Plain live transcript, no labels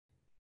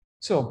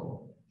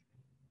So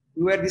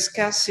we were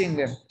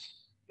discussing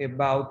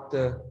about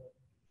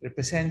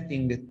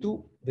representing the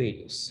two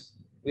values.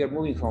 We are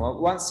moving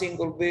from one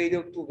single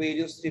value, two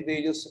values, three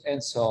values,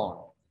 and so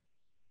on.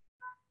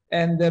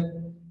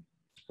 And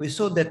we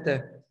saw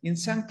that in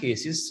some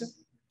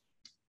cases,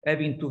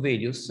 having two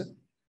values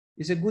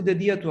is a good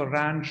idea to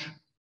arrange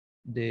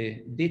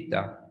the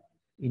data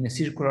in a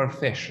circular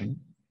fashion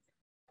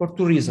for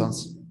two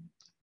reasons.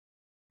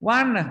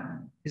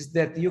 One is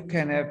that you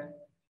can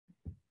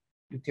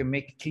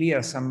make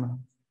clear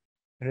some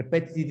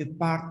repetitive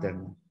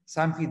pattern,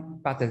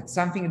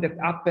 something that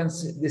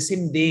happens the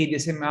same day, the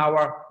same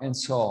hour, and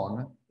so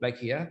on. Like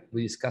here,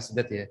 we discussed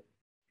that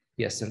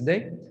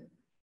yesterday.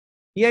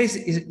 Here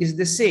is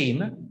the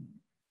same,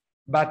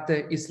 but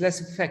it's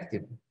less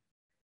effective.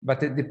 But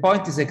the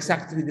point is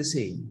exactly the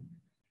same.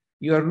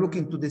 You are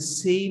looking to the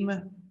same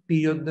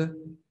period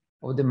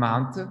of the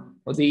month,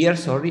 of the year,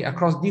 sorry,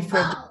 across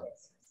different.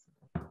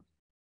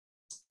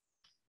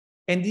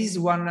 And this is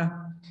one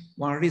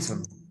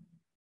reason.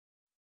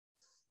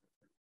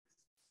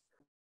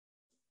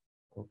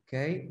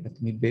 Okay, let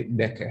me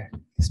back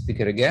the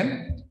speaker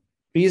again.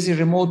 Please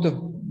remote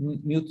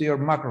mute your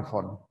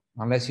microphone,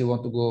 unless you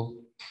want to go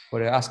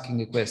for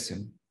asking a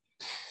question.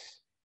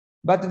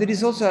 But there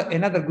is also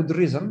another good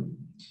reason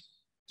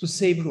to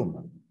save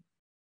room.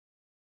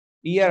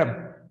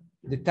 Here,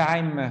 the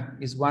time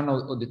is one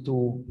of the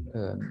two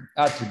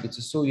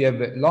attributes. So you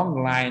have a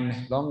long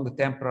line, long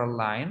temporal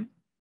line,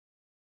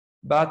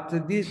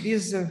 but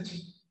this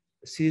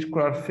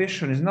circular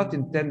fashion is not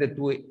intended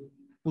to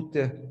put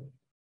a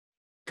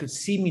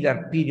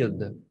similar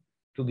period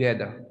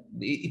together.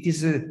 It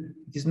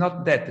is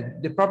not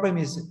that. The problem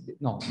is,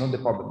 no, not the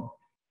problem.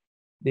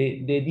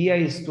 The idea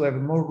is to have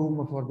more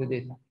room for the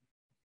data.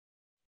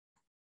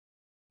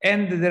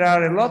 And there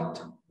are a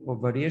lot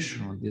of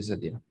variation on this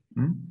idea.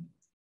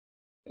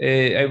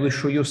 I will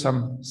show you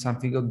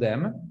something of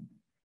them.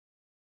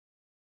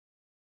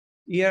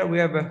 Here we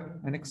have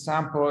an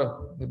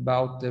example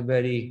about a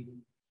very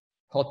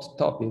hot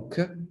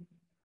topic,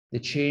 the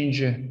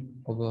change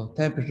of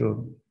temperature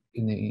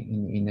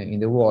in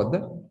the world.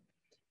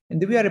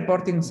 And we are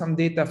reporting some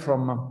data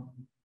from,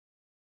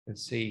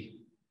 let's say,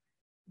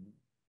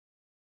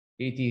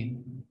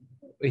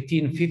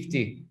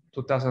 1850,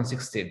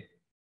 2016.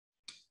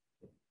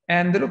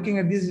 And looking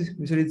at this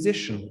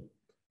visualization,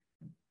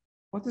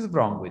 what is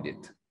wrong with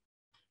it?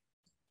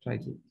 Try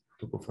to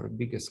go for a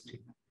bigger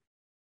screen.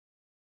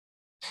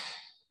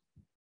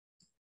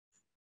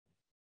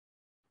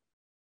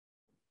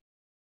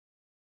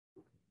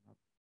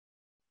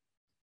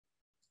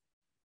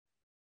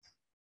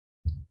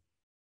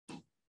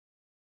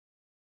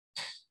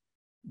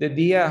 The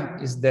idea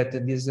is that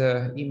this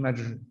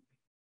image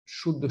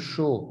should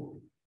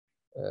show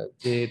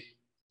the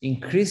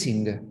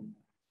increasing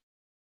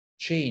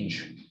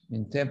change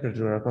in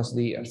temperature across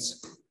the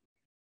years.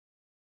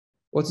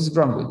 What is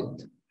wrong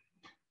with it?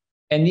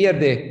 And here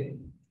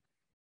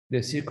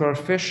the circular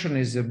fashion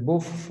is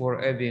both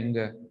for having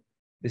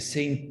the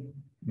same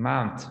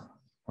month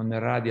on the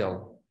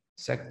radial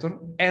sector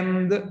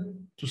and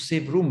to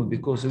save room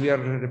because we are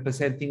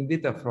representing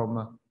data from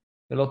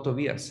a lot of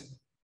years.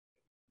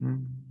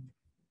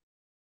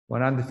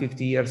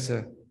 150 years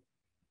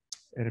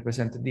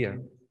represented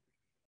here.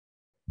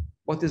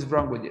 What is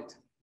wrong with it?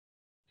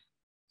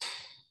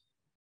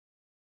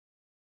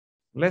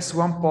 Less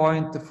 1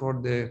 point for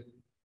the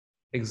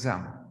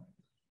exam.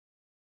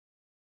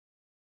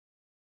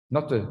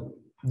 Not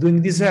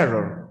doing this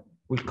error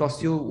will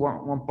cost you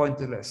one point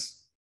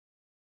less.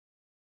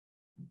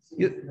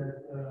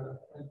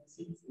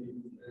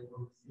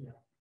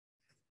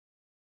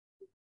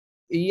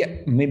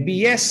 Yeah, maybe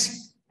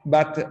yes,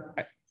 but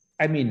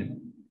I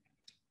mean,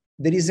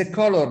 there is a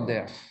color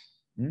there.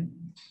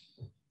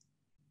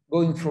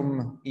 Going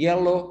from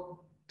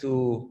yellow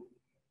to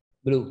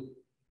blue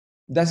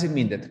doesn't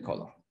mean that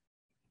color.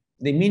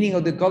 The meaning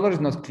of the color is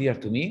not clear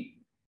to me.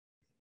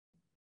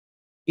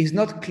 It's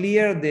not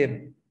clear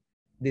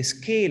the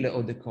scale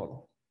of the color.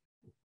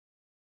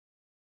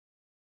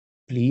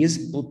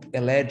 Please put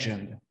a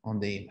legend on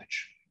the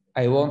image.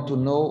 I want to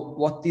know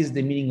what is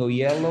the meaning of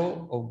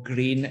yellow, of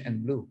green,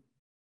 and blue.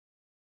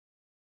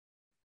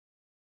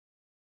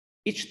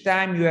 Each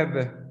time you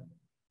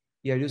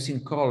are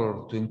using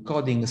color to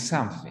encoding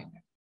something,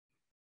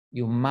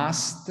 you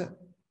must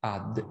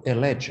add a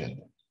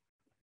legend.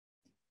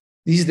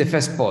 This is the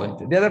first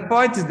point. The other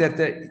point is that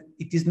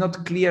it is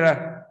not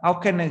clear how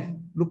can I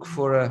look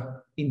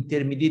for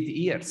intermediate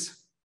years.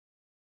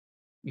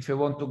 If I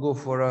want to go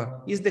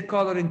for, is the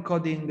color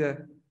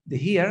encoding the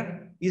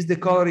year? Is the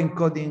color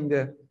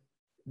encoding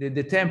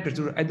the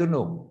temperature? I don't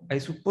know. I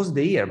suppose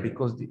the year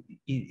because it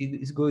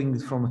is going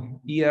from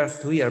year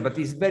to year, but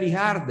it's very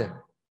hard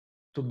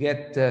to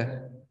get,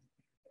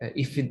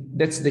 if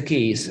that's the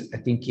case, I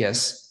think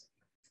yes.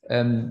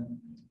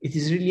 It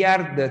is really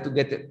hard to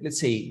get, let's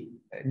say,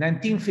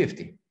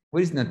 1950.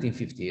 What is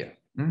 1950 here?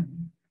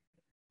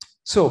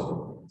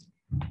 So,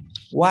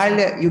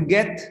 while you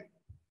get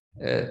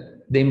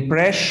the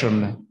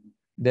impression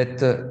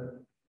that,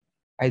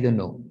 I don't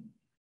know,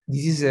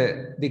 This is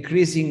a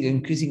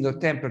increasing of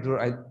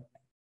temperature.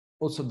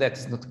 Also, that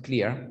is not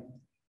clear.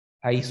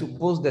 I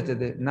suppose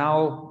that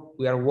now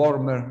we are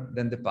warmer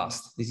than the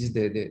past. This is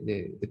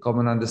the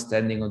common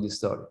understanding of the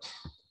story.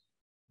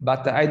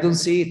 But I don't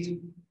see it.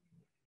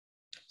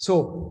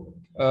 So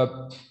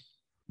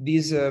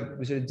this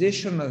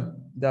visualization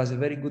does a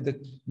very good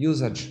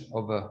usage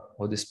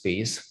of the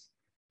space.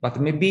 But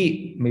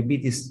maybe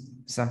it is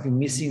something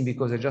missing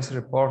because I'm just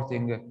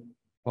reporting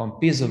one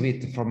piece of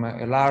it from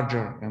a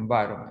larger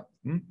environment.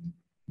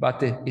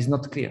 But it's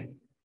not clear.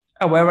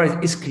 However,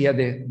 it's clear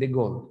the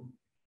goal.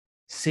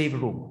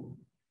 Save room.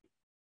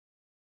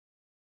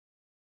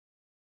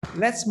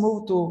 Let's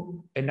move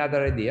to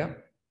another idea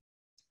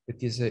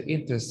that is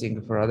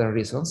interesting for other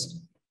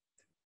reasons.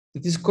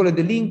 It is called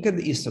the linked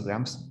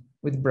histograms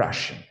with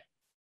brushing.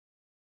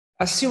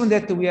 Assume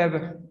that we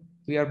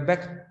are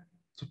back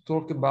to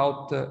talk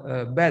about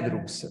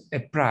bedrooms, a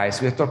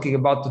price. We are talking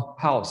about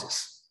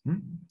houses.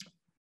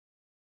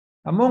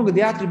 Among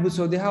the attributes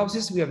of the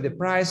houses, we have the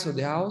price of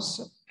the house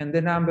and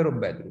the number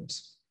of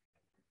bedrooms.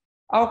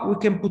 How we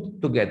can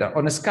put together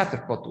on a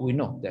scatter plot? We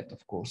know that,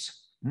 of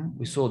course.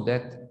 We saw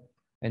that,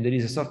 and there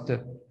is a sort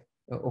of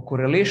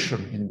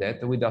correlation in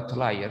that with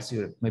outliers.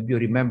 Maybe you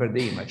remember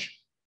the image.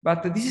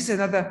 But this is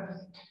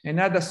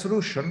another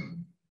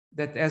solution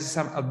that has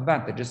some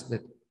advantages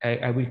that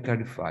I will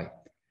clarify.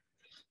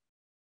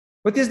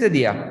 What is the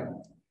idea?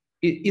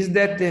 Is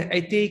that I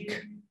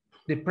take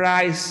the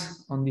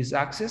price on this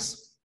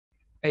axis,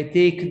 I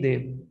take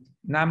the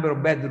number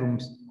of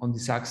bedrooms on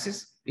this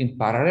axis in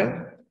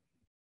parallel,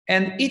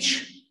 and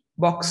each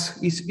box,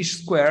 each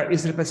square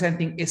is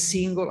representing a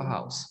single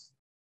house.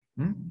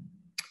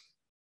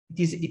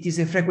 It is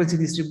a frequency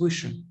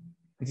distribution.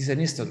 It is an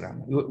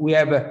histogram. We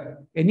have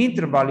an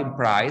interval in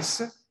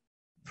price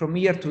from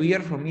year to year,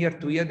 from year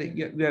to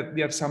year.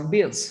 We have some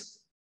bills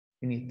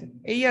in it. And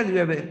here we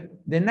have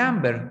the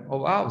number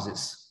of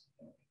houses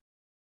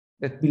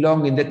that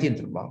belong in that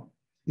interval.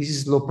 This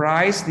is low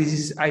price, this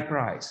is high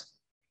price.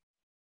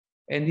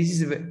 And this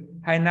is a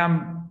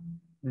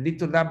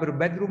little number of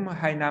bedroom,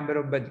 high number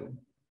of bedroom.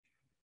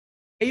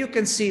 And you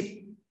can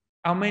see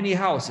how many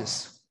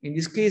houses. In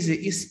this case,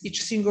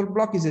 each single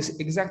block is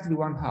exactly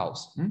one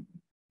house.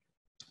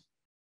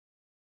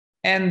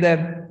 And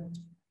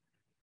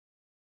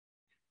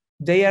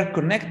they are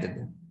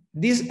connected.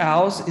 This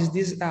house is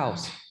this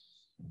house.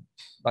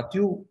 But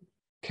you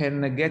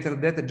can get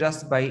that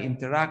just by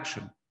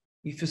interaction.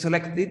 If you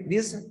select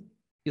this,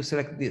 you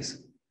select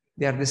this.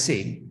 They are the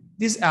same.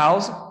 This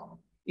house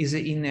is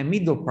in a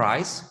middle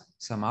price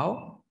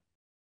somehow,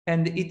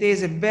 and it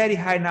has a very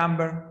high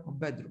number of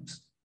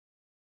bedrooms.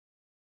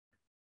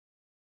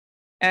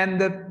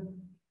 And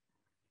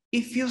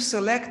if you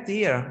select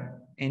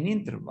here an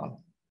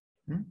interval,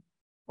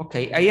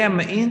 okay, I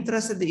am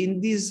interested in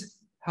these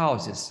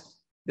houses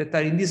that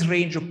are in this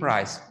range of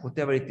price,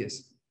 whatever it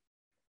is.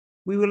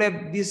 We will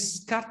have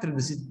this scattered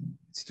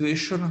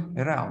situation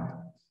around.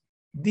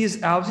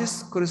 These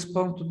houses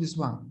correspond to this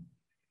one.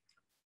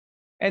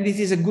 And it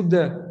is a good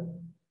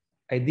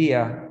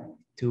idea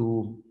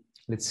to,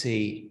 let's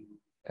say,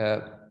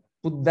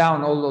 put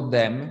down all of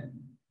them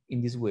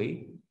in this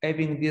way,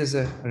 having this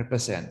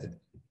represented.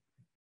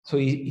 So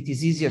it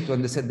is easier to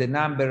understand the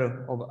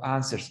number of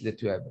answers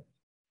that you have.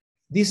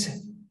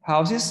 These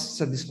houses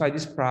satisfy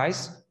this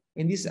price,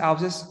 and these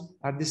houses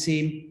are the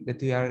same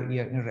that we are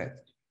here in red.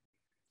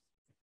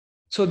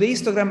 So the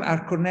histograms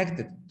are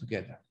connected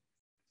together.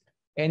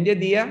 And the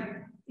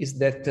idea is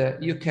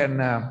that you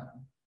can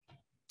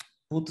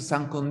put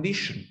some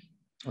condition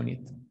on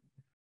it,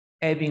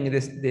 having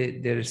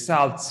the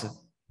results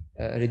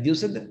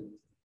reduced.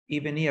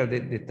 Even here,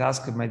 the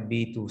task might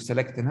be to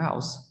select a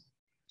house.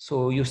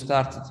 So you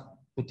start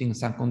putting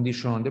some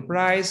condition on the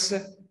price,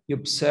 you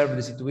observe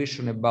the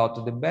situation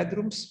about the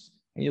bedrooms,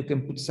 and you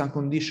can put some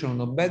condition on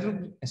the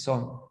bedroom, and so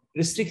on,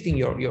 restricting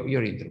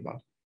your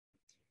interval.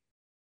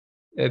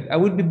 I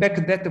will be back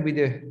at that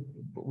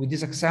with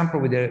this example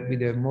with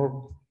a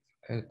more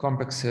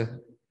complex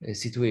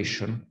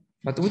situation.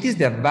 But what is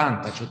the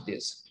advantage of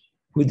this?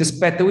 With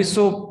respect, we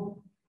saw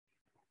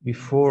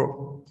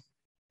before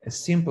a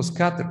simple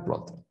scatter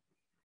plot.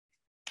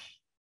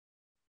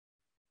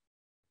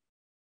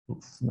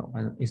 No,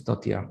 it's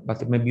not here,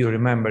 but maybe you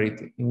remember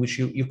it, in which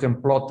you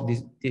can plot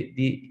this.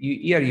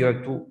 Here you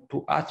have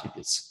two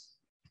attributes.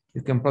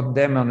 You can plot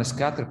them on a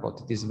scatter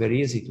plot. It is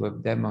very easy to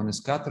have them on a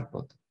scatter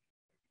plot.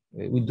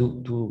 We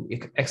do to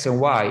X and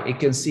Y. You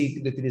can see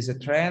that there is a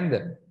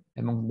trend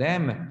among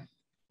them,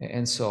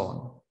 and so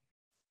on.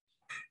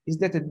 Is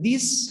that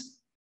this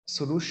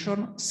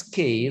solution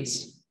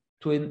scales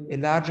to a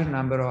larger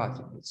number of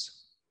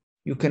attributes.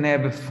 You can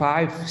have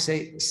 5,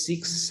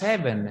 6,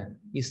 7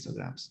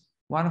 histograms,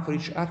 one for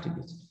each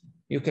attribute.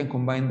 You can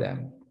combine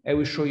them. I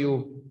will show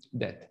you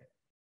that.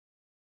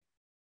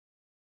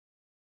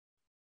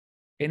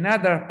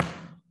 Another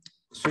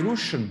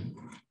solution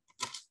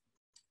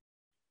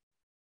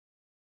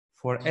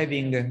for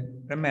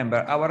having, remember,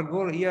 our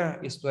goal here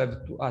is to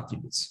have 2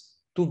 attributes,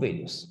 2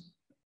 values,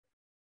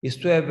 is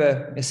to have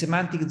a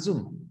semantic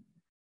zoom.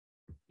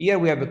 Here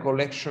we have a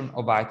collection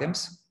of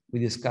items. We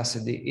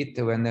discussed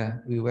it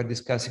when we were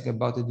discussing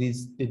about the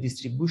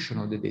distribution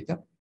of the data.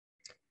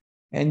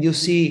 And you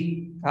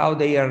see how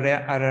they are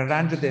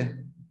arranged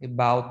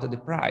about the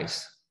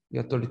price. We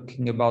are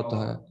talking about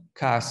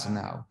cars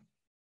now.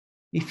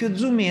 If you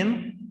zoom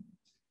in,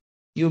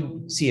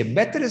 you see a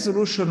better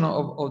resolution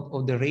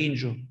of the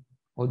range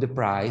of the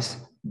price,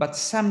 but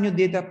some new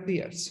data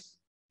appears.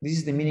 This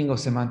is the meaning of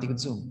semantic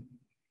zoom.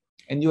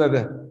 And you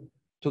have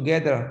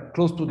together,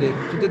 close to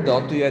the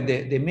dot, you have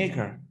the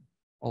maker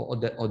of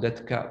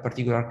that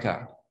particular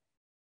car.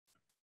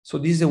 So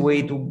this is a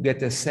way to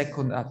get a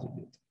second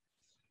attribute.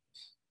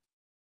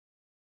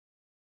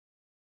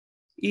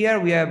 Here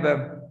we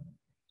have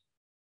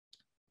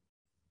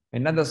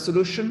another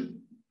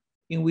solution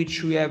in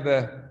which we have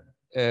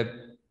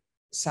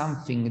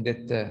something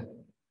that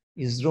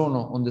is drawn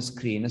on the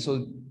screen.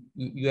 So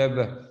you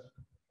have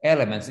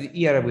elements.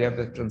 Here we have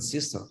a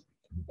transistor,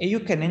 and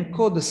you can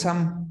encode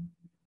some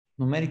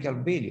numerical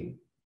value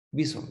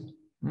visually.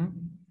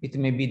 It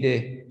may be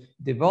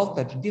the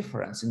voltage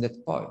difference in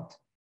that point,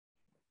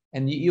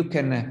 and you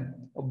can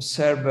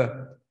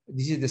observe.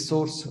 This is the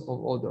source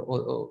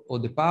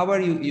of the power.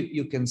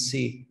 You can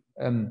see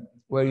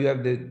where you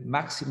have the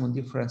maximum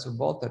difference of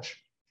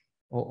voltage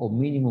or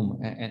minimum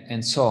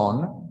and so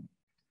on.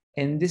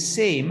 And the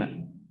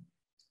same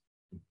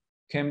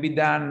can be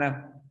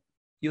done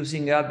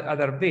using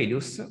other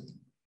values.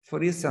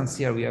 For instance,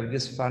 here we have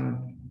this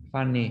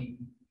funny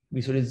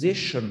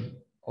visualization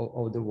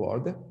of the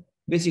world.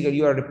 Basically,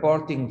 you are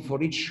reporting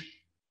for each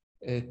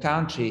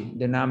country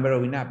the number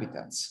of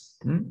inhabitants.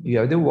 You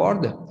have the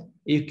world.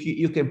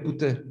 You can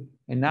put a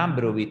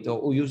number of it,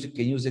 or you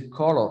can use a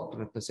color to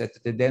represent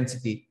the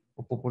density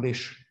of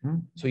population.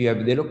 So you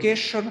have the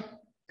location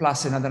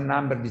plus another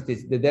number, that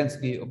is the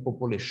density of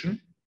population.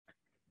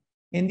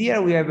 And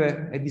here we have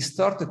a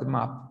distorted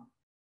map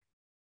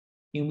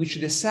in which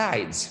the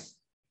size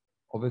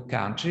of a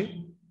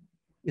country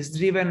is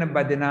driven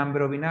by the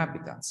number of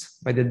inhabitants,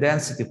 by the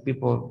density of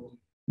people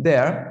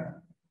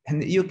there.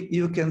 And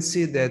you can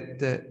see that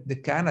the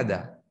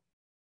Canada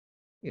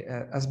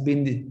has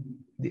been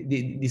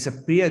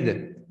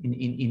disappeared in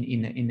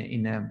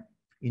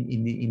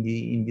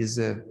this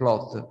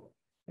plot,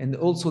 and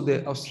also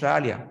the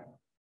Australia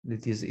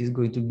that is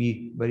going to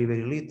be very,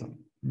 very little.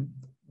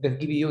 That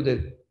give you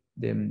the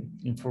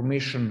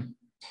information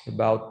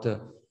about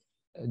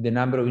the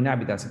number of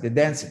inhabitants, the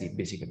density,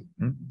 basically.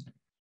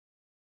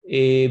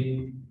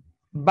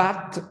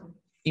 But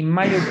in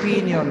my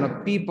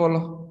opinion,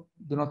 people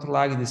do not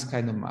like this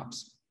kind of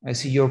maps. I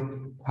see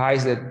your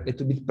eyes a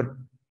little bit,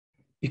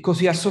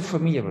 because you are so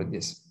familiar with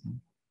this.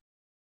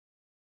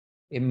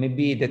 It may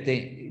be that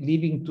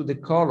leaving to the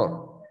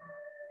color,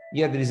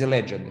 here there is a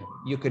legend.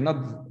 You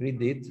cannot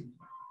read it,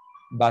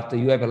 but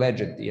you have a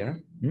legend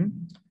here.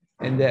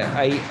 And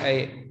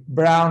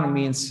brown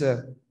means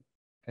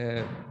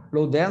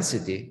low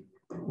density,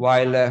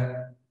 while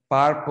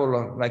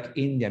purple, like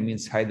India,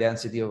 means high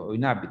density of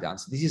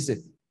inhabitants. Here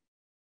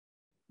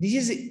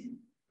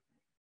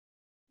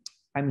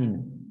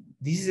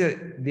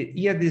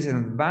there is an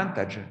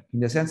advantage in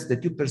the sense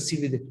that you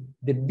perceive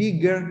the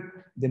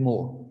bigger, the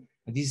more.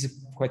 This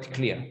is quite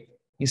clear.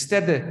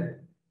 Instead,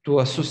 to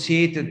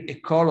associate a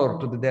color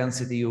to the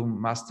density, you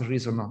must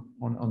reason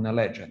on a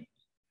legend.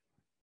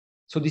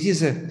 So this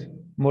is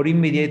more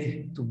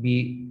immediate to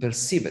be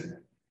perceived,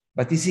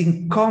 but it's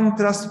in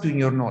contrast to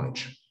your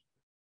knowledge.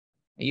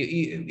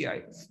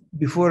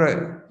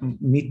 Before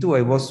me too,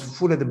 I was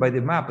fooled by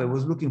the map. I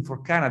was looking for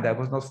Canada. I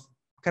was not.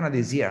 Canada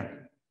is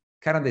here.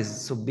 Canada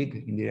is so big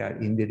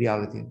in the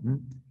reality.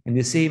 And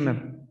the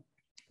same,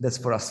 that's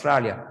for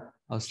Australia.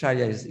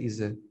 Australia is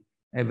a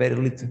very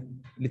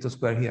little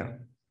square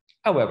here.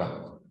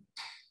 However,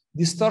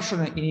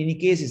 distortion in any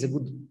case is a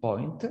good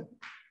point.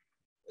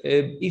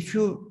 If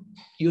you,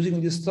 using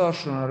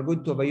distortion, are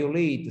going to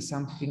violate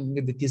something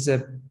that is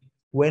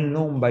well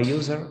known by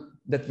user,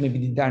 that may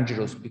be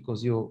dangerous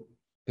because you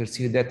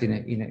perceive that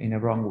in a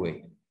wrong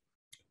way.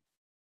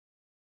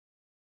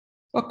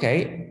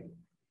 Okay,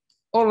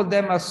 all of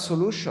them are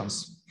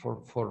solutions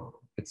for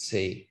let's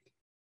say,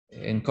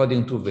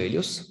 encoding two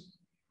values.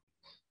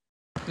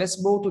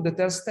 Let's move to the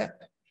third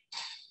step.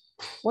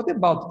 What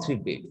about three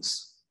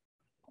values?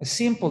 A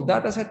simple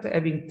data set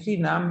having three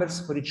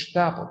numbers for each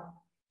tuple.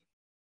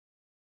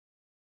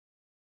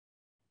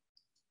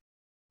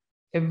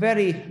 A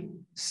very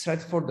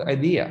straightforward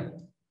idea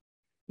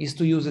is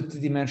to use a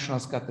three-dimensional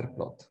scatter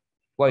plot.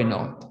 Why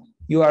not?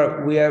 We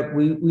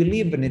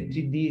live in a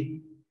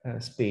 3D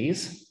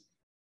space.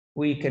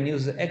 We can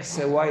use X,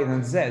 Y,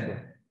 and Z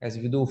as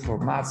we do for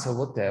maths or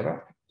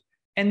whatever.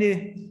 And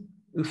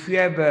if you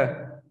have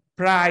a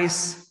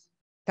price,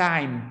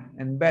 time,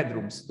 and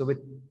bedrooms,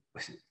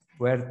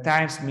 where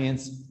times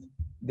means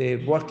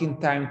the working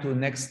time to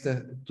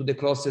the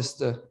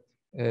closest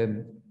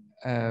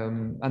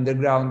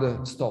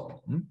underground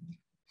stop.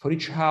 For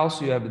each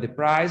house, you have the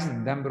price, the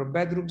number of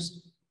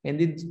bedrooms,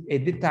 and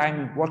at the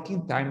time,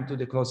 working time to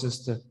the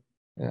closest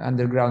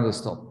underground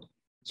stop.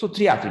 So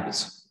three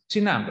attributes,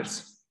 three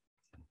numbers.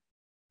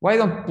 Why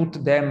don't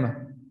put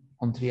them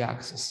on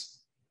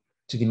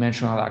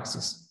three-dimensional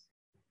axis?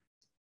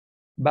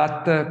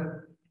 But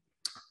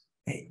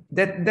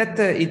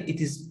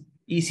it is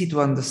easy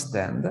to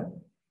understand,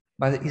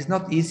 but it's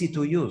not easy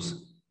to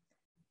use.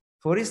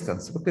 For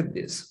instance, look at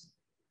this.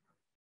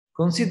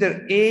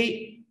 Consider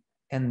A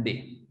and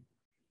B.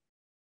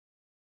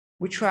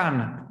 Which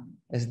one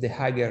has the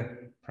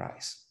higher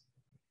price?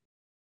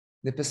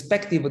 The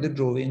perspective of the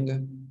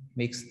drawing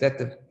makes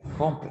that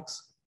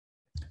complex.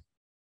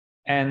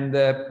 And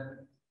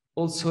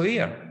also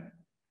here,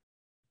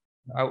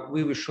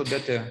 we will show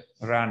that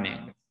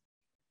running.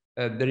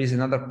 There is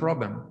another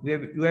problem.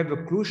 You have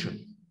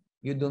occlusion.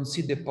 You don't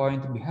see the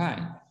point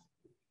behind.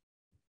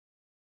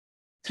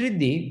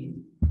 3D,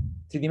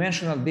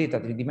 three-dimensional data,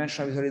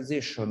 three-dimensional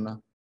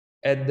visualization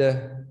had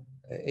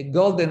a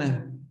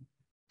golden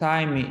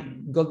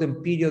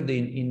period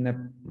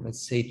in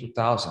let's say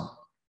 2000,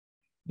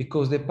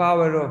 because the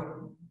power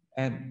of,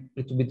 and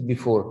a little bit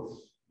before,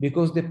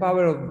 because the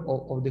power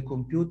of the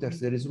computers,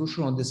 the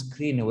resolution on the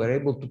screen, were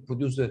able to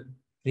produce a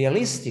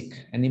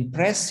realistic and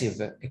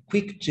impressive, a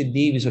quick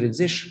 3D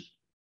visualization.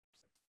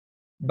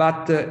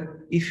 But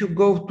if you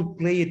go to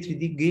play a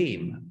 3D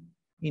game,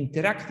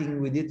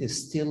 interacting with it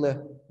is still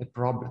a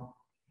problem.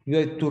 You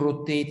have to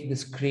rotate the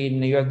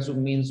screen, you have to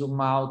zoom in,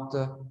 zoom out,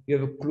 you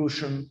have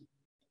occlusion.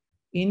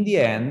 In the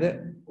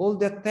end, all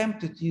the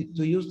attempt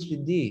to use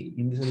 3D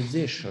in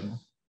visualization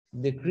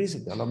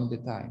decreased along the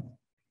time.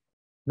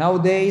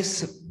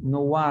 Nowadays,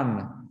 no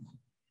one,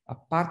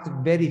 apart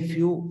very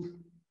few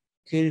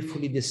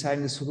carefully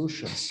designed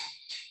solutions,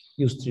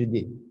 use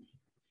 3D.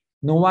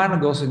 No one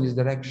goes in this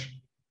direction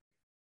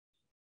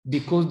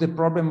because the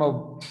problem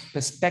of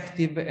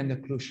perspective and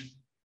occlusion.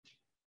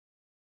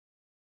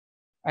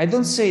 I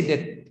don't say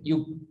that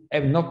you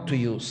have not to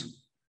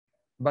use,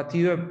 but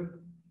you have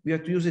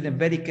to use it in a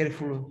very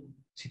careful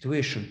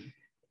situation.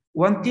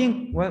 One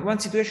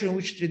situation in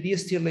which 3D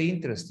is still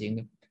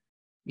interesting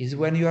is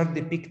when you are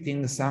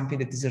depicting something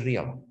that is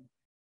real.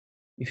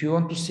 If you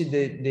want to see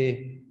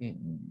the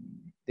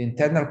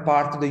internal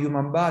part of the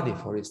human body,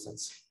 for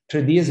instance,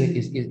 3D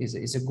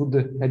is a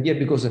good idea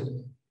because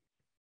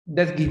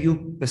that gives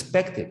you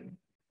perspective.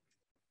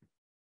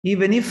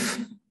 Even if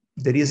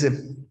there is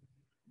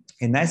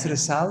a nice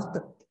result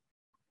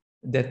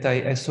that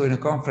I saw in a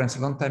conference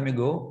a long time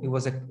ago, it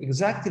was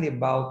exactly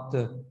about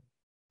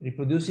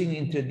reproducing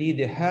in 3D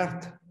the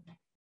heart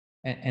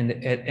and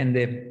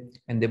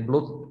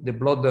the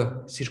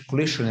blood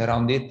circulation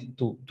around it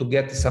to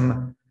get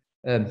some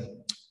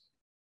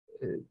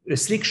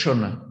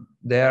restriction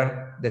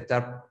there that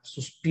are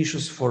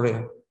suspicious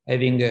for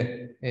having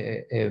a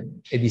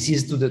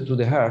disease to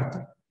the heart.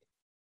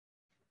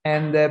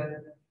 And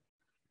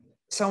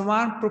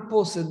someone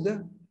proposed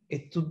a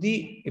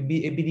 2D,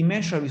 a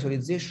bidimensional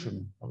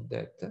visualization of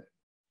that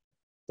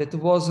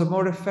was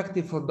more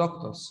effective for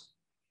doctors,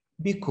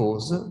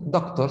 because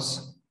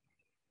doctors,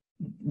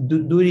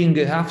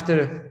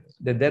 after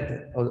the death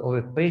of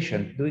a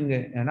patient, doing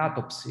an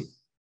autopsy,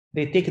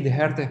 they take the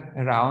heart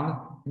around,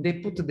 and they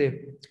put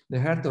the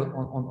heart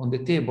on the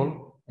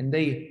table, and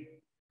they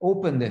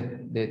open the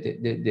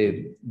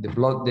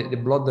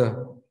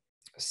blood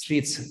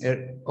streets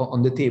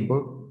on the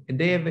table, and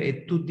they have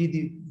a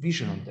 2D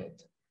vision of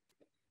that.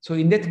 So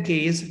in that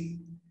case,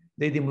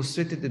 they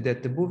demonstrated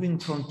that moving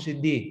from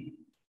 3D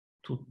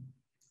to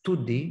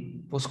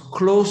 2D was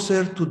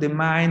closer to the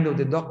mind of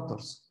the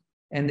doctors,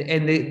 and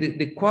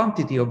the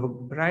quantity of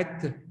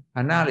right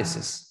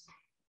analysis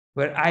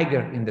were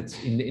higher in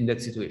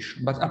that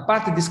situation. But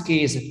apart from this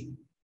case,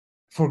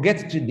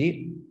 forget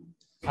 3D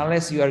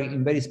unless you are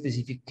in very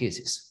specific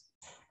cases.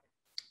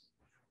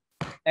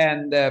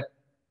 And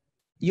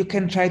you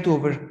can try to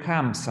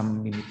overcome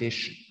some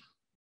limitation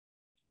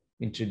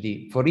in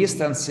 3D. For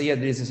instance, here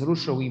there is a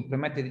solution we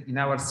implemented in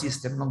our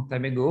system a long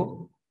time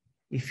ago.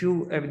 If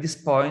you have this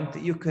point,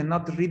 you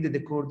cannot read the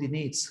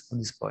coordinates on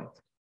this point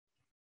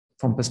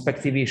from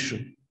perspective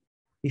issue.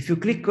 If you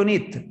click on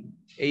it and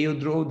you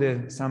draw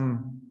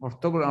some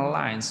orthogonal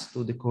lines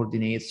to the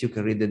coordinates, you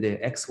can read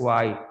the X,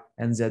 Y,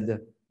 and Z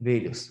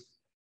values.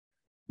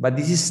 But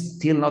this is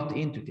still not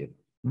intuitive.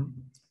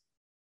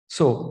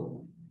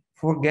 So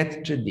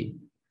forget 3D.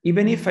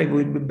 Even if I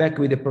will be back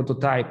with a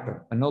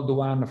prototype, an old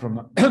one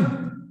from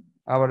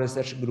our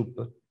research group,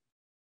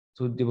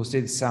 to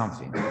demonstrate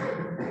something.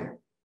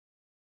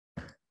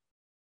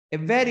 A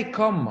very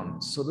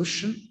common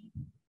solution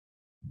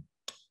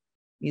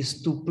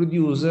is to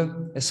produce a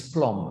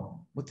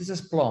SPLOM. What is a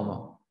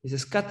SPLOM? It's a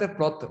scatter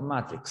plot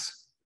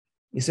matrix.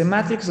 It's a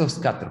matrix of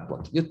scatter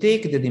plot. You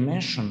take the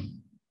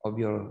dimension of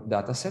your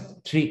data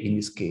set, 3 in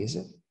this case,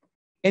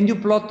 and you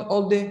plot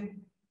all the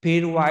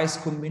pairwise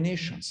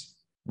combinations.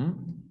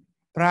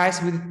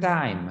 Price with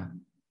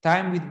time,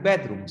 time with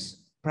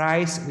bedrooms,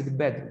 price with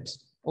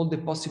bedrooms, all the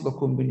possible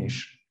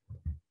combinations.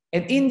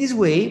 And in this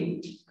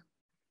way,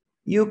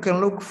 you can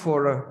look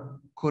for a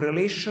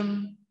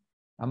correlation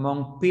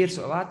among pairs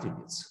of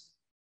attributes.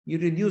 You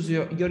reduce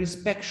your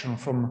inspection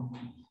from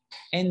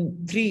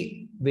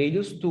 3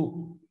 values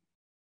to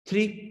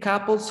 3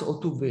 couples or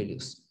 2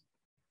 values.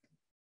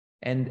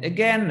 And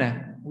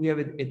again, we have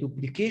a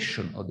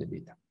duplication of the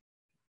data.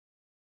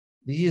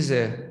 This is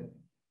a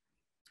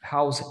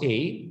house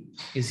A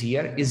is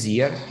here,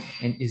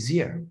 and is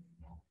here.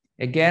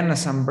 Again,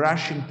 some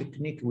brushing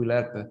technique will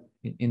help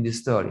in this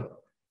story.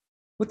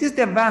 What is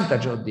the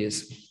advantage of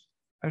this?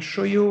 I'll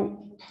show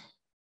you.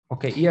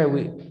 Okay, here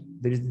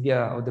there is the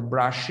idea of the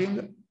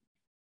brushing.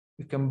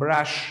 You can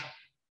brush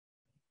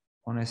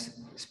on a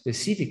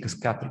specific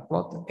scatter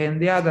plot,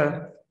 and the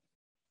other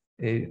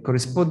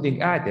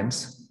corresponding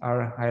items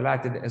are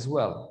highlighted as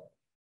well.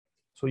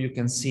 So you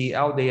can see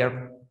how they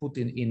are put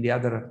in the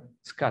other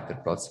scatter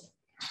plots.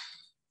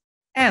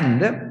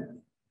 And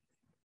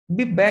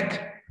be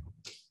back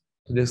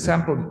to the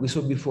example we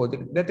saw before.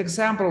 That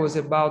example was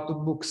about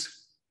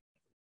books.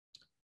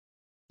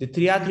 The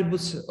three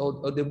attributes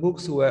of the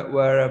books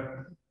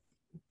were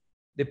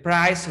the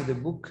price of the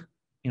book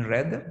in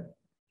red,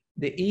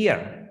 the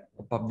year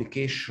of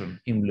publication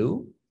in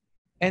blue,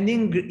 and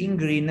in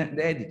green,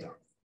 the editor.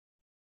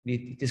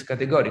 It is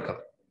categorical.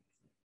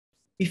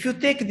 If you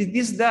take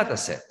this data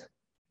set,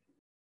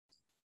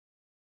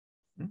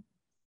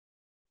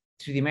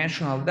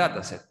 three-dimensional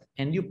data set,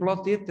 and you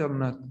plot it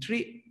on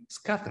three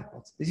scatter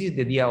plots, this is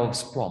the idea of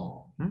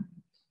SPLOM. In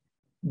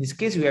this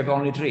case, we have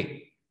only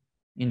three.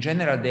 In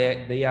general,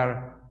 they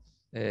are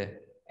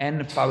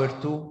n power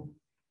 2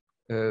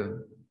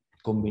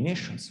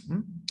 combinations.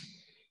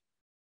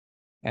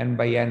 N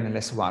by n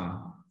less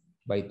 1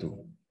 by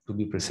 2, to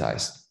be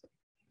precise.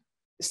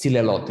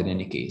 Still a lot in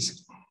any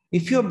case.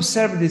 If you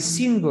observe the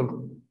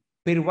single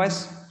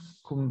pairwise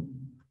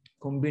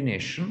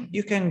combination,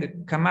 you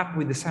can come up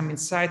with some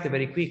insight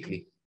very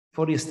quickly.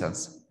 For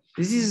instance,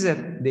 this is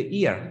the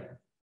year.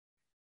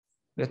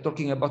 We are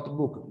talking about the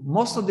book.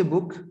 Most of the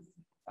book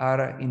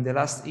are in the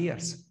last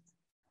years.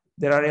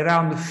 There are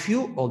around a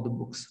few old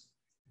books.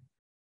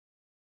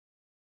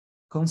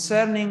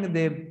 Concerning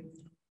the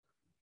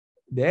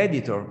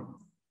editor,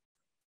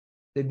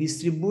 the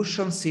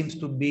distribution seems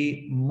to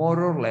be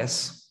more or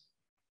less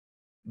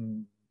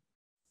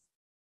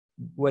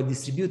well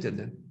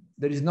distributed.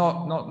 There is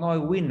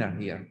no winner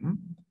here.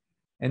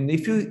 And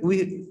if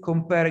we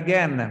compare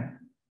again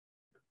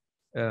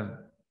the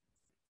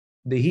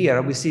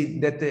year, we see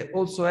that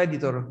also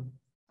editors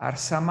are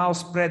somehow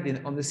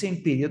spread on the same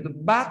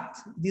period, but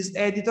this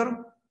editor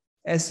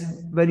has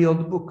very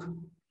old book.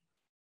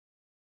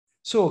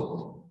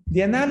 So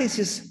the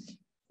analysis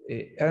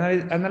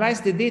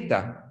analyze the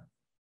data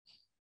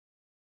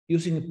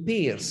using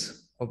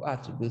pairs of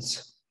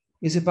attributes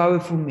is a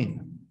powerful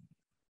mean,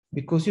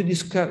 because you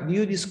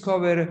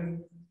discover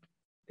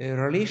a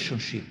relation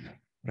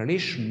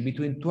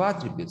between two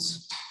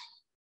attributes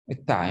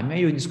at time, and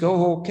you discover,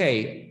 oh,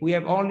 okay, we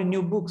have only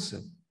new books.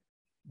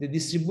 The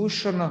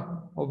distribution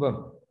of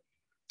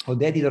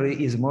the editor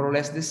is more or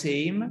less the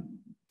same.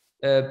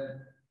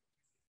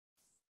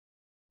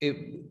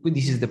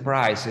 This is the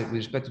price with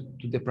respect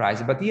to the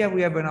price, but here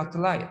we have an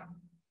outlier.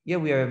 Here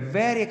we have a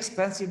very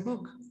expensive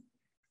book.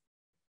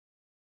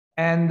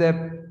 And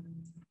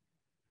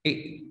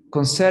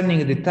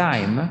concerning the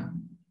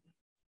time,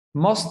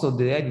 most of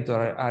the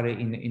editors are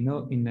in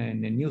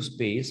a new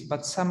space,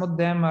 but some of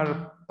them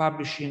are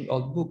publishing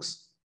old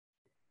books.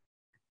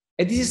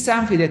 And this is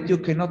something that you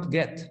cannot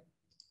get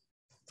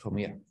from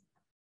here.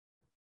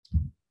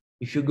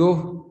 If you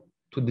go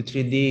to the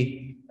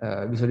 3D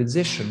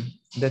visualization,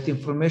 that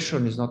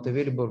information is not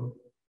available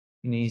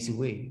in an easy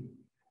way.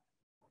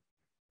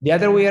 The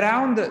other way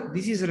around,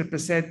 this is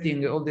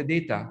representing all the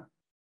data,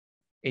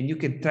 and you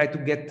can try to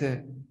get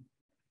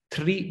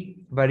three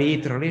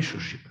variate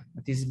relationship,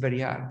 but this is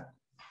very hard.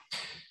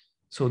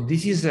 So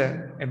this is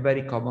a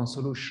very common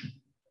solution.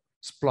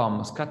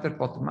 SPLOM,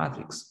 scatterplot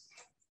matrix.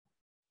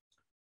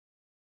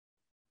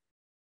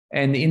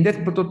 And in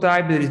that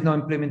prototype, there is no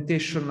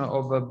implementation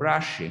of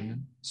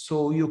brushing.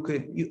 So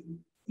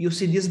you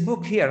see this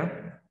book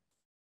here,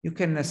 you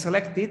can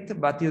select it,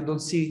 but you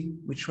don't see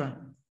which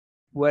one,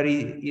 where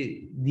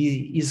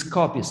his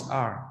copies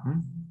are.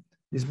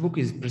 This book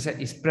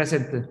is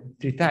present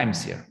 3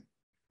 times here,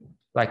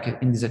 like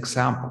in this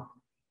example.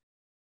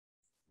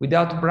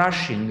 Without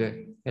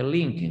brushing and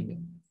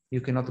linking,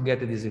 you cannot get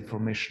this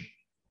information.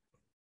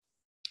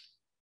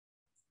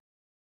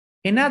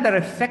 Another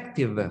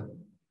effective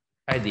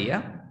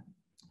idea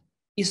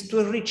is to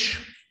enrich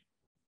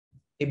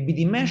a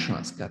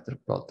bidimensional scatter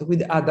plot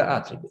with other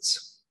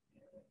attributes.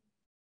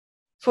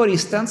 For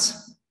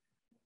instance,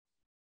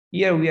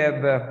 here we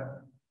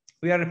are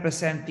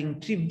representing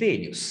 3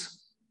 values: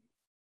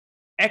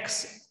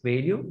 X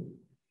value,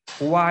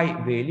 Y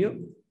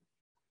value,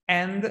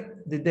 and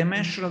the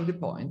dimension of the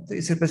point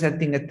is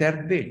representing a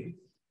 3rd value.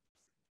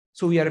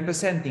 So we are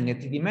representing a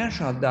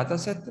 3-dimensional data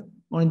set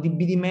on a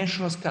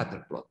bidimensional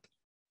scatter plot.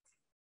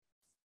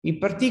 In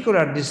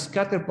particular, this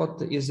scatter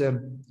plot is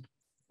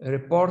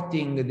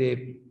reporting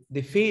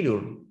the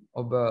failure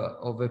of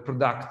a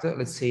product,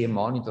 let's say a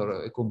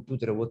monitor, a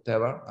computer,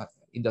 whatever,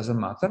 it doesn't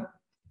matter.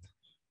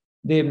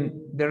 The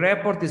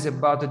report is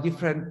about a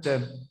different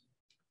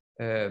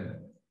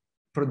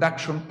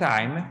production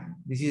time.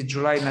 This is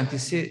July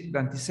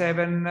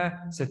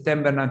 97,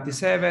 September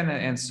 97,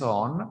 and so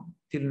on,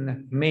 till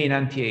May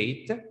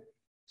 98.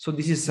 So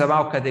this is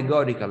somehow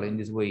categorical in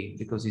this way,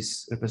 because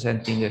it's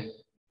representing a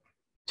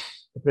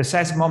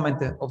precise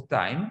moment of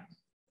time.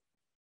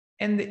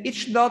 And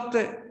each dot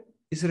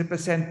is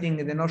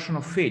representing the notion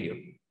of failure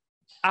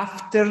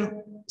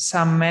after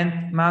some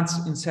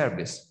months in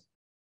service.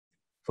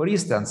 For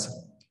instance,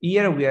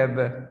 here we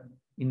have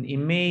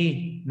in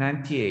May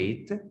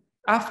 98,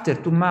 after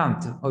 2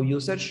 months of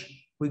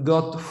usage, we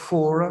got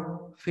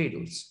 4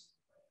 failures.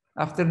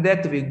 After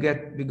that, we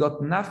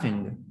got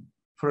nothing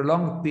for a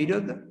long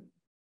period.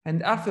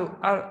 And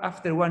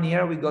after 1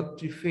 year, we got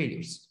 3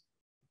 failures.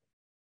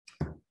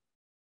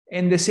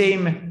 And the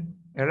same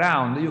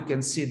around, you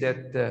can see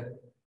that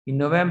in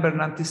November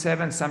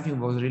 97, something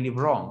was really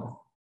wrong,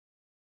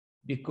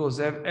 because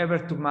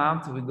every 2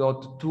 months we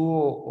got 2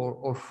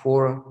 or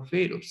 4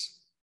 failures.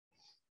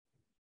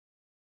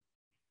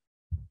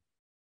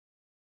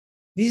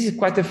 This is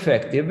quite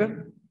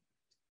effective,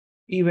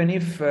 even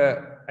if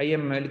I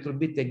am a little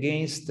bit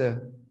against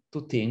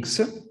 2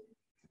 things.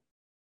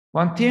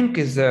 One thing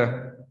is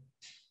the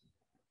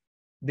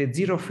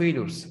 0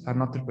 failures are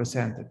not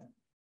represented.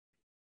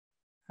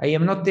 I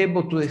am not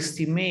able to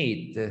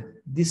estimate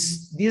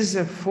these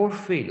 4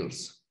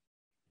 failures,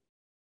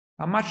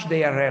 how much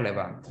they are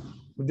relevant,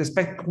 with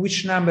respect to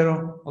which number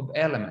of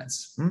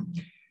elements.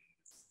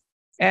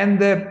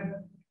 And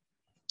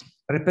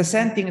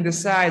representing the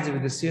sides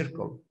with the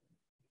circle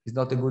is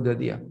not a good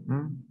idea.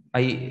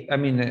 I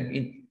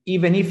mean,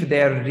 even if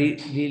they are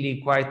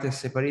really quite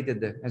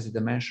separated as a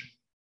dimension.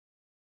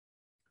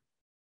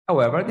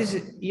 However,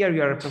 here we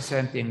are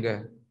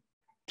representing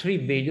 3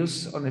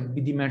 values on a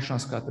bidimensional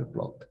scatter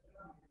plot.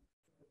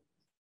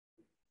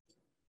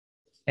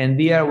 And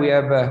here we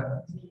have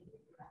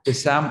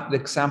the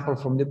example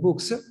from the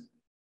books,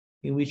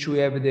 in which we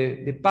have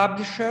the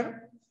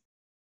publisher.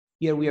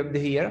 Here we have the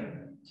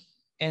year,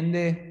 and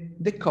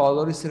the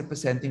color is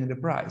representing the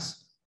price.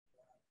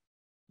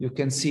 You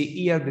can see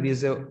here there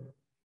is a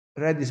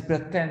red is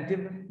very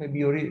attentive. Maybe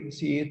you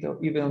see it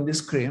even on the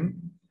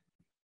screen.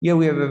 Here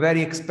we have a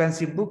very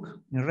expensive book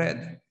in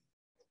red.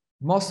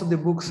 Most of the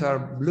books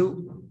are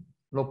blue,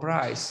 low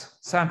price,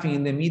 something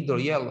in the middle,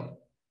 yellow.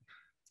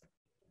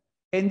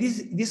 And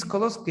this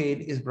color scale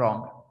is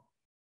wrong.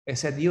 I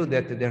said to you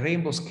that the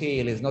rainbow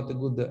scale is not a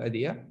good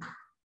idea.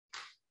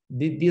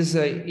 This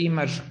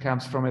image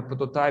comes from a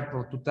prototype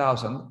of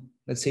 2000,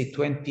 let's say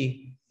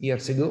 20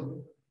 years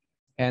ago.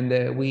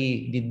 And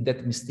we did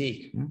that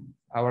mistake.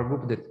 Our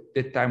group at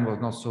that time was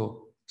not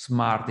so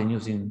smart in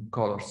using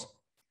colors.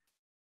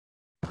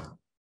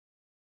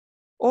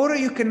 Or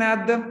you can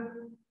add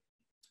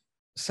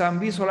some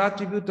visual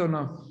attribute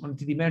on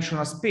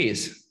three-dimensional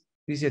space.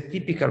 This is a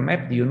typical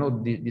map. You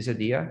know this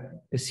idea.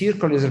 A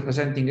circle is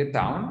representing a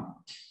town,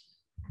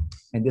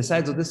 and the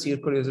size of the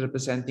circle is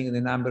representing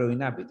the number of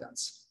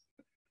inhabitants.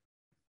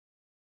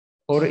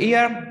 Or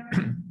here,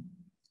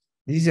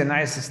 this is a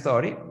nice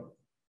story.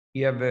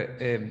 You have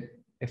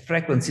a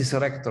frequency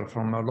selector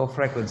from a low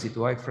frequency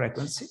to high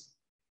frequency,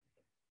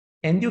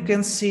 and you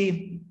can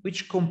see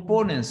which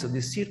components of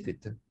the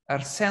circuit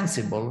are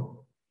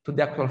sensible to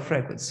the actual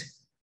frequency.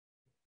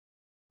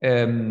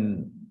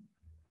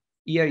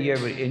 Here you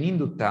have an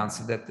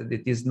inductance that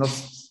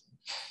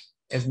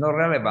has no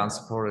relevance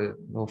for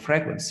low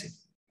frequency,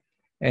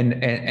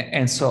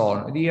 and so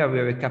on. Here we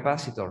have a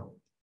capacitor,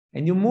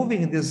 and you're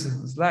moving this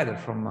slider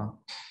from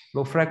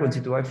low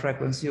frequency to high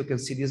frequency. You can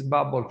see this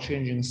bubble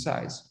changing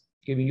size,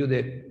 giving you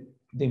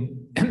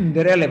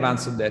the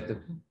relevance of that.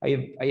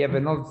 I have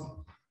an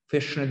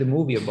old-fashioned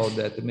movie about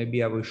that.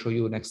 Maybe I will show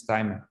you next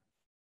time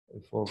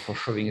for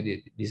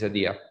showing this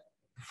idea,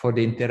 for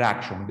the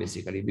interaction,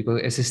 basically, because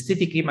as a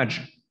static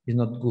image is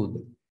not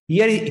good.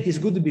 Here it is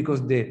good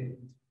because the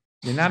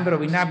number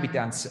of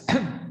inhabitants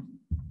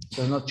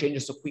does not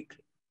change so quickly.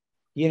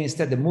 Here,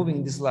 instead of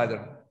moving this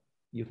slider,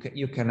 you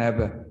can have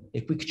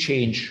a quick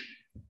change,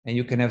 and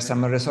you can have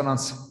some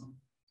resonance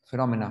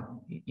phenomena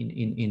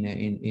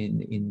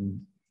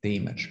in the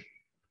image.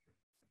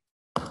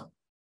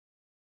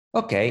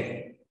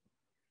 Okay,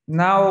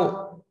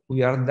 now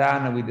we are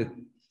done with the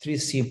 3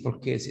 simple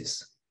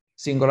cases: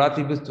 single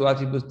attribute, 2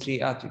 attributes,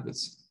 3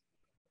 attributes.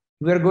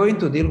 We are going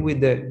to deal with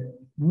the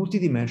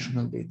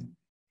multidimensional data.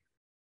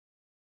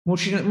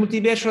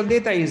 Multidimensional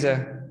data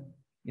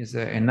is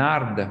an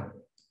hard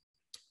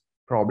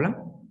problem.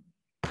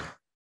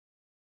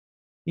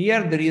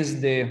 Here there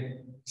is the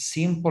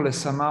simple and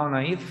somehow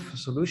naive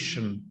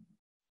solution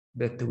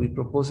that we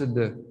proposed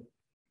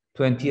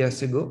 20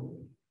 years ago.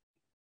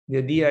 The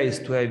idea is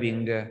to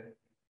having a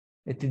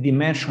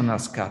three-dimensional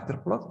scatter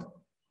plot.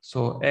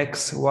 So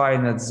X, Y,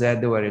 and Z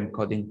were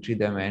encoding 3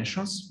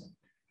 dimensions.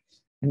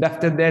 And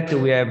after that,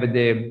 we have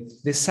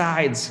the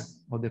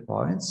sides of the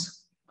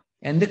points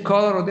and the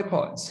color of the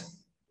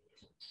points,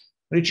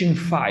 reaching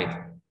 5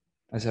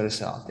 as a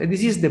result. And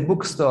this is the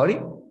book story,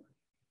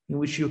 in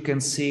which you can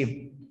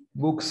see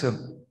books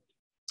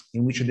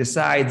in which the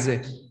size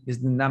is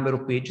the number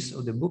of pages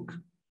of the book,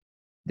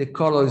 The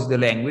color is the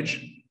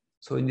language.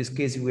 So in this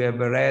case, we have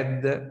a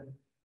red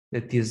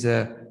that is,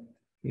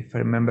 if I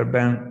remember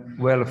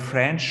well,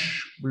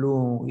 French,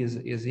 blue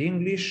is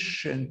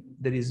English, and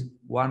there is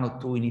one or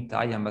two in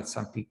Italian, but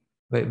something,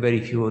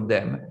 very few of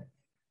them.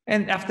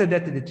 And after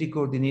that, the three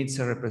coordinates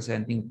are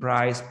representing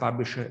price,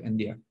 publisher, and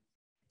year.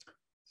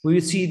 We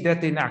will see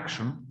that in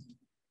action.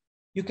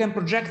 You can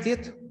project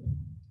it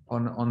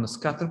on a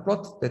scatter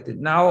plot. That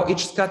now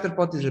each scatter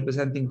plot is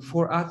representing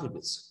 4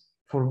 attributes,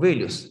 4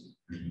 values,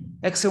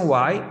 X and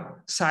Y,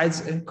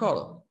 size, and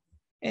color.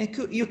 And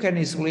you can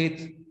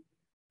isolate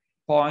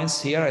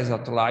points here as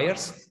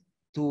outliers.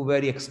 2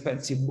 very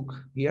expensive books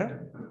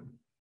here.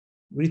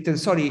 Written,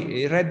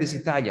 sorry, red is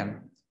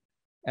Italian.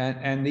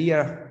 And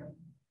here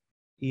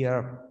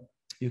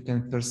you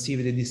can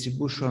perceive the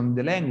distribution of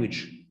the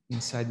language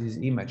inside this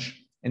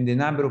image and the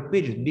number of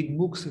pages, big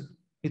books,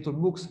 little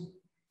books.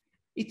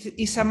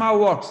 It somehow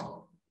works.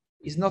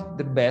 It's not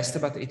the best,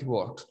 but it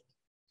works.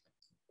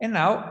 And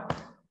now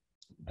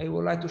I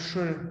would like to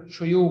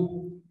show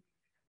you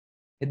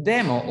a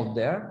demo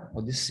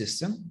of this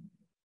system,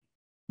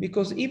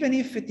 because even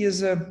if it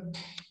is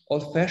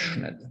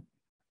old-fashioned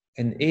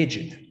and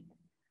aged,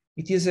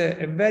 it is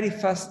a very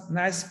fast,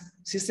 nice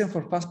system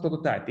for fast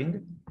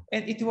prototyping,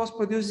 and it was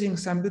producing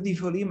some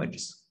beautiful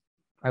images.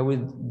 I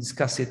will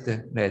discuss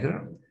it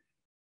later.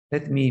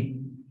 Let me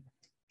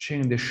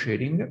change the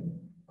shading.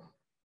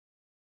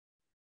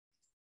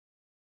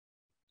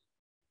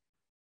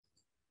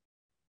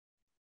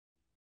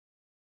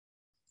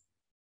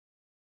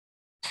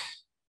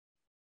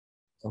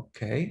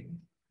 Okay.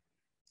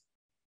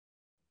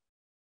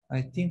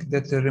 I think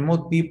that the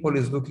remote people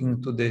is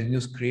looking to the new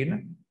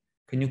screen.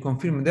 Can you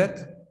confirm that?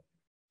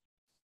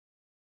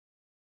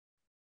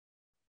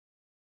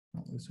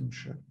 Oh, I'm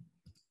sure.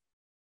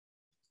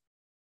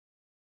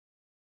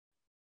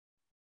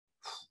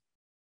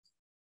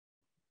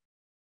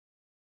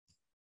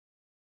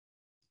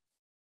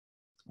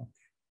 Okay.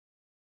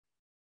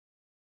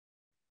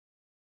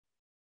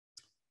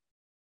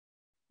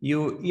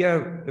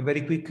 Here a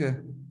very quick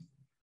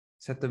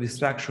set of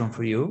instructions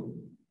for you.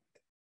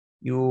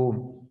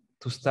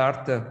 To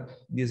start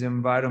this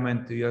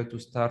environment, you have to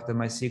start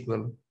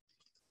MySQL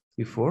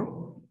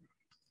before.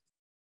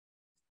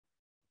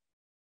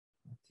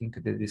 I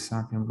think there is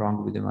something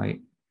wrong with my,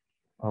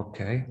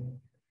 okay.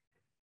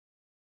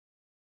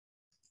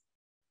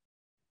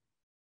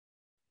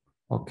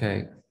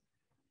 Okay.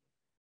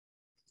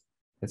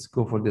 Let's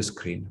go for the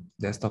screen.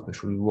 Desktop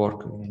should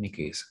work in any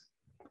case.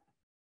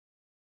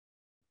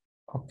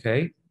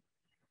 Okay.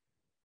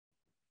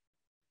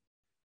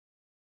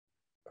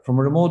 From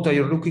remote, are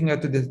you looking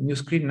at the new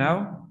screen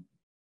now?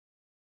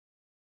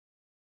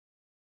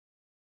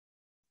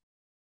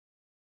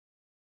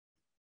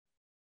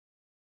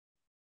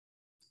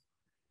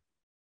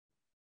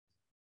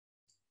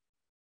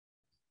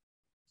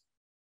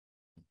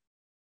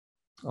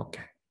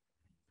 Okay.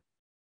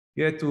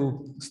 You have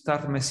to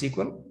start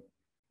MySQL.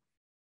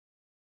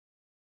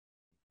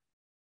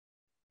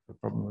 The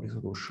problem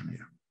resolution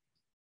here.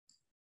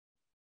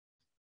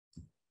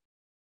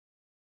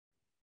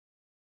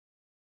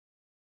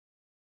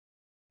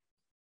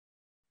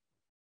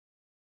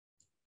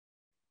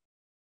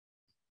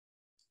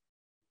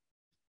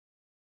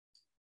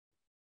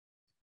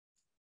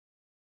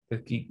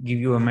 That give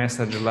you a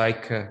message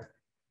like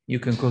you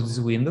can close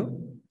this window,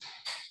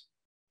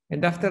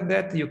 and after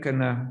that you can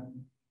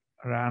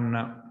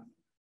run.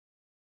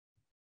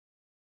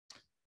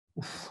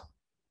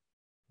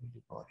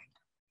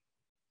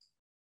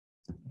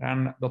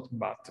 Run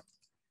 .bat.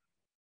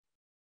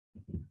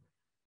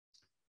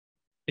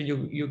 And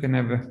you can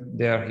have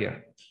there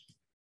here.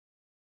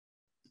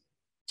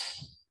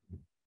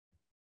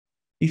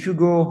 If you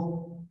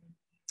go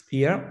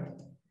here,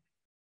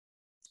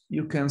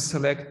 you can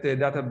select the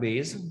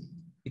database.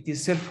 It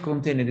is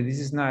self-contained. This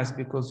is nice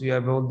because you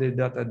have all the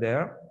data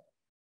there,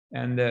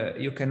 and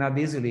you can add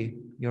easily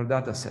your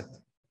data set.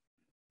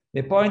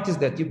 The point is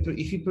that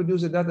if you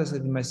produce a data set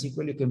in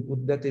MySQL, you can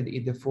put that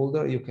in the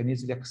folder. You can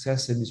easily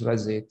access and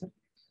visualize it.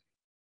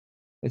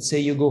 Let's say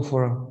you go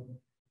for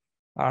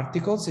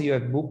articles, so you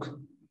have book,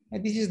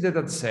 and this is the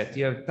data set.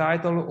 You have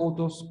title,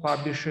 authors,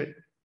 publisher,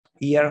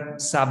 year,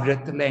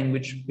 subject,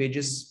 language,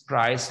 pages,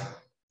 price,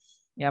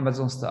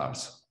 Amazon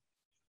stars,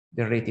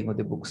 the rating of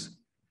the books.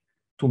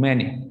 Too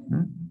many.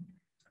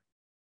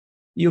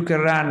 You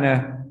can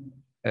run,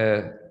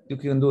 you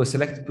can do a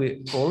select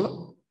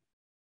all.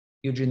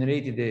 You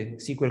generated the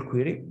SQL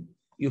query.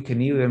 You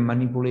can even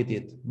manipulate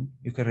it.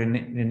 You can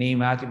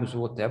rename attributes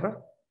or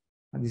whatever.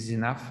 And this is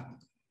enough.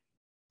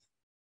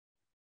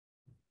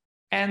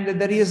 And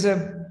there is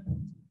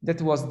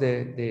that was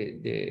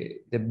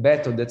the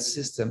bet of that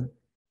system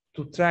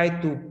to try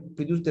to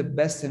produce the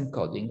best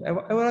encoding. I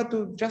wanted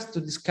to just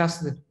to discuss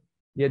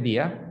the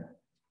idea.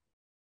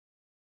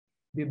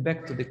 Be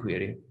back to the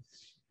query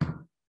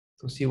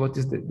to see what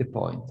is the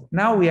point.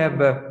 Now we have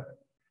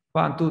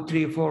 1, 2,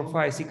 3, 4,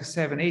 5, 6,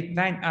 7, 8,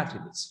 9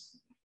 attributes.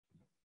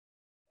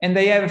 And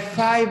they have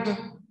 5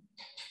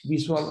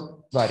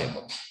 visual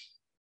variables,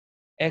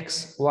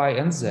 X, Y,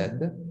 and Z,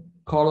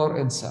 color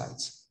and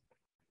size.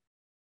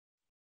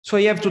 So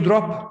I have to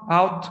drop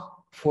out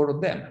 4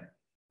 of them.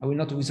 I will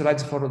not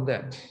visualize 4 of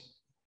them.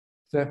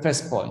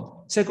 First point.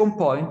 Second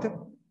point,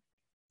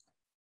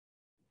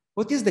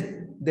 what is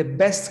the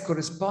best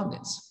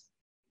correspondence?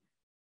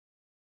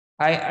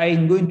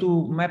 I'm going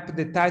to map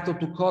the title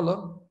to color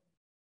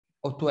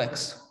or to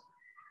X.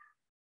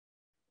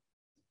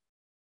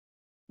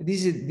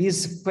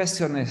 This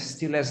question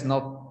still has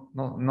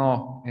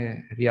no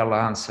real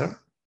answer.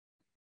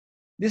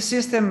 This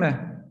system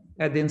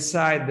had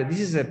inside, this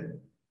is a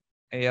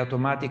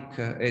automatic,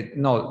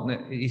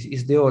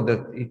 is the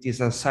order. It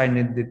is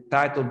assigned the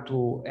title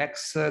to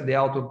X, the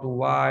author to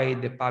Y,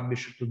 the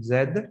publisher to Z,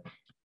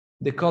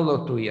 the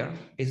color to here.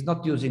 It's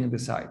not using the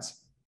size,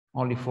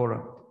 only for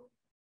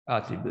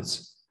attributes.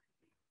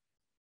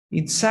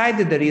 Inside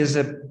there is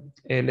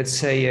let's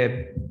say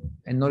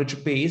a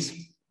knowledge base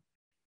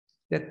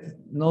that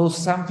knows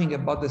something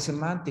about the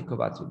semantic of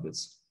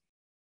attributes.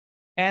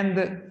 And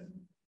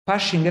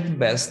passing at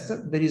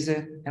best, there is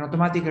an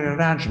automatic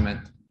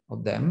arrangement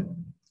of them.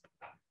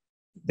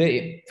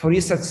 For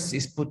instance,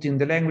 is putting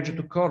the language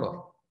to color,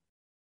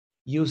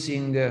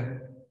 using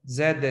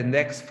Z and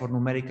X for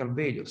numerical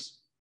values.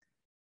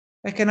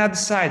 I can add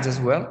size as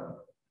well.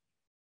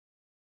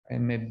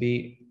 And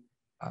maybe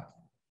I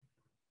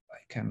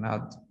can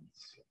add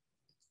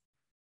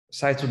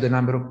size to the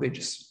number of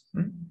pages.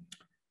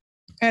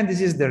 And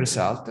this is the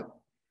result.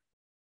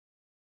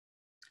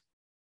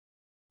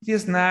 It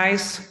is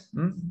nice,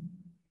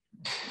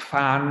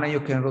 fun. You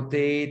can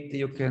rotate,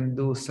 you can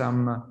do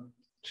some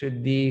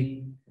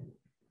 3D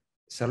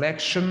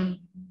selection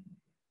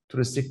to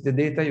restrict the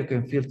data. You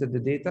can filter the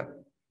data.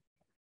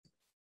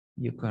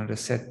 You can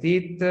reset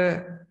it.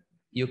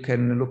 You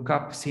can look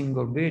up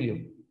single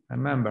value.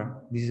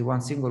 Remember, this is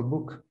one single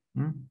book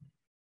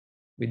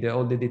with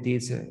all the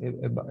details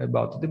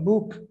about the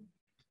book.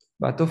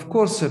 But of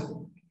course,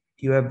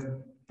 you have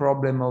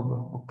problem of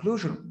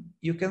occlusion.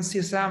 You can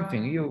see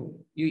something.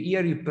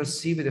 Here you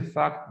perceive the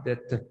fact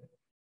that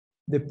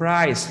the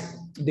price,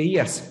 the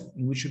years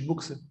in which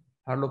books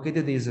are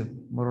located is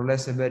more or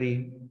less a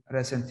very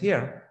recent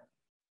year.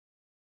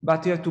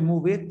 But you have to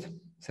move it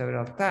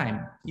several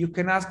times. You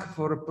can ask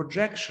for a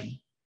projection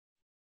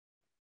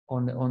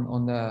on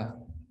the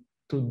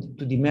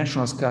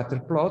two-dimensional scatter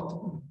plot,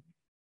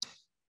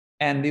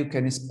 and you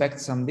can inspect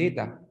some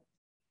data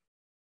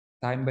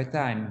time by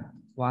time,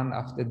 one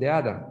after the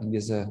other in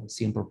this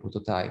simple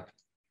prototype.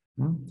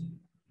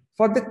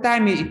 For the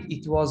time,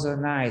 it was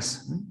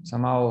nice,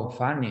 somehow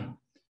funny.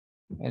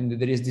 And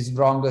there is this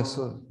wrong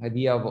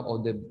idea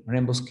of the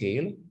rainbow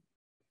scale.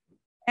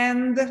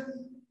 And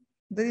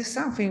there is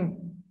something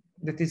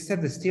that is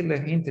still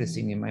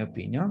interesting, in my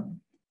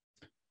opinion.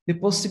 The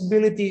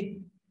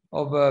possibility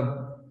of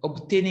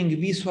obtaining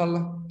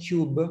visual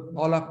cube,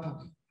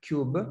 OLAP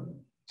cube,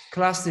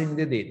 clustering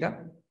the data.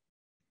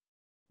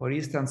 For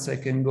instance, I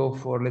can go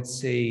for, let's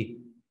say,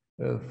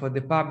 for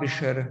the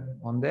publisher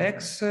on the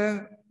X,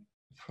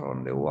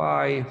 from the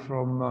Y,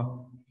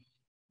 from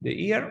the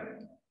year,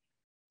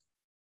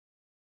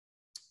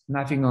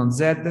 nothing on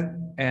Z,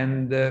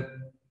 and in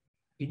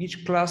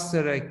each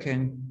cluster I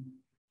can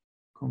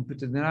compute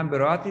the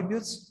number of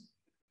attributes,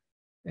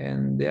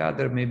 and the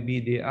other may be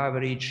the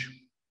average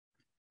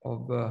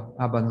of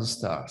abundant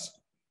stars.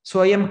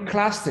 So I am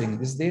clustering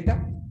this data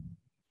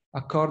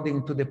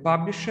according to the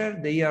publisher,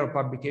 the year of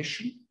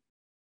publication,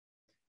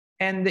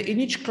 and in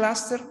each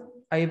cluster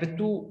I have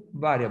 2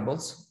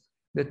 variables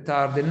that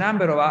are the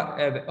number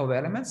of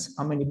elements,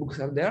 how many books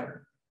are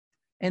there,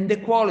 and the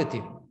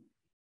quality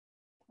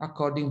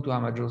according to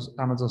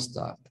Amazon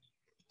Start.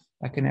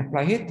 I can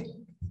apply it.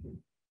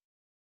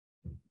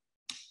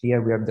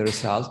 Here we have the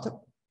result.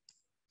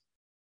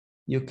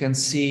 You can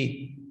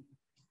see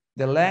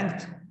the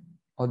length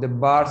of the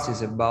bars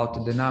is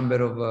about the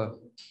number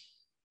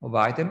of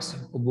items,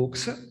 of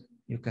books.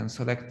 You can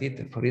select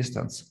it, for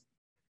instance,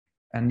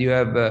 and you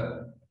have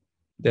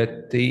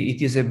that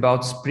it is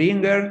about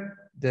Springer.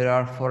 There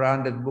are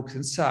 400 books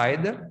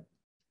inside,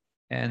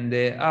 and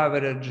the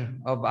average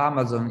of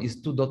Amazon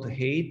is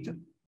 2.8,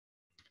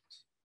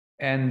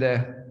 and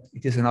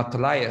it is an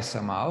outlier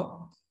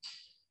somehow.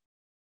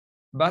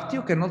 But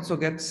you can also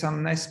get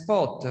some nice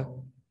spot.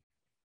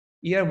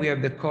 Here we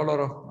have the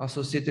color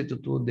associated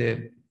to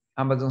the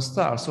Amazon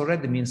Star. So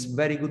red means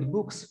very good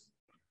books,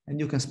 and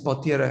you can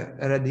spot here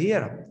a red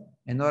here,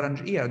 an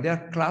orange here. They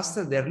are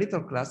clustered, they are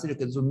little clusters. You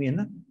can zoom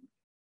in.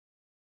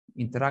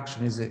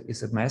 Interaction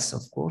is a mess,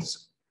 of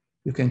course.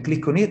 You can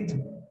click on it,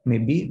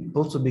 maybe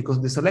also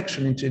because the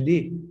selection in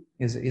 3D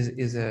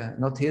is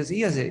not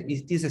easy.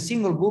 It is a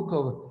single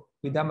book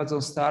with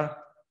Amazon Star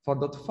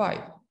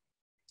 4.5.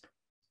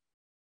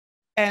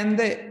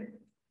 And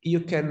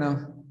you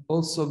can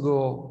also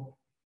go,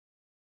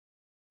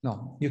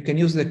 you can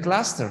use the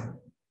cluster.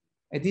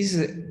 And this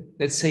is,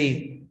 let's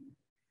say,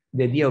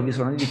 the idea of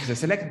visual analytics. I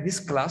select this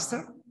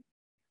cluster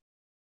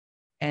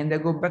and I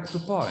go back to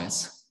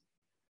points.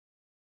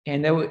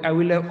 And I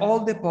will have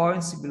all the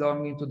points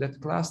belonging to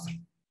that cluster.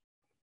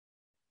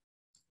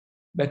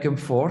 Back and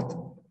forth.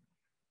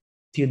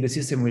 till the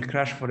system will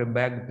crash for a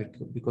bug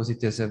because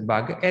it has a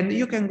bug. And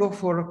you can go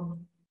for,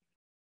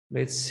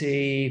 let's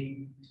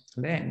say,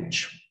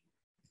 language.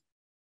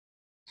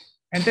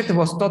 And that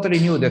was totally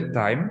new at that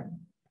time.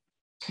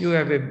 You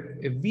have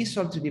a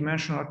visual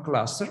three-dimensional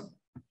cluster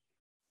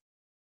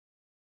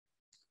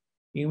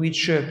in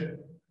which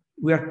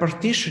we are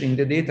partitioning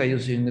the data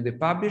using the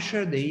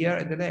publisher, the year,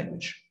 and the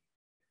language.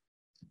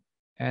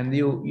 And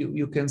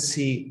you can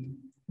see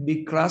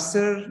big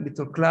cluster,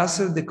 little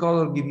cluster, the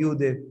color give you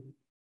the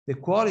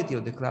quality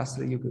of the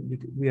cluster.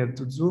 We have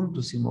to zoom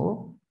to see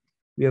more.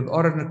 We have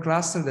orange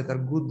cluster that are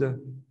good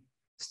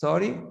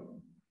story.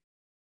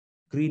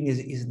 Green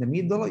is in the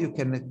middle. You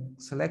can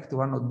select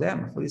one of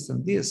them. For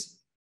instance, this.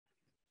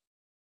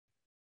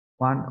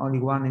 Only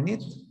one in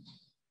it.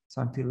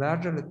 Something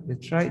larger.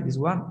 Let's try this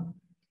one.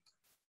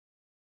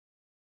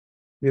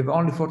 We have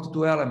only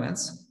 42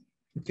 elements.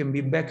 You can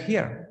be back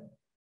here.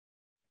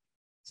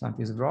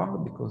 Something is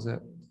wrong because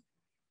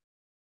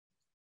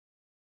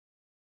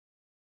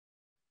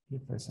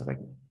if I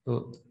select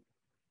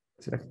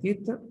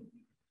it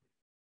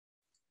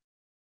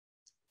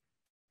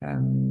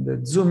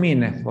and zoom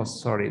in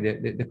was, sorry,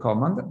 the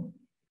command.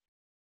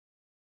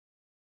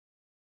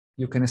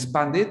 You can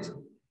expand it.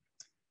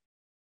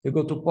 You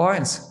go to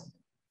points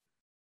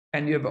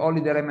and you have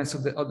only the elements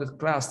of the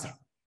cluster.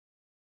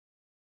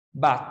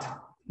 But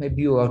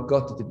maybe you have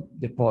got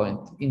the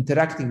point.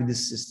 Interacting with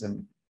this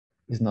system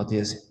is not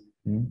easy.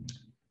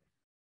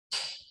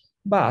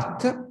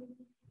 But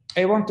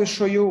I want to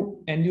show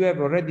you, and you have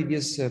already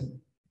this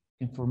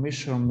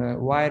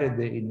information wired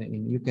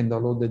in, you can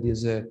download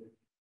this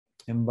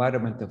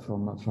environment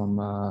from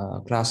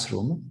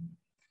Classroom.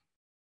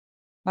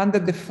 Under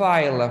the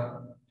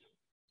file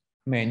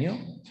menu,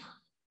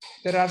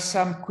 there are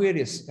some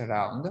queries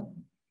around,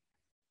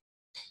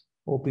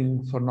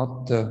 hoping for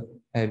not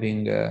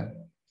having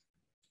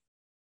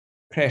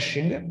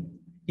crashing.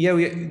 Here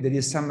there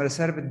is some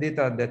reserved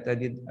data that I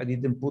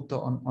didn't put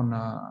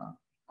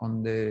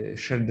on the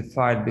shared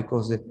file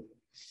because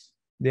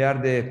they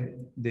are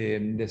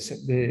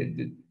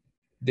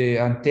the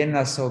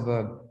antennas of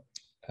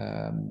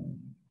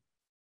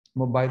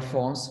mobile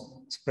phones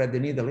spread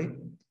in Italy,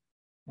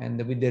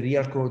 and with the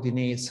real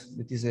coordinates,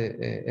 that is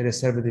a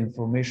reserved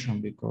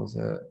information because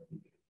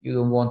you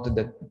don't want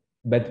that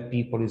bad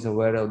people is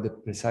aware of the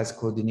precise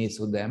coordinates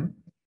of them.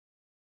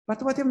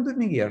 But what I'm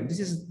doing here, this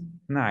is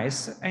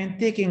nice. I'm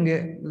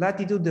taking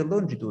latitude and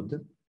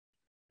longitude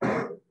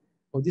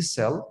of this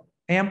cell.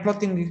 I am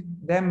plotting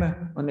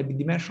them on a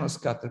bidimensional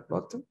scatter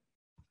plot.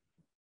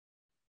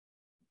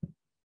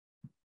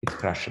 It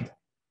crashed,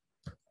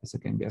 as I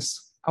can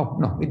guess. Oh,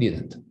 no, it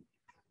didn't.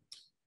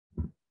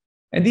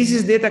 And this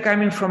is data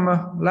coming from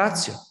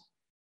Lazio.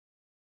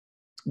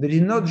 There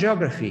is no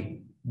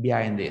geography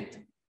behind it,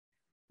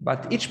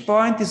 but each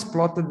point is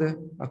plotted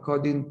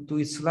according to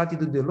its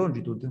latitude and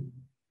longitude.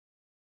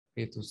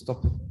 Okay, to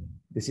stop,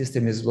 the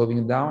system is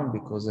slowing down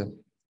because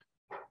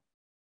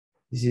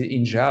this is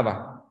in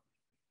Java.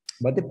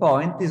 But the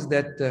point is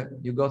that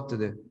you got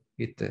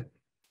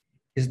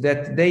is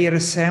that they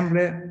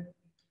resemble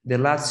the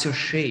Lazio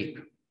shape,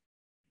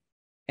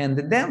 and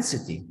the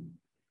density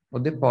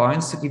of the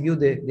points give you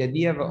the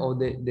idea of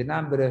the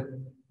number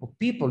of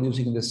people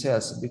using the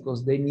cells,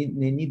 because they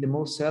need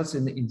more cells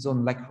in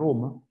zone like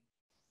Rome,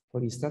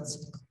 for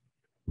instance.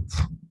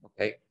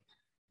 Okay,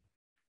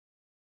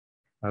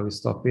 I will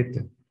stop it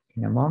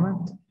in a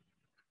moment.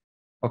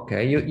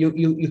 Okay,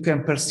 you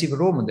can perceive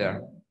Rome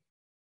there,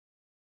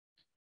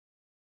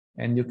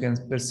 and you can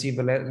perceive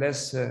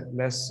less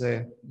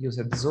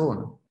used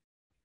zone.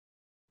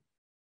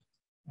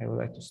 I would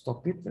like to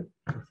stop it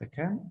if I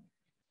can.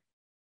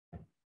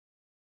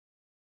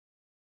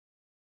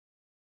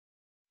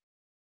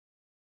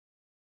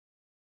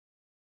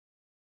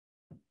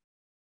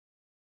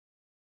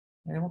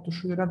 And I want to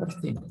show you another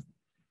thing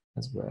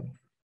as well.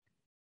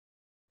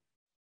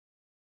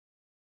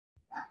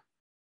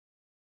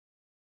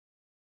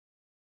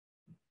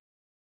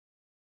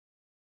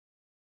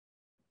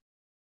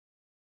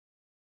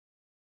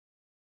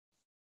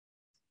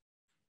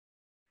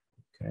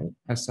 Okay,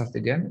 I'll start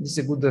again. This is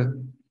a good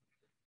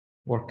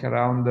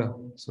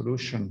workaround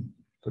solution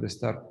to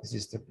restart the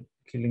system,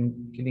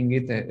 killing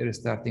it and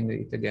restarting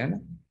it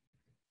again.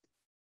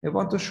 I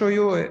want to show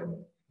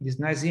you this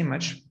nice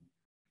image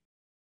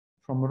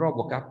from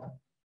RoboCup.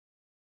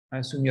 I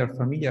assume you're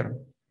familiar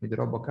with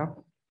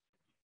RoboCup.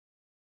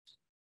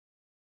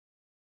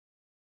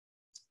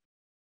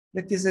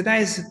 That is a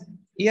nice,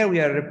 here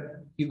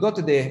you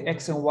got the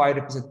X and Y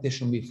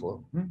representation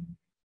before.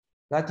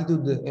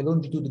 Latitude and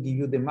longitude give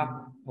you the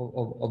map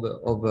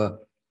of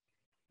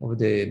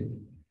the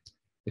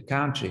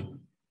country.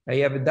 I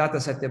have a data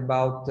set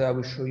about, I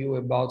will show you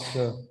about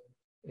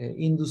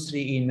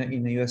industry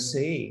in the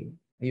USA.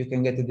 You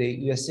can get the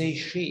USA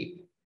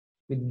shape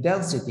with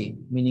density,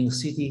 meaning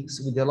cities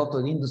with a lot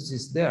of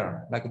industries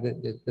there, like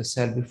the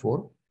cell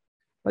before.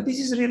 But this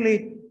is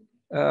really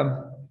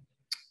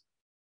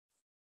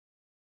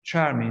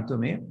charming to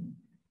me.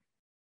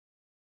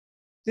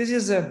 This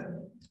is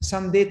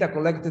some data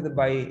collected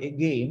by a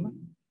game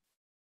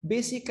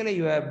basically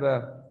you have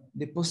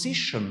the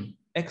position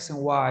X and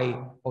Y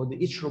of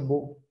each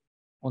robot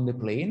on the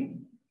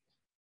plane.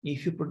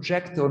 If you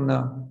project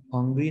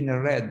on green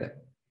and red,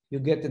 you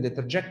get the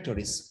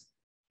trajectories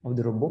of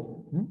the robot.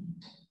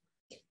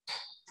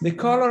 The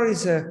color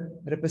is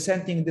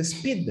representing the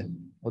speed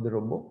of the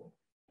robot.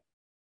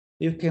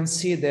 You can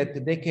see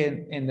that they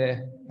can, and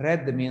the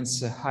red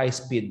means high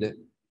speed,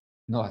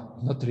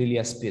 not really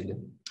a speed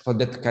for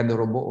that kind of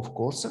robot, of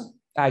course,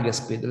 higher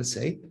speed, let's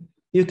say.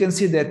 You can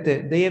see that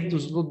they have to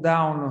slow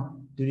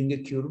down during a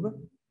curve.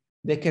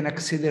 They can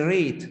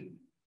accelerate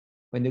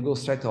when they go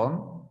straight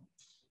on,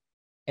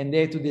 and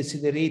they have to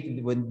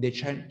decelerate when they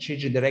change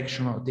the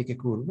direction or take a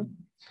curve.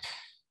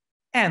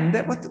 And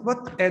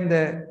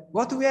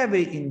what we have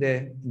in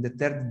the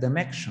third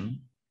dimension,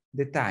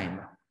 the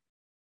time.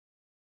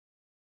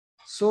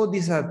 So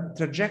these are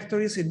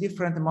trajectories at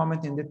different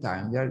moments in the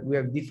time. We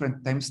have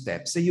different time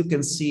steps. So you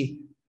can see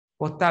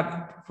what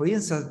happened. For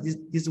instance,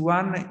 this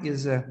one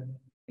is a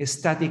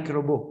static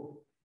robot.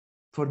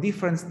 For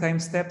different time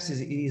steps,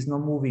 it is not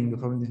moving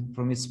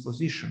from its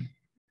position.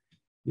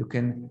 You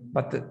can,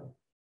 but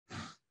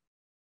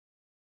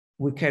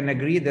we can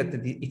agree that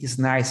it is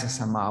nice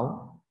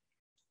somehow,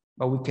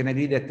 but we can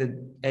agree that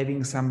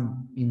having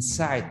some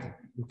insight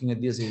looking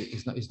at this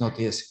is not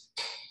easy.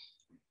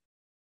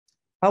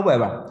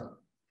 However,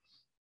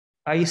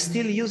 I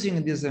still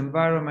using this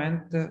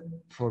environment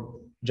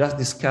for just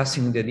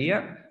discussing the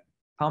idea.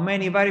 How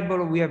many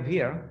variables we have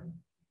here?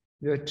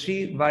 We have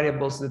 3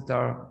 variables that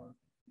are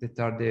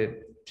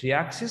the 3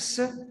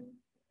 axes.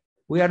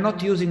 We are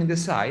not using the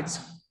sides,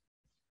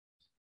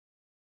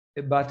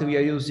 but we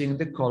are using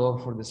the color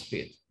for the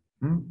speed.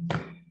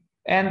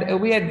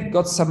 And we had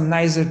got some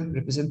nicer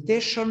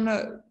representation,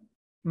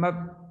 but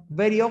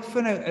very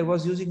often I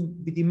was using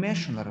the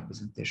dimensional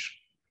representation,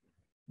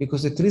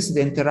 because at least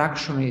the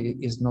interaction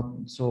is not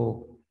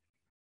so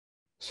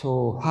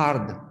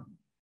hard,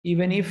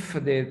 even if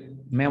the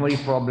memory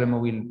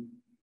problem will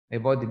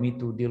avoid me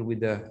to deal with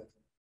the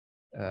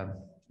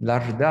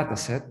large data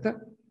set.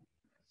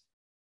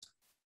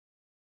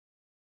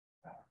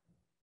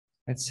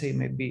 Let's say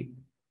maybe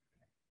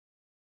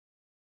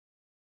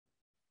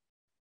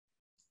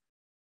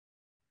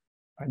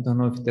I don't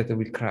know if that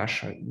will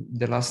crash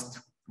the last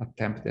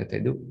attempt that I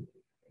do.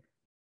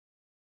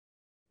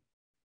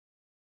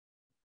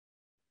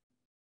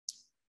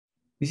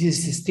 This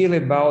is still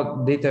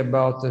about data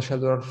about the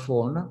cellular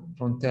phone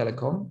from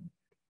Telecom.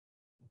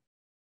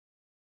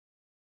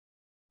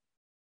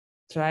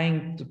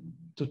 Trying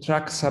to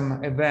track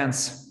some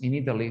events in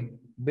Italy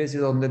based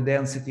on the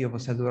density of a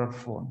cellular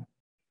phone.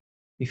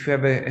 If you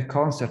have a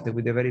concert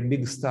with a very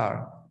big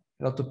star,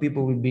 a lot of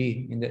people will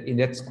be in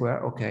that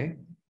square, okay.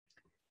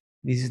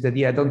 This is the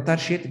idea. Don't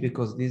touch it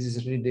because this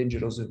is really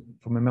dangerous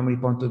from a memory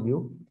point of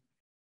view.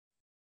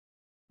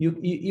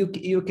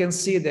 You can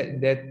see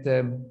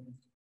that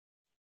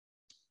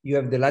you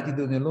have the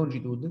latitude and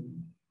longitude,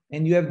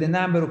 and you have the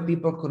number of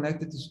people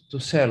connected to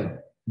cell,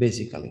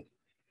 basically.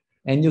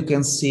 And you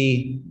can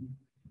see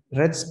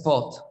red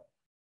spot,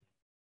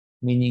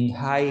 meaning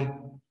high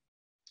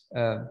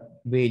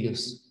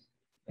values.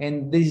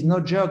 And there is no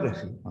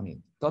geography on it,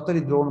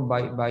 totally drawn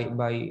by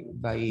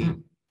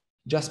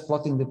just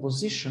plotting the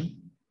position.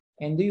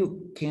 And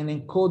you can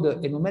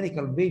encode a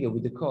numerical value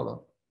with the color.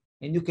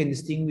 And you can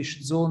distinguish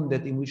zone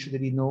that in which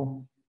there is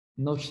no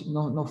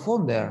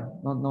phone there,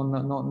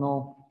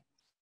 no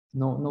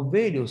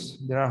values.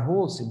 There are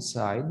holes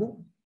inside.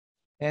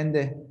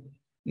 And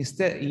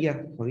instead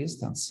here, for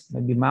instance,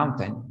 maybe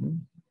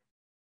mountain.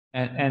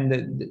 And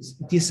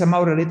it is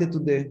somehow related to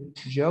the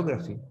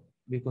geography,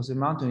 because the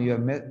mountain, you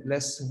have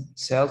less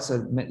cells,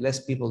 less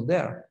people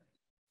there.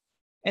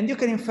 And you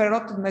can infer a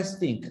lot of nice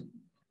things,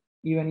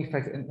 even if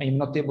I'm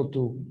not able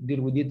to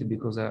deal with it,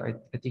 because I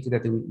think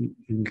that it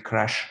will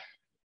crash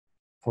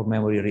for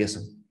memory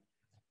reasons.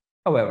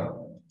 However,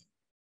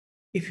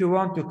 if you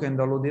want, you can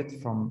download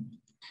it from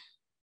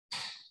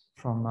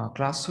a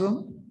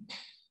classroom,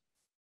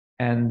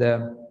 and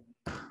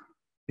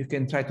you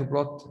can try to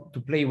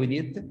play with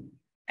it.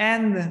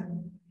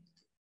 And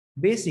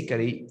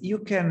basically, you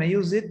can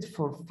use it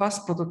for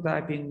fast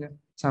prototyping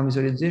some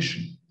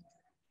visualization.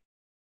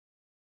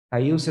 I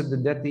used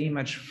that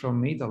image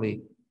from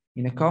Italy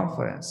in a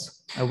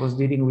conference. I was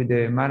dealing with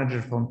the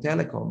manager from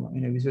Telecom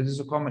in a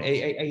visualization conference.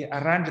 I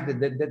arranged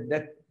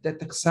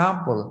that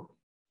example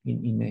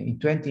in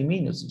 20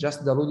 minutes,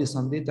 just downloading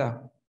some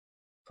data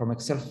from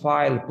Excel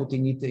file,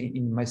 putting it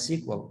in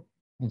MySQL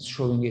and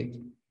showing it.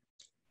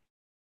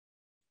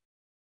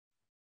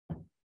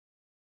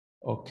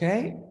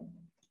 Okay.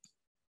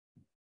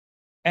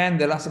 And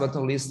the last but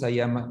not least, I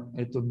am a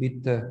little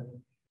bit,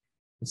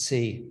 let's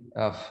say,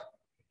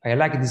 I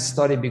like this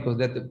story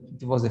because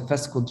it was the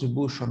first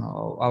contribution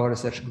of our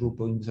research group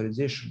in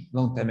visualization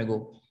long time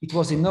ago. It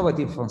was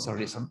innovative for some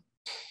reason.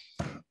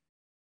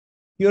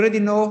 You already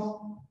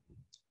know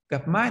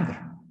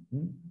Gapminder.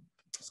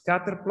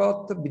 Scatter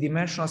plot,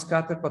 bidimensional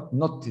scatter plot,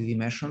 not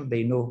three-dimensional.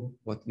 They know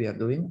what we are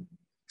doing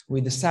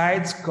with the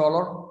size,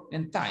 color,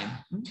 and time.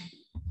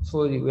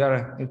 So we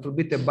are a little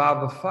bit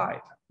above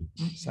 5.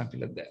 something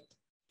like that.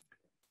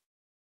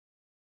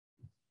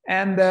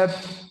 And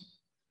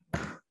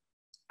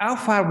how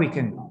far we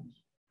can go?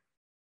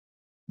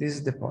 This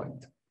is the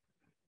point.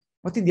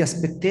 What is the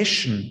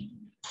expectation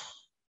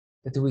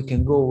that we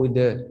can go with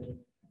the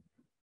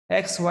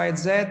X, Y,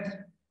 Z,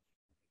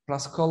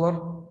 plus color,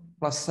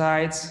 plus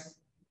size,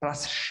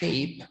 plus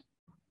shape,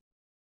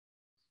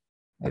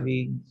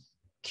 maybe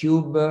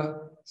cube,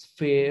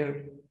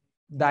 sphere,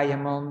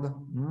 diamond.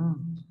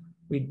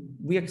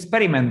 We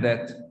experiment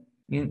that.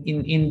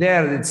 In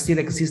there, it still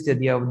exists the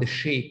idea of the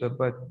shape,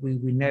 but we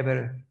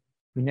never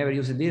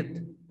used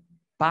it.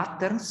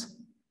 Patterns,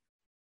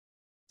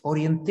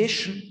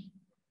 orientation,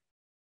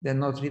 they're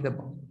not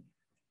readable.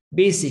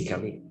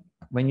 Basically,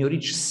 when you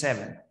reach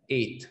 7,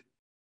 8,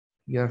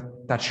 you're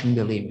touching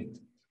the limit.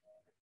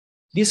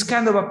 This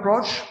kind of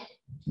approach,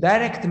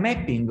 direct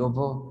mapping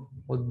of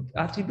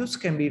attributes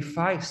can be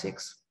 5,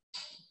 6.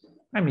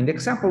 I mean, the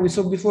example we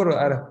saw before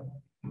are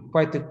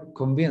quite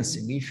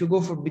convincing. If you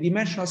go for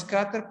bidimensional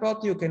scatter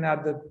plot, you can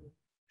add the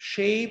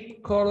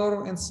shape,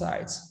 color, and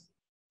size.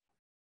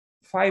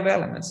 5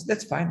 elements,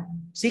 that's fine.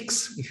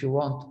 6 if you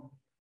want,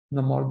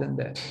 no more than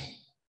that.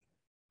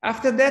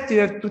 After that, you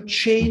have to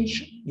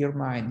change your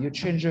mind. You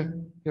change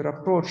your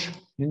approach.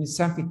 You need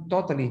something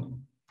totally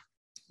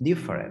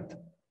different.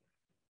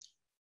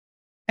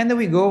 And then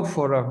we go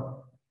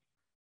for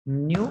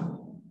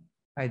new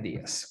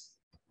ideas.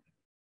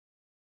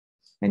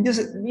 And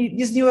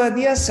these new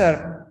ideas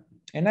are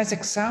a nice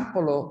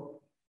example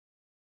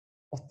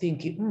of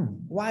thinking,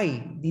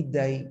 why did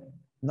I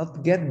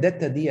not get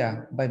that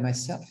idea by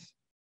myself?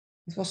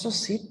 It was so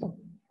simple.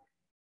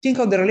 Think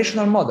of the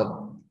relational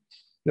model.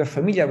 You are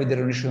familiar with the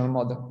relational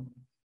model.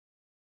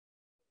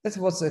 That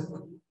was a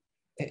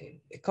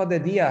code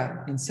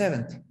idea in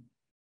 70,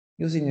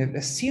 using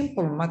a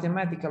simple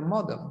mathematical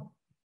model,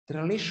 the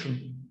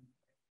relation,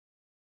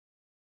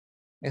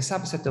 a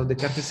subset of the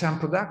Cartesian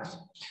product.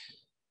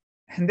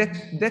 And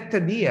that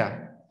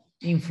idea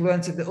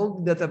influenced the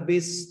whole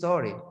database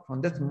story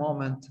from that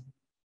moment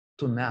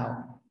to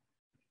now.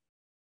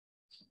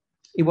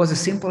 It was a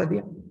simple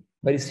idea,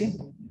 very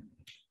simple.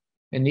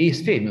 And he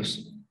is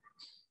famous.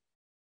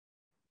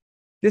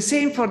 The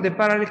same for the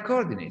parallel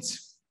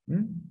coordinates.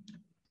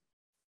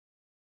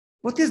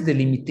 What is the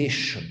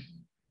limitation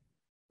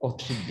of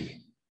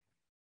 3D?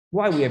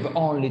 Why we have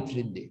only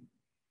 3D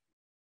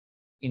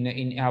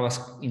in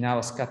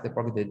our scatter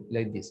plot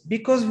like this?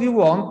 Because we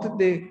want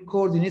the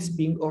coordinates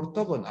being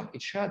orthogonal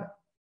each other.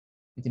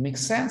 It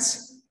makes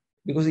sense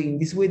because in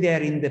this way they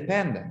are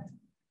independent,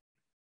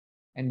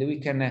 and we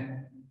can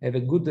have a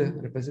good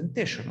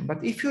representation.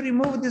 But if you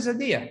remove this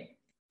idea,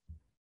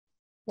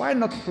 why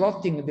not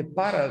plotting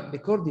the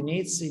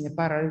coordinates in a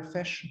parallel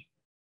fashion?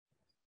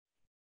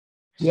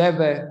 You have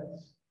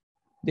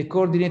the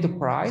coordinate of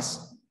price,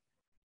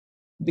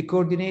 the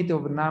coordinate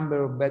of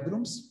number of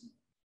bedrooms,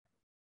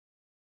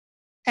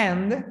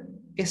 and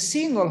a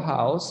single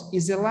house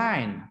is a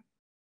line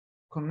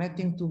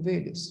connecting two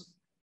values.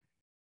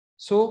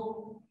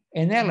 So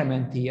an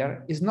element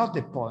here is not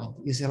a point,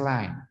 is a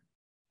line.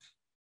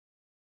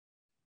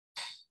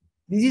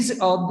 This is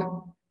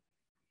odd,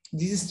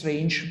 this is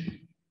strange.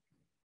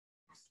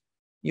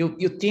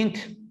 You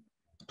think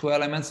 2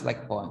 elements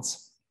like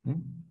points,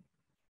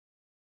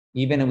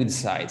 even with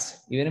size,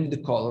 even with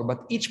the color,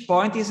 but each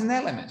point is an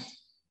element.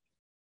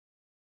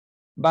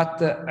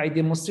 But I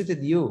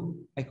demonstrated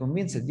you, I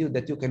convinced you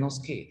that you cannot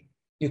scale.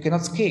 You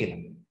cannot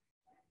scale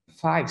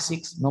 5,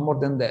 6, no more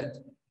than that.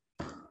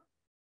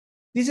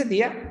 This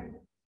idea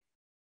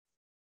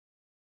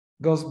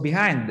goes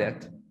behind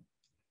that.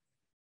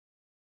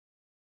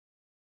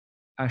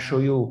 I'll show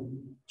you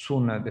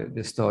soon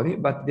the story,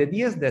 but the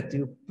idea is that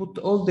you put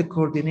all the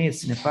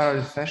coordinates in a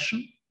parallel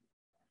fashion,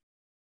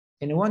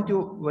 and when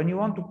you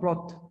want to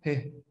plot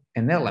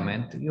an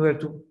element, you have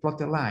to plot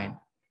a line.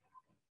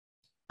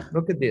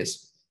 Look at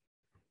this.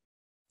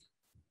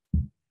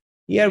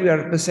 Here we are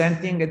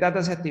representing a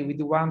data set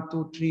with 1,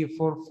 2, 3,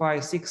 4,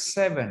 5, 6,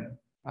 7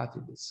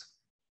 attributes.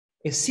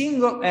 A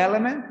single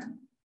element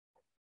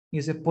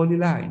is a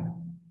polyline.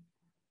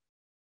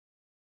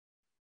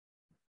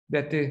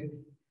 That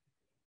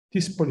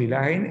this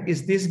polyline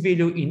is this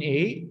value in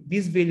A,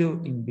 this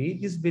value in B,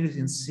 this value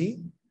in C,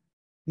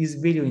 this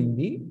value in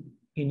D,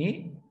 in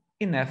E,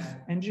 in F,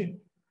 and G.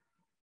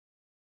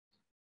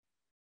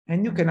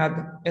 And you can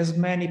add as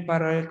many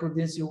parallel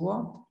coordinates you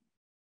want.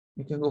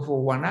 You can go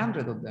for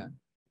 100 of them.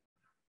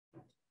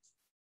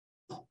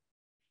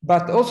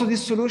 But also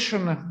this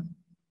solution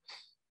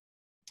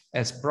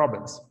has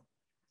problems.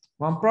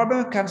 One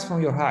problem comes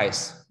from your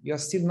eyes. You're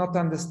still not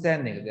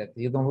understanding that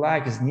you don't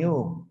like, it's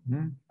new.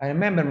 I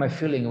remember my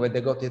feeling when I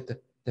got it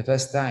the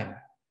first time.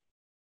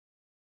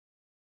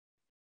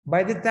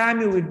 By the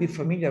time you will be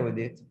familiar with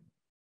it,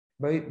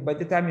 by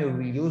the time you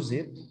will use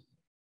it,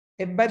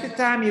 and by the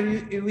time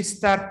you will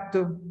start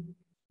to,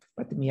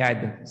 let me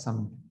add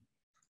some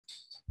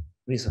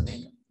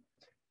reasoning.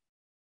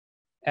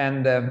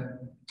 And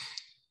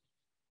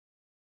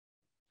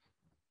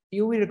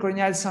you will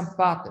recognize some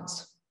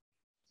patterns.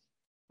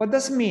 What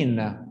does it mean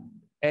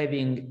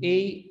having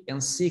A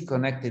and C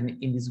connected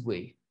in this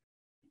way.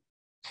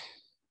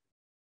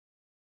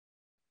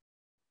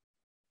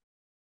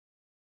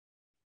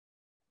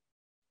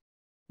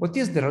 What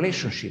is the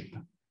relationship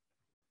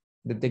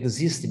that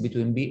exists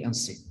between B and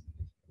C?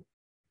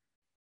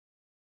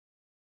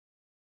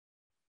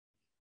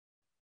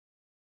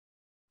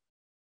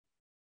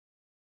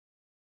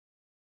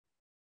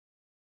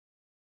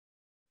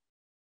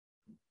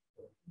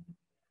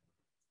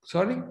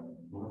 Sorry?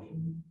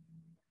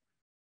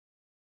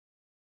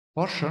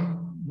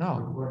 Portion?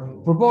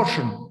 No.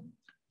 Proportion.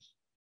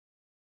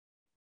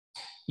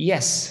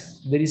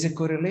 Yes, there is a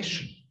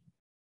correlation.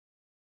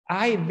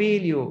 High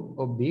value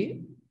of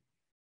B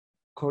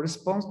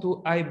corresponds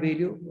to high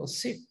value of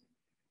C.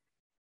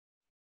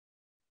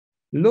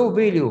 Low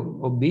value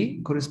of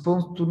B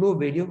corresponds to low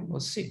value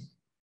of C.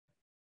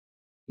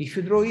 If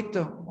you draw it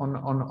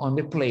on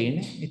the plane,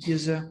 it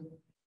is a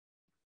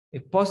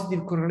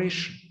positive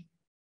correlation.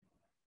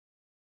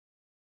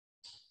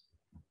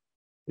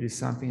 There is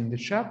something in the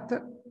chat.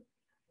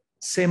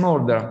 Same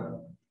order.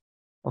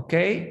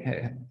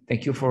 Okay,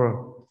 thank you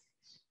for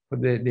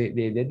the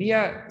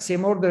idea.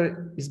 Same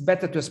order is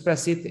better to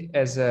express it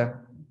as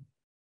a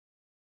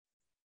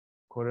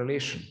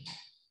correlation.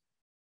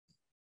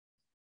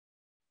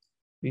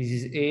 This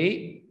is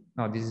A,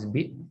 no, this is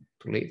B,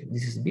 too late.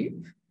 This is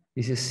B,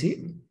 this is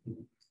C,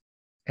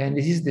 and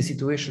this is the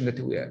situation that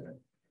we have.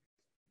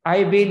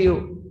 High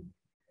value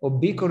of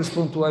B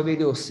corresponds to high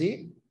value of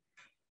C,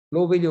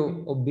 low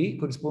value of B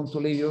corresponds to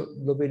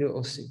low value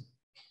of C.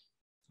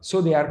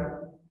 So they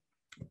are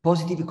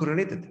positively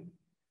correlated.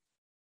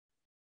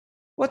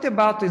 What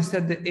about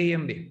instead the A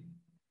and B?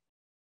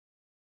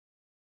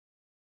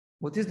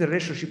 What is the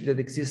relationship that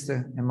exists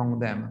among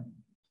them?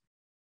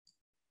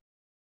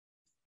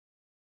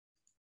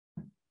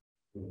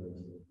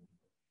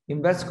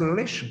 Inverse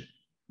correlation.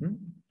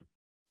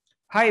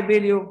 High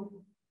value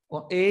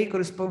of A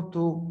corresponds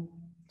to,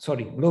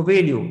 sorry, low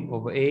value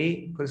of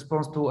A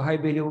corresponds to high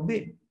value of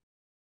B,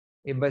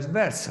 and vice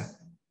versa.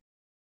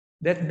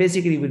 That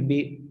basically will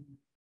be,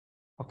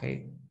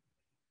 okay.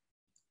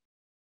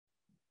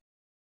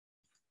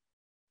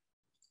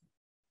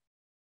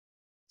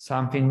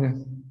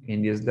 Something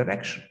in this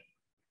direction.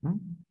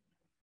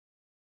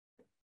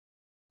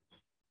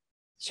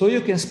 So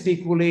you can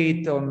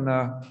speculate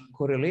on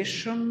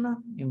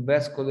correlation,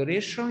 inverse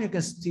correlation. You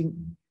can still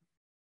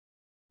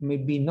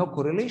maybe no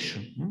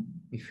correlation.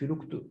 If you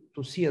look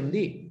to C and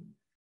D,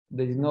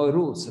 there is no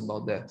rules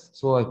about that.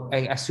 So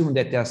I assume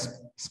that they are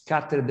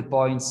scattered the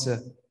points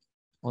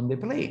on the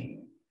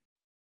plane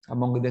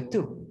among the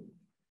two.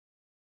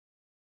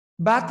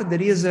 But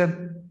there is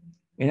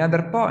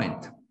another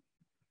point.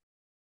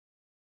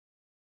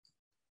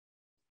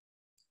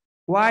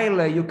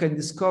 While you can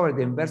discover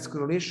the inverse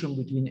correlation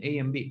between A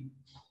and B,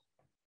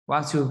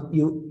 once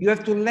you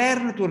have to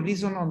learn to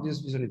reason on this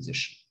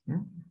visualization.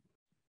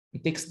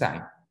 It takes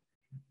time,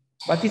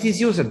 but it is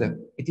used,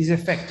 it is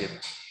effective.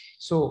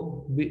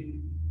 So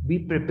be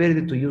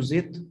prepared to use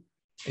it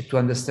and to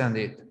understand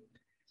it.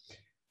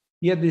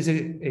 Here there is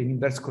an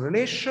inverse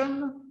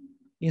correlation.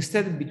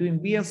 Instead, between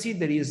B and C,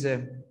 there is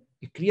a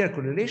clear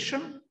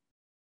correlation.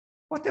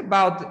 What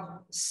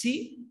about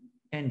C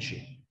and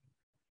G?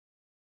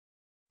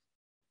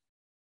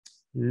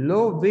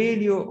 Low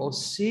value of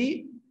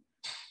C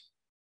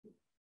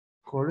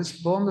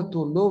corresponds to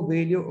low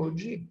value of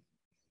G.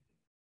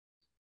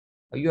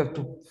 You have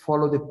to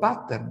follow the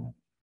pattern,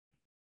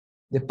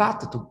 the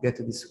path to get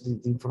this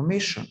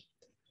information.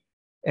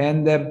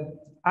 And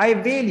high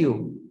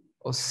value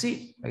of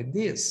C, like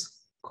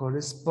this,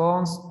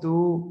 corresponds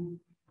to,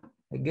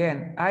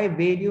 again, high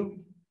value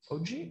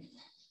of G.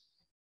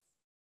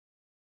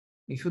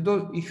 If you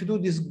do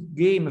this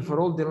game for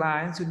all the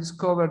lines, you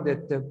discover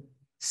that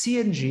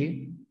C and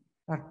G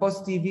are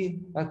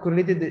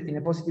correlated in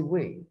a positive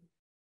way,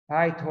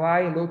 high to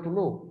high, low to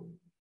low,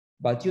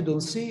 but you don't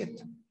see it.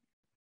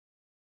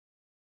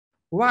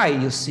 Why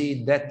you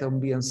see that on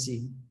B and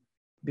C?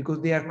 Because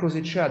they are close to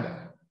each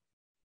other.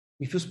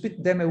 If you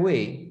split them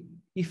away,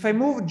 if I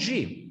move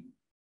G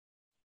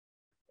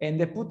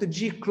and I put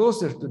G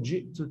closer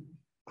to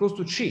close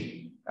to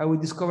C, I will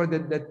discover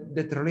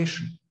that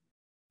relation.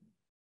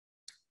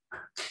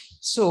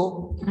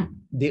 So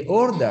the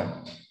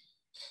order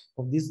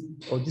of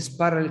this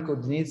parallel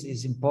coordinates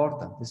is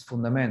important, is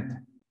fundamental.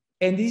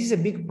 And this is a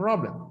big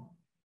problem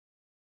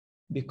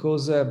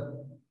because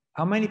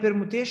how many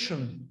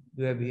permutations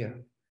do you have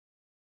here?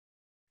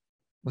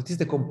 What is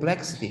the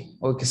complexity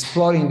of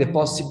exploring the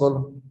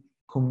possible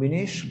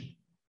combination?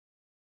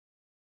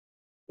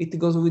 It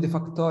goes with the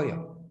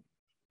factorial,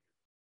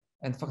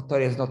 and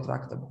factorial is not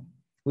tractable.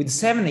 With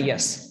 7,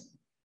 yes.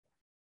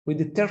 With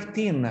the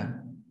 13,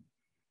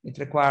 it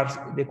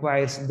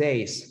requires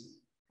days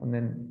on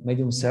a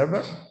medium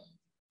server.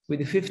 With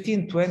the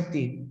 15,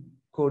 20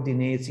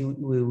 coordinates,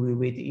 we will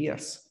wait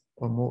years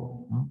or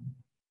more.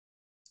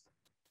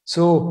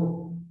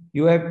 So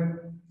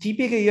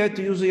typically you have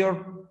to use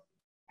your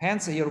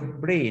hands and your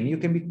brain. You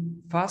can be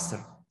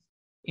faster.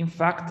 In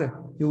fact,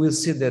 you will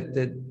see that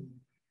the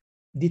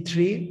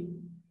D3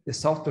 the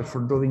software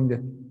for drawing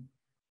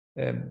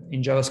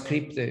in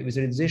JavaScript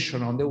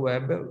visualization on the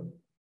web,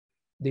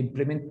 the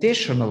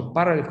implementation of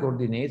parallel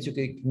coordinates, you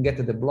can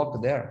get the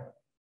block there.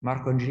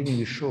 Marco Angelini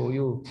will show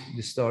you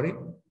the story.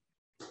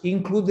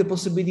 Include the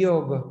possibility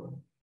of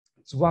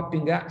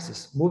swapping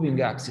axis, moving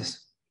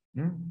axis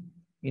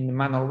in a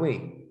manual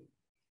way.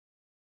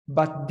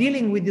 But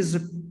dealing with this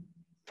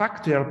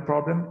factorial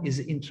problem is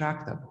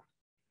intractable.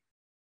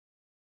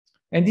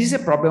 And this is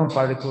a problem of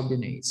parallel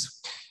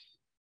coordinates.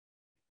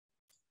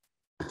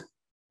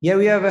 Here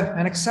we have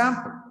an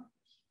example.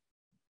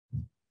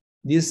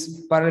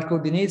 This parallel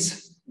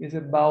coordinates is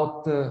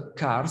about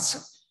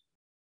cars.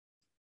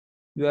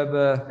 You have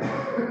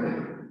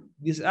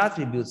these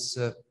attributes,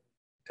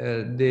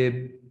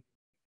 the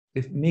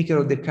maker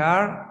of the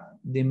car,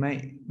 the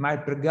mile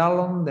per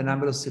gallon, the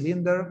number of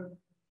cylinder,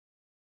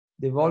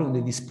 the volume,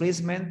 the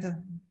displacement,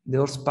 the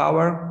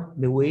horsepower,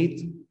 the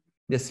weight,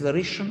 the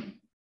acceleration,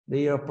 the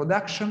year of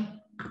production,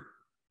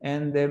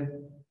 and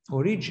the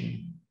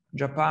origin,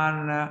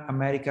 Japan,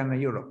 American,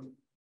 Europe.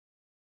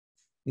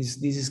 This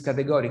is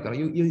categorical.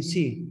 You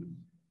see,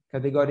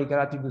 categorical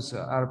attributes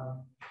are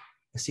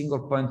a single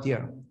point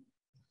here.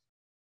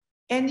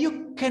 And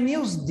you can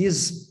use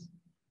this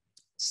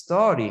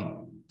story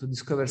to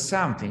discover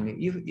something.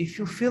 If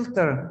you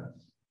filter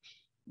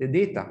the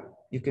data,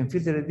 you can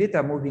filter the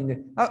data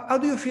moving. How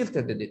do you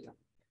filter the data?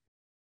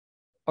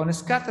 On a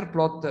scatter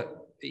plot,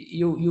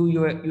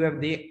 you have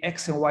the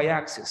X and Y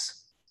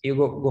axis. You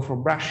go for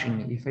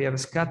brushing. If I have a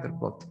scatter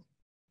plot,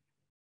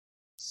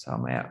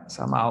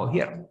 somehow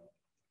here,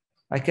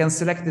 I can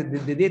select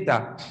the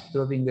data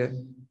drawing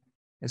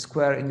a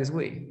square in this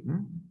way.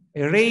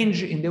 A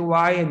range in the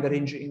Y and the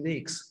range in the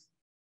X.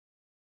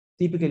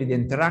 Typically, the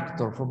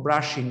interactor for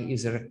brushing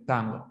is a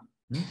rectangle.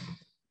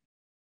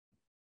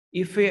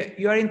 If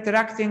you are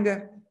interacting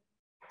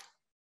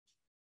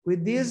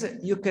with this,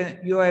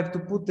 you have to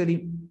put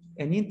an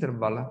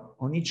interval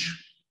on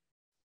each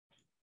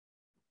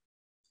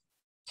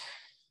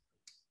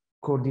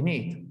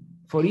coordinate.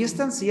 For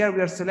instance, here we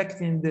are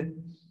selecting the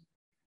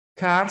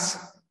cars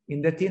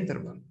in that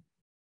interval.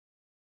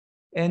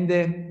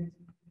 And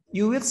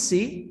you will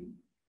see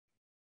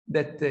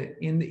that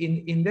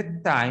in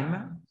that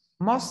time,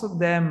 most of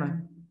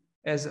them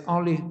has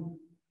only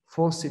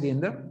 4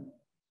 cylinders,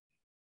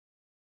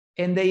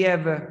 and they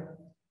have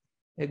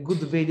a good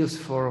values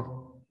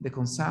for the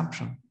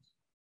consumption,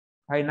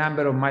 high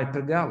number of miles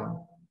per gallon.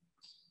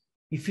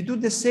 If you do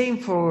the same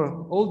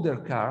for older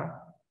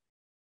car,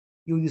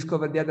 you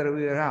discover the other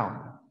way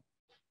around,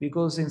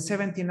 because in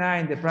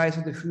 '79 the price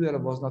of the fuel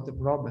was not a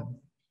problem,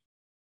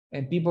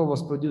 and people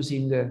was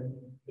producing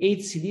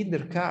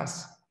 8-cylinder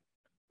cars,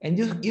 and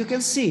you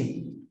can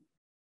see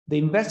the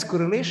inverse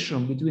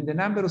correlation between the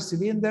number of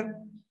cylinders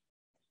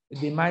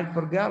and the mile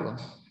per gallon.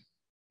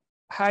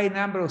 High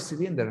number of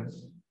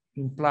cylinders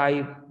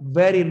imply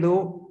very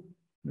low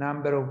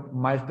number of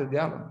miles per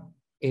gallon,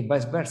 and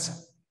vice versa.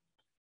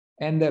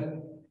 And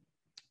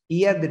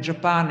here the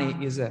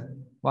Japan is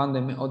one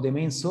of the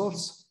main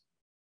source,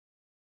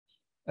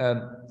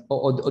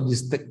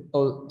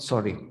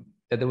 sorry,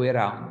 the other way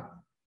around.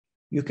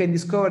 You can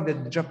discover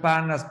that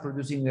Japan is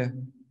producing a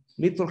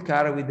little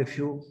car with a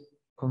few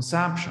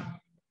consumption.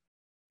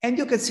 And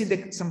you can see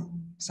that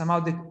somehow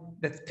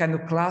that kind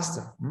of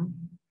cluster.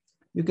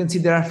 You can see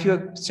there are a few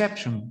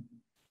exceptions.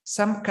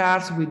 Some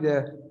cars with,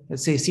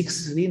 let's say,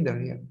 6-cylinder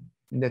here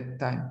in that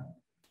time.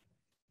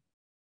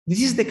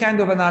 This is the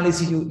kind of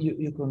analysis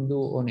you can do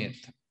on it.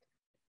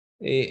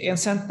 And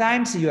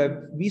sometimes you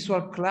have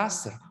visual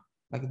cluster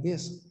like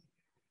this.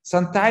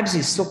 Sometimes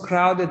it's so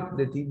crowded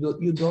that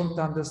you don't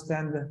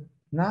understand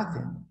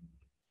nothing.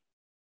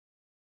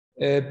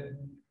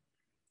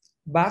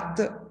 But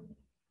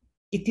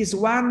it is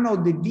one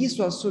of the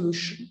visual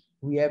solutions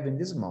we have in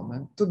this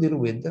moment to deal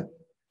with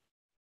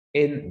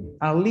an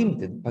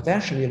unlimited,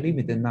 potentially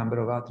limited number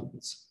of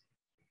attributes.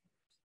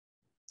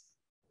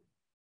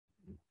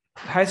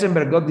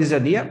 Heisenberg got this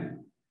idea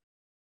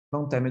a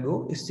long time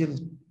ago. He's still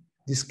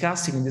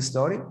discussing the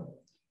story,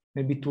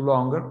 maybe too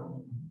longer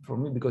for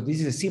me, because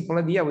this is a simple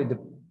idea with a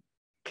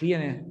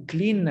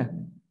clean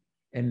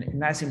and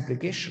nice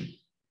implication.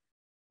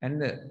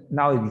 And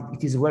now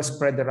it is well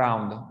spread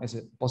around as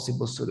a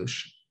possible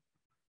solution.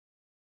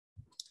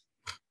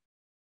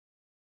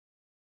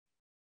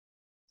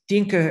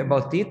 Think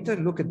about it,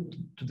 look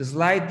to the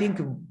slide, think,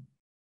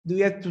 do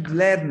you have to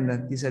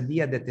learn this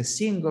idea that a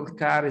single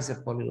car is a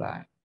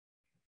polyline?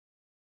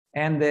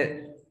 And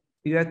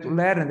you have to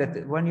learn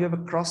that when you have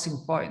a crossing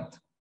point,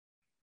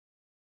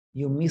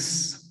 you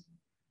miss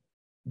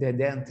the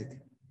identity.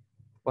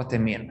 What I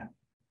mean.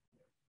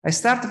 I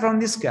start from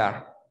this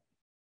car.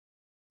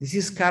 This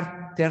is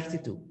car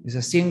 32. It's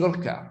a single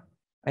car.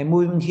 I'm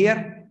moving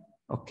here.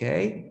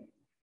 Okay.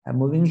 I'm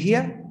moving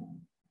here.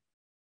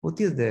 What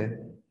is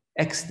the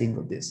exiting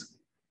of this?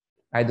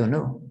 I don't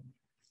know.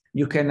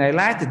 You can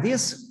highlight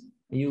this.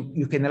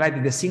 You can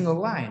highlight the single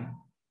line.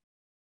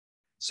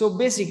 So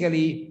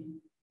basically,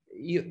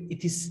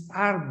 it is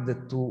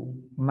hard to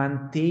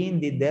maintain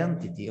the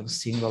identity of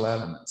single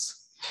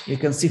elements. You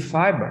can see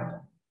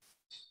fiber.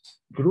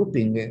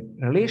 grouping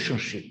a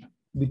relationship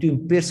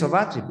between pairs of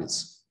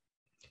attributes.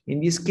 In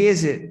this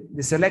case,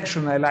 the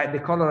selection highlight the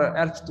color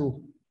helps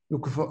to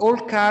look for all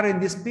cars in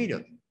this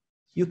period.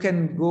 You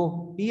can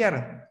go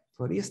here,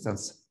 for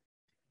instance,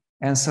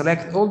 and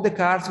select all the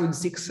cars with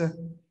 6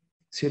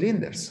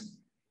 cylinders,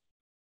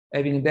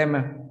 having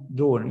them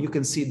drawn. You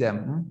can see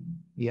them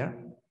here,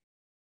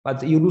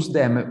 but you lose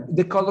them.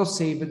 The colors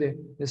save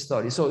the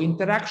story. So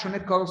interaction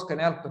and colors can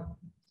help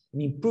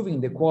in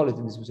improving the quality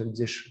of this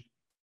visualization.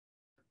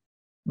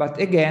 But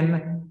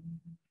again,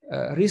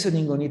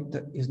 reasoning on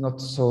it is not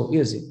so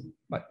easy.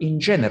 But in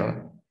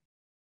general,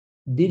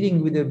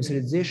 dealing with a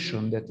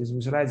visualization that is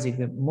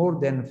visualizing more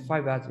than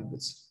 5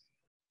 attributes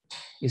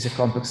is a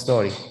complex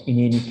story in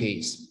any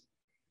case.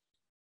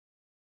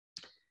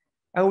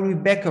 I will be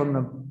back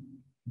on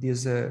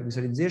this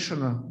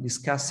visualization,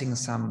 discussing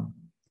some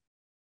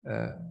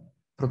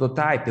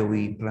prototype that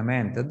we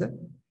implemented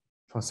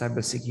for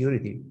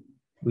cybersecurity.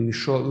 We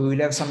will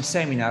have some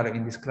seminar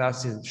in this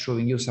class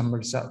showing you some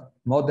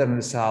modern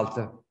result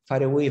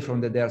far away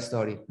from the DARE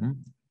story.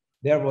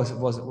 There was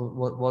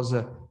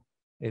a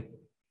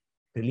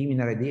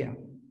preliminary idea.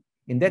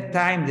 In that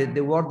time,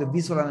 the word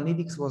visual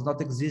analytics was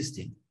not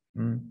existing.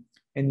 And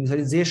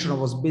visualization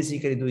was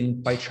basically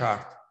doing pie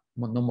chart,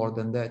 no more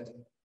than that.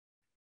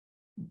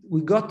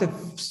 We got a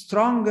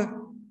strong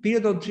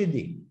period of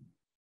 3D.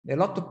 A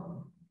lot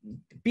of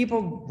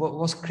people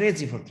was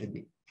crazy for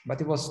 3D,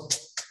 but it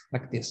was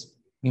like this.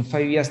 In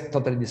 5 years,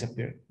 totally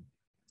disappeared.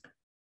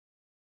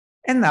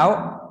 And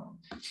now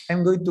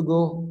I'm going to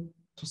go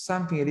to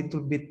something a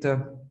little bit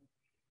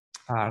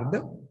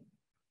hard,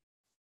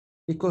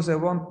 because I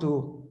want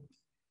to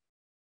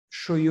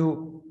show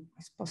you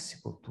it's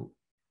possible to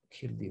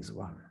kill this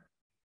one.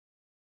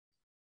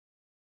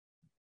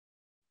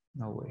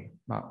 No way.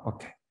 Oh,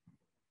 okay.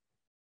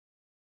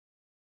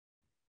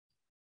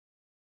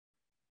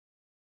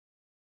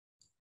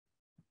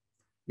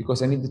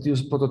 Because I need to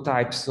use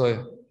prototypes, so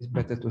it's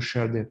better to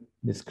share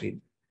the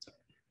screen.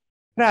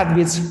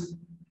 Radviz.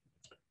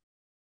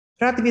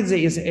 Radviz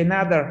is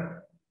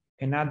another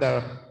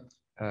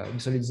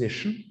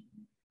visualization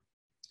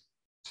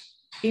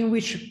in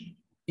which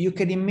you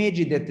can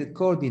imagine that the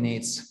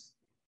coordinates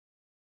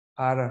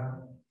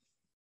are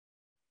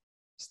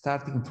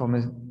starting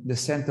from the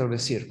center of a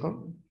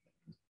circle.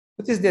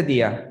 What is the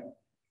idea?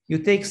 You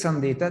take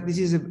some data. This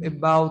is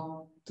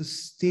about the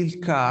steel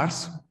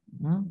cars.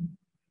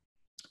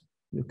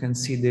 You can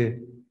see the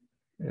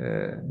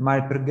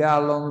mile per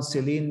gallon,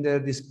 cylinder,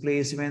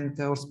 displacement,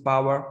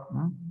 horsepower.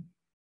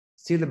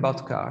 Still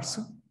about cars.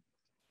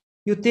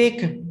 You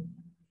take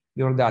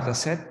your data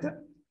set.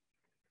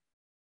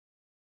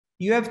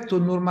 You have to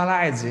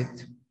normalize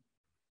it.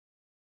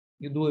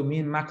 You do a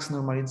min-max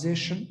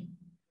normalization.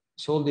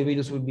 So all the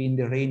values will be in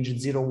the range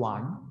 0,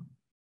 1.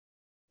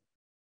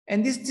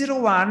 And this 0,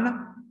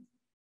 1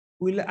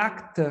 will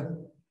act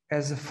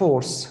as a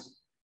force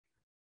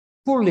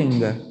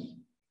pulling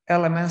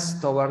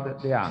elements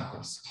toward the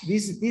anchors.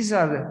 These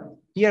are,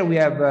 here we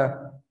have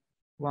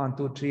 1,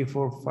 2, 3,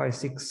 4, 5,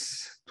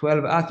 6,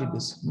 12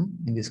 attributes,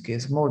 in this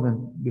case, more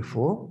than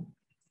before.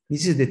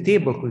 This is the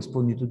table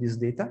corresponding to this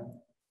data.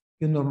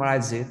 You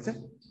normalize it,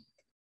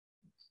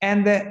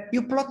 and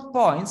you plot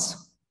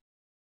points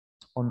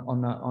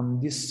on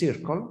this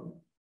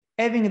circle,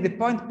 having the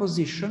point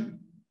position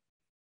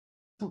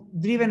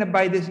driven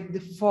by the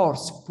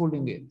force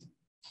pulling it.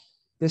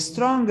 The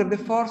stronger the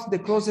force, the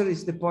closer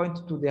is the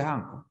point to the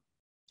anchor.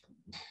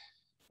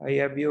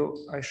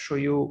 I show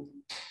you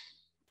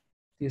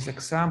this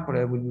example.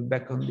 I will be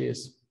back on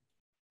this.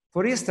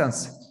 For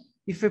instance,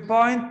 if a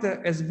point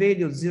has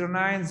value 0,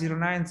 9, 0,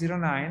 9, 0,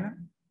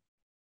 9,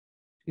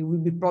 it will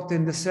be plotted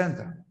in the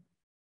center,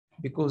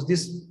 because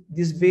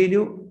this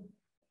value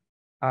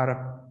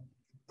are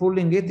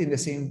pulling it in the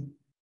same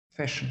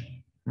fashion.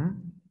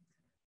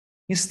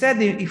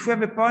 Instead, if we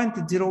have a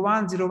point 0,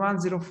 1, 0, 1,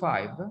 0,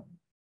 5,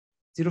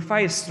 0,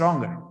 5 is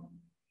stronger.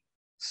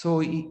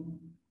 So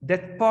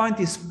that point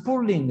is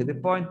pulling the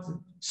point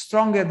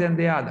stronger than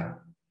the other.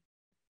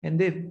 And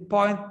the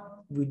point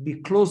will be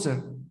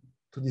closer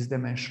to this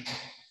dimension.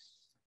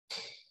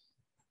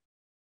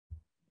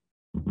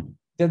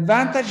 The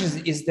advantage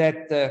is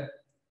that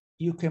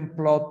you can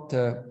plot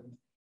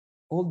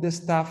all the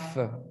stuff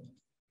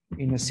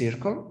in a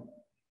circle.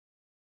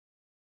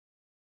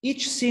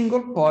 Each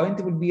single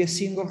point will be a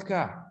single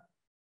car.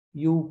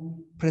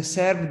 You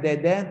preserve the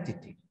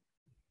identity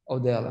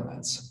of the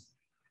elements.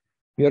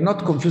 You are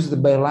not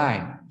confused by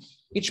line.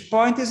 Each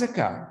point is a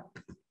car.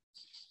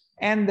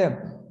 And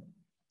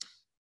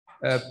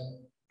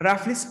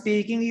roughly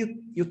speaking,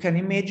 you can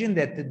imagine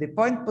that the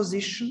point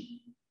position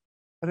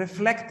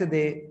reflects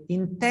the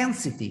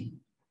intensity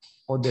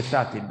of the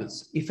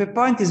attributes. If a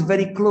point is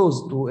very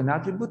close to an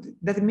attribute,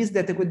 that means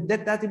that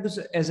that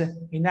attribute has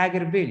an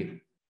higher value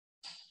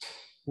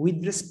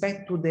with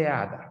respect to the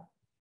other.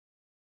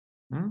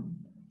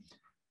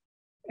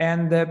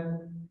 And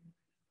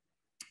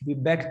be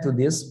back to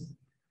this.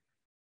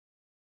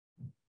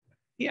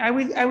 I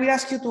will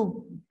ask you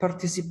to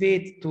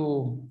participate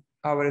to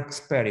our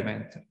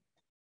experiment.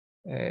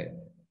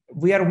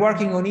 We are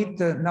working on it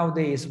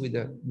nowadays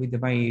with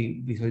my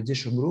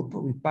visualization group.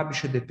 We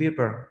published the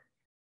paper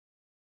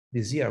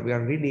this year.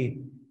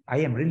 I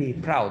am really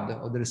proud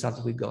of the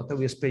result we got.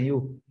 We explain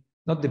you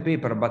not the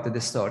paper, but the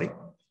story.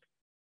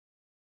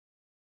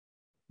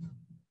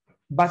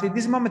 But at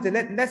this moment,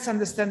 let's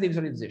understand the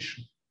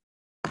visualization.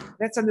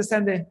 Let's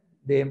understand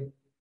the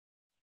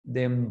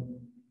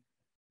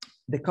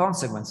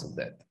consequence of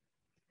that.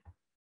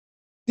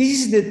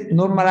 This is the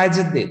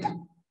normalized data.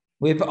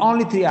 We have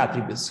only 3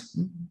 attributes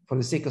for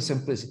the sake of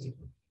simplicity.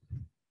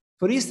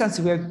 For instance,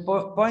 we have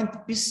point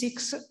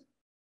P6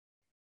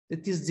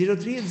 that is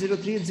 0,3,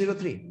 0,3,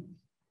 0,3.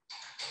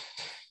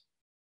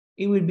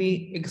 It will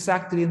be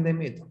exactly in the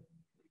middle.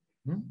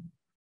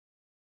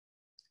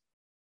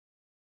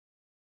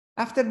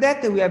 After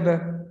that, we have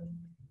a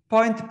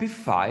point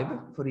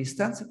P5, for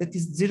instance, that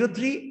is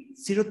 0,3,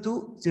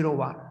 0,2,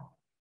 0,1.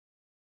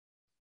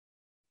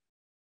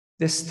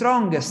 The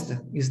strongest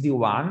is the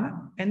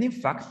 1, and in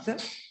fact,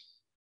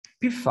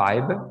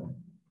 P5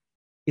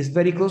 is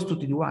very close to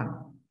T1,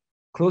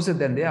 closer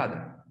than the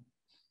other.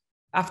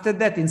 After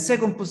that, in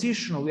second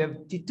position, we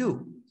have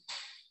T2,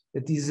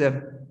 that is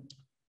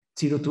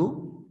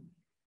 0,2.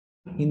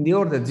 In the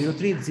order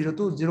 0,3,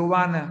 0,2,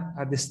 0,1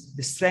 are the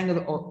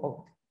strength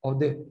of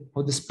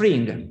the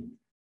spring.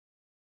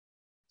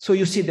 So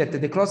you see that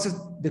the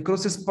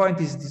closest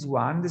point is this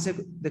one,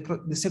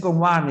 the second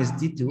one is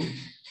D2,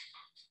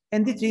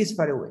 and D3 is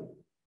far away.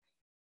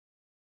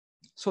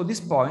 So this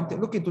point,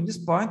 looking to this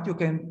point, you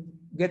can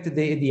get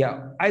the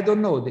idea. I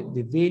don't know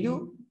the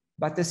value,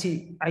 but I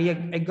see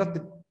I got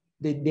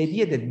the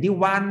idea that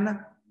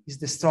D1 is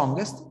the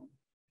strongest,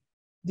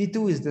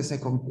 D2 is the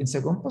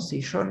second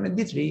position, and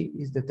D3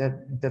 is the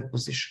third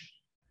position.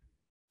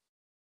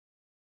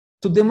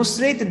 To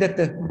demonstrate that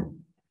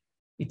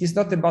it is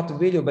not about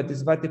value, but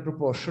it's about the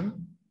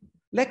proportion,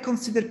 let's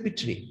consider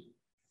P3.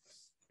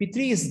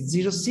 P3 is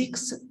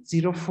 0,6,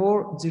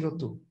 0,4,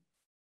 0,2.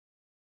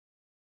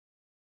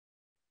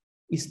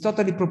 It's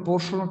totally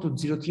proportional to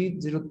 0,3,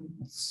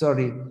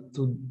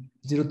 0,2,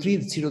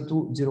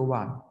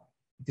 0,1.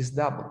 It is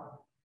double.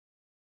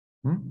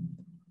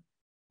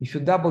 If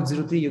you double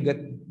 0,3, you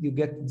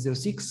get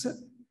 0,6.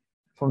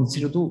 From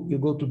 0,2, you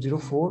go to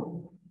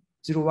 0,4.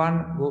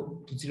 0,1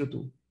 go to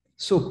 0,2.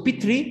 So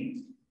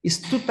P3 is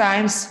 2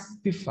 times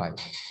P5.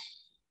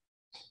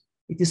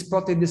 It is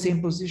plotted in the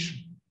same position,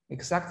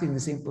 exactly in the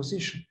same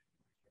position,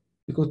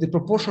 because the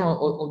proportion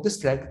of the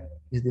strength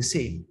is the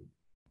same.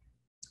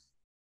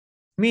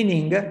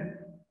 Meaning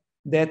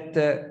that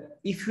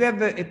if you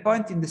have a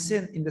point in the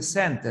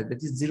center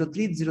that is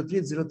 0,3,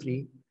 0,3,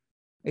 0,3,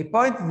 a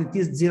point that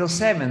is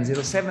 0,7,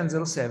 0,7,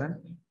 0,7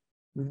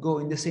 will go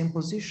in the same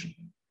position.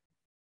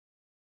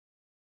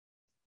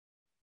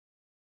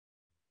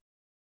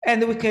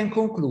 And we can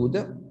conclude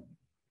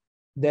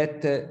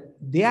that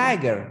the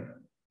higher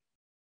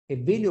a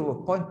value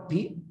of point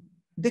P,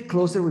 the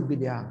closer will be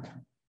the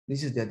anchor.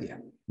 This is the idea.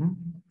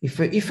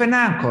 If an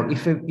anchor,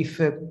 if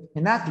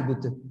an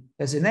attribute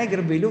has an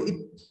higher value, it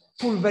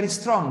pulls very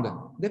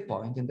strong the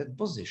point in that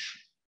position.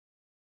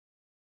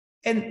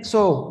 And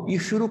so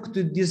if you look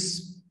to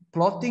this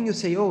plotting, you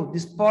say, oh,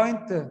 this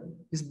point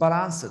is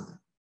balanced,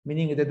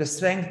 meaning that the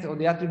strength of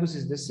the attributes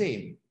is the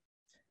same.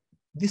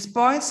 These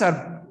points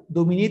are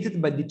dominated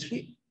by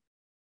D3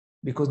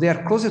 because they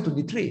are closer to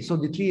D3. So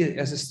D3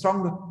 has a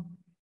strong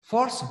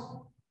force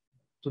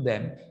to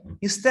them.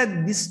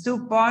 Instead, these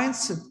 2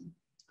 points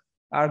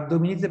are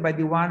dominated by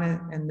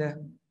D1 and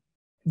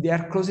they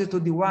are closer to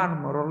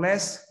D1 more or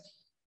less,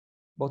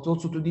 but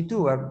also to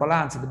D2 are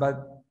balanced,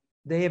 but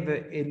they have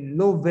a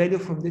low value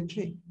from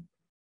D3.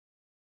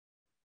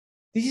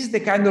 This is the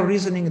kind of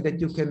reasoning that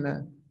you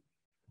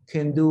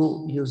can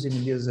do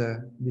using this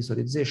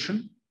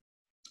visualization.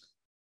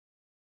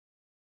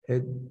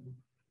 Do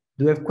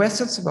you have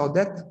questions about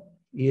that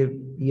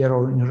here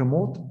or in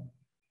remote?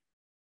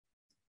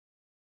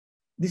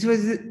 This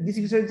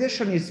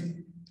visualization is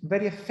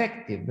very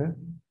effective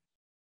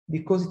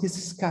because it is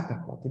a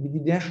scatter plot, a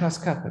bidimensional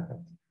scatter plot.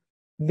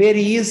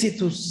 Very easy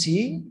to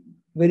see,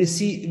 very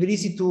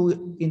easy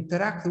to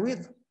interact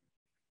with.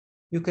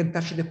 You can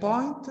touch the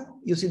point,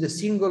 you see the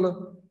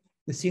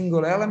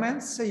single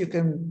elements, you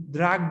can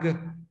drag,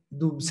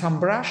 do some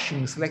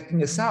brushing,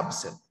 selecting a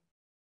subset.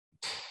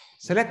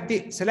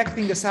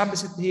 Selecting a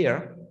subset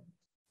here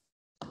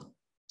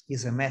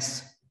is a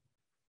mess.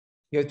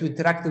 You have to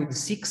interact with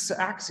 6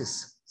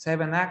 axes,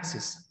 7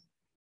 axes.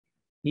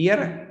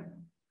 Here,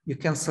 you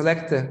can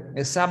select a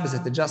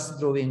subset just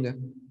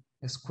drawing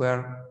a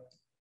square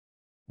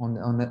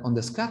on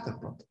the scatter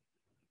plot,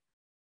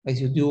 as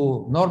you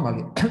do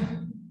normally.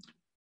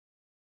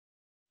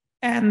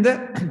 And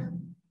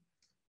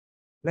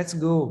let's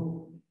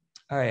go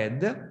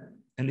ahead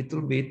a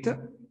little bit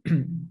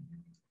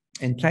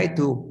and try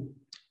to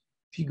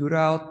figure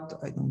out,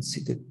 I don't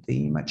see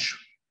the image.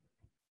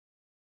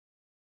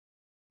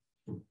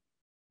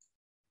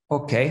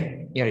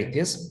 Okay, here it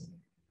is.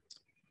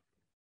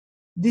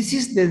 This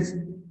is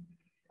the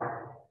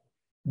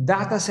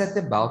data set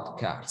about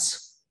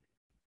cars.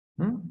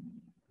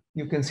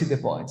 you can see the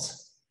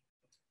points.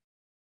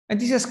 And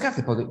this is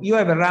scatter plot. You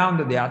have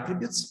around the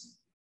attributes.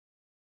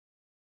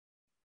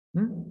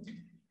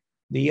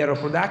 The year of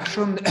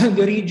production,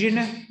 the origin,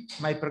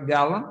 miles per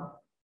gallon.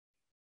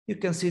 You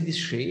can see this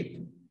shape.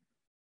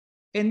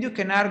 And you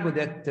can argue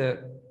that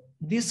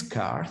these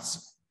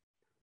cars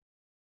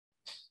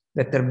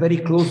that are very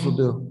close to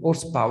the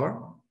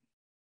horsepower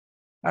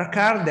are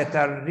cars that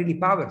are really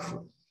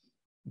powerful,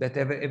 that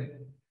have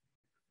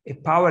a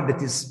power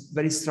that is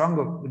very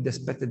strong with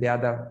respect to the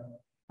other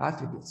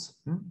attributes.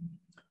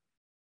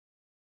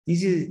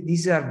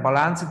 These are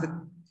balanced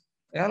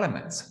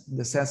elements in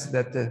the sense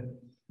that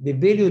the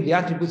value of the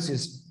attributes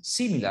is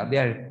similar. They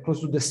are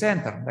close to the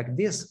center, like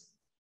this.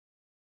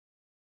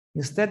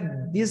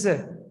 Instead, this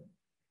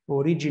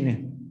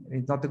origin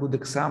is not a good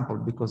example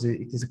because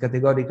it is a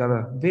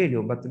categorical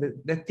value. But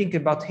let's think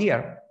about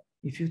here.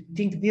 If you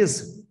think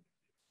this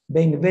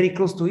being very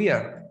close to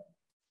here,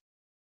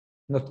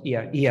 not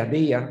here, the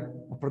year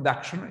of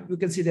production, you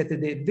can see that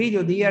the value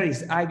of the year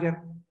is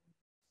higher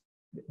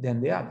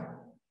than the other.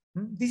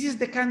 This is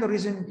the kind of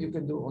reason you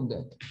can do on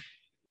that.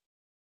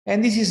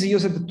 And this is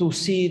used to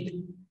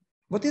see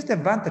what is the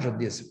advantage of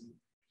this.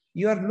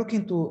 You are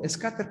looking to a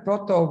scatter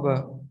plot of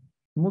a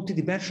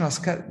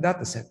multidimensional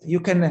data set. You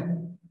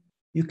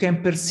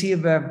can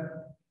perceive a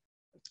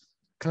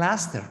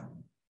cluster.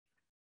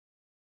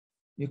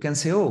 You can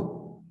say,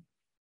 oh,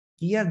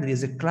 here there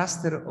is a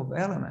cluster of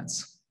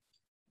elements.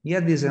 Here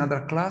there is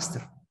another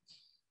cluster.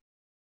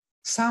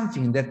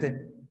 Something that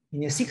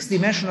in a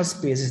 6-dimensional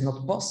space is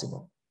not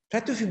possible.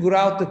 Try to figure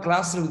out a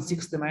cluster with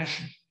 6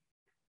 dimensions.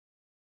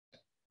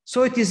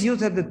 So it is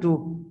used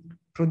to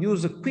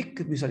produce a quick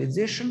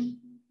visualization.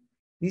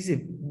 This is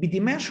a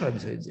bidimensional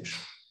visualization,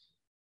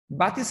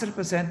 but it's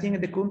representing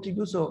the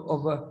contribution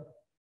of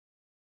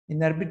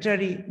an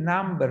arbitrary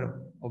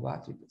number of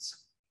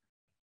attributes.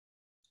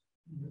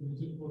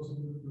 Is it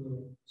possible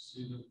to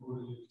see the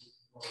correlation?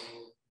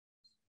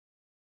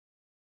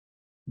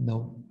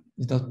 No,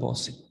 it's not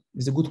possible.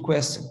 It's a good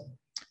question.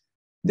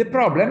 The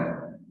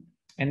problem,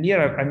 and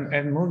here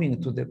I'm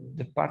moving to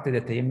the part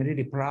that I am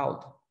really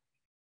proud.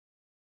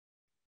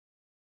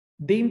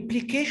 The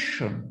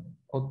implication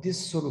of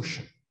this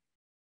solution.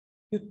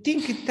 You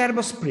think in terms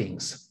of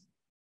springs.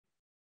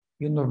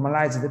 You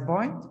normalize the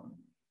point,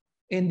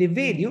 and the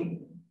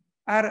value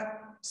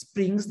are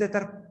springs that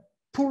are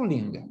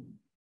pulling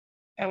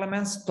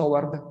elements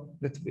toward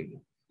that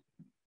value.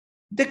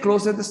 The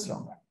closer, the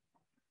stronger.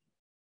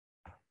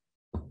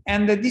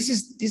 And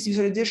this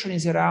visualization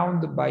is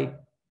around by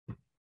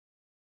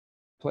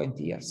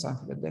 20 years,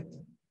 something like that.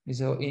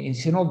 It's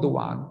an old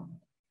one.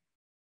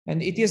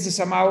 And it is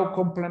somehow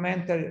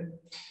complementary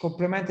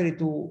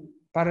to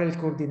parallel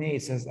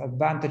coordinates as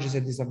advantages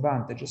and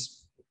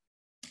disadvantages.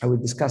 I will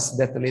discuss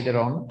that later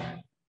on.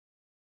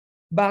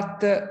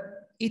 But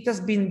it has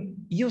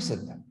been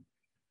used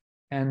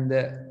and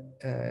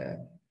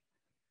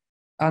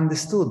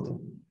understood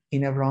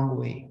in a wrong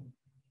way.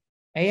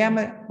 I am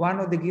one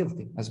of the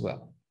guilty as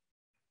well.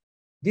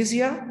 This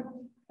year,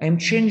 I'm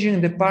changing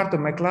the part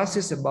of my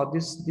classes about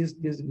this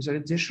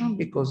visualization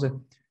because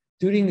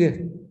during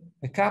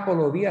a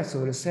couple of years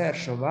of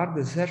research, of hard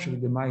research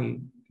with my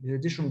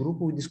visualization group,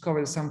 we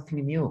discovered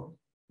something new.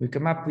 We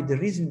came up with a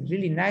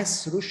really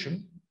nice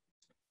solution,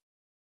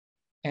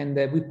 and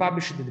we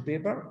published the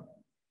paper.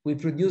 We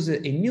produced a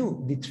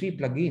new D3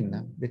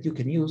 plugin that you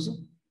can use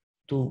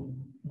to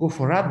go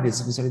for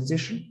ad-based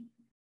visualization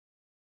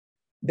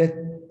that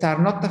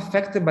are not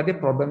affected by the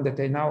problem that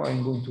now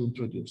I'm going to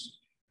introduce.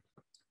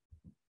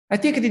 I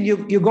think that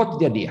you got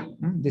the idea.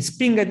 The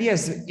spring idea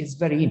is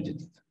very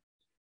intuitive.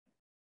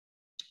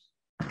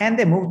 And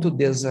I move to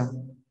this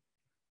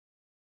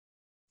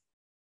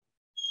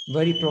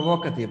very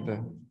provocative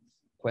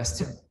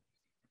question.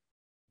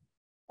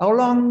 How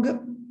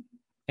long,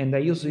 and I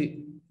use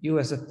you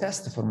as a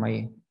test for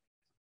my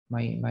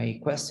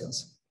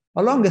questions,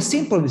 how long a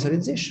simple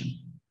visualization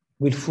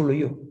will fool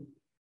you?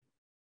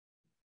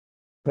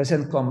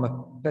 Present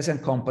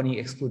company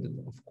excluded,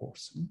 of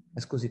course,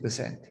 esclusi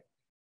presenti.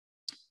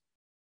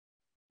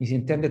 Is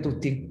intended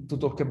to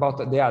talk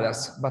about the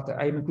others, but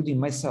I'm including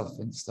myself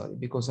in the story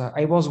because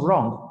I was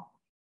wrong.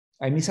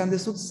 I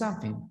misunderstood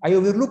something. I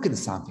overlooked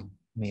something,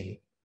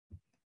 maybe.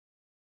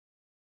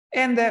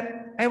 And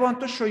I want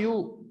to show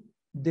you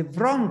the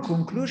wrong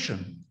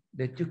conclusion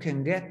that you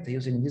can get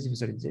using this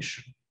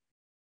visualization.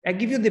 I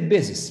give you the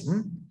basis.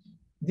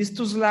 These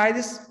 2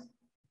 slides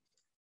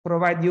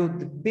provide you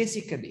the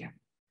basic idea.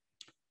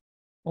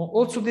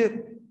 Also,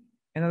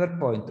 another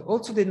point,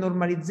 also the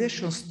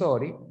normalization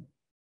story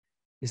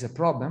is a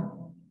problem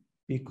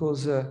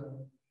because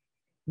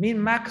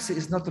min-max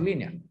is not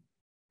linear,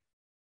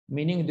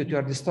 meaning that you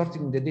are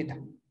distorting the data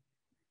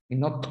in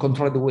not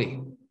controlled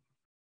way.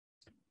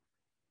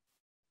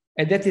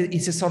 And that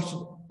is a source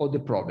of the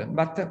problem.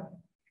 But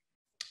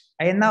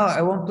now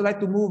I want to like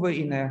to move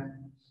in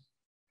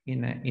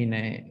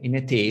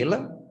a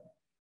tale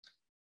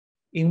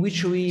in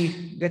which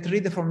we get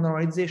rid from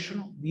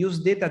normalization. We use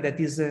data that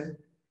is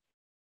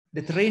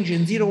that range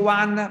in 0,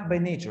 1 by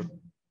nature,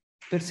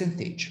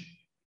 percentage.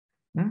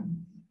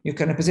 You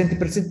can represent the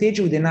percentage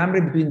with a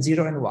number between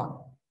 0 and 1.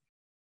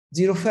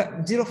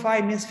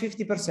 0.5 means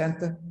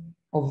 50%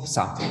 of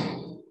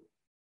something.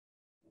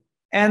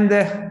 And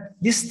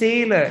this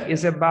tale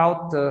is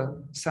about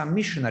some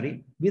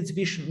missionary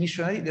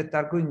that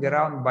are going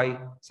around by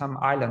some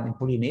island in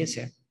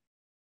Polynesia.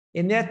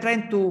 And they are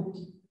trying to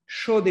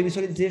show the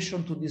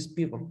visualization to these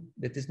people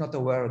that is not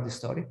aware of the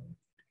story.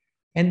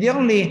 And the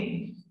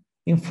only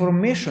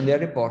information they are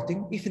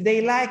reporting, if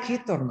they like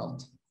it or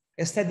not,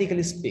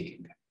 aesthetically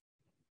speaking.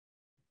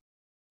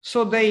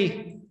 So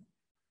they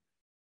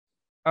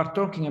are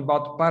talking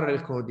about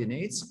parallel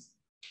coordinates.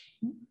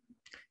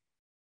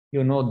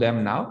 You know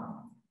them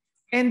now.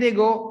 And they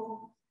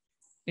go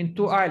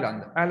into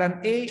island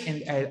A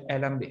and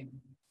island B.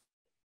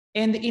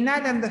 And in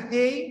island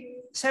A,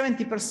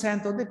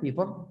 70% of the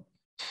people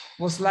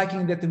was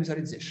liking that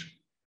visualization.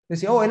 They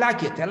say, oh, I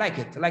like it.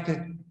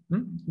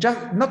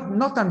 Just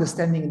not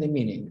understanding the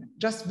meaning,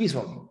 just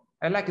visually.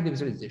 I like the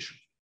visualization.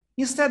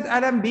 Instead,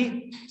 island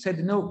B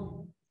said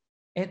no.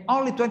 And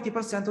only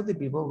 20% of the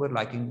people were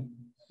liking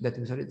that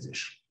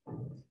visualization.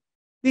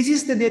 This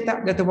is the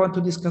data that I want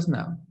to discuss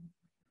now.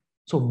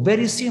 So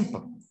very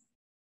simple.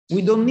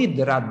 We don't need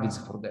the Radwitz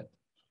for that.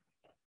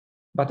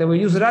 But I will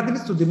use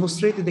Radwitz to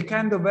demonstrate the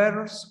kind of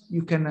errors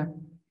you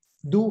can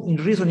do in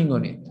reasoning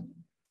on it.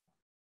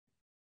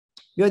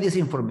 You have this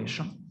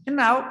information. And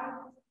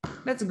now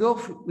let's go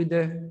with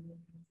the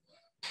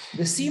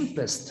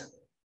simplest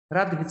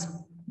Radwitz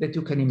that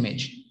you can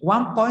imagine.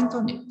 1 point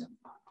on it,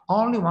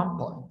 only 1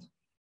 point.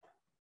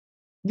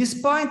 This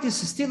point is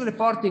still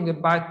reporting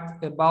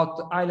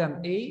about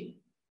island A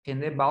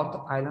and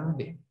about island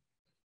B.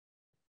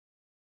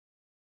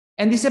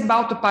 And it's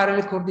about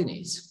parallel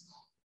coordinates.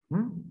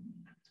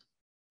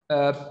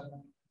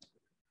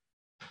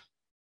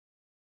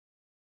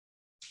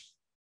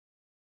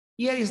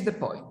 Here is the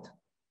point.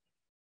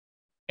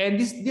 And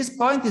this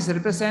point is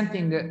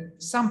representing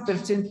some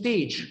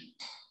percentage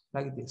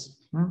like this.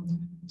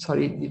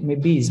 Sorry,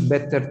 maybe it's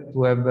better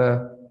to have,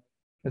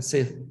 let's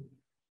say,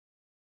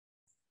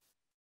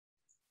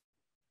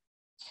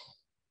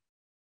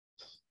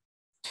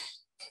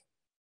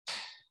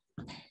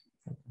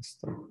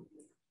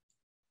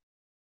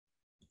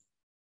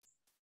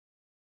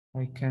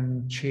 I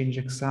can change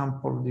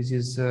example. This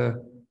is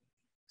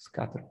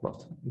scatter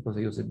plot because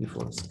I used it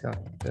before,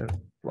 scatter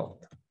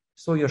plot.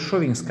 So you're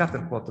showing scatter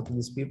plot to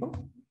these people.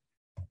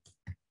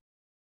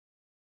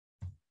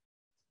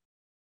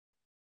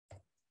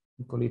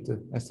 We call it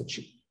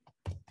SC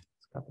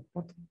scatter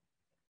plot.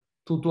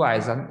 Two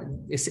eyes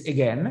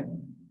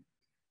again.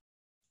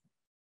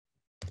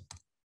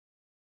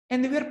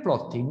 And we are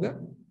plotting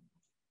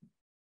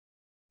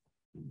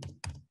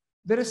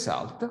the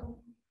result.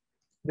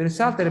 The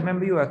result, I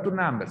remember you have two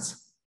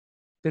numbers.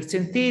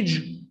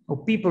 Percentage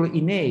of people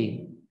in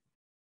A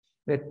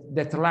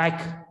that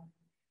like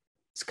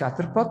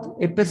scatter plot,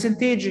 a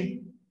percentage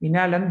in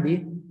island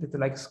B that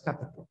like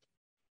scatter plot.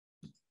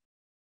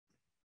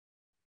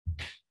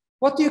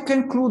 What you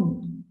can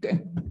conclude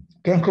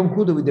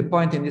with the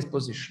point in this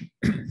position?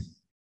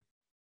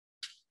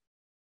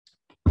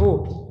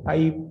 Oh,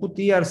 I put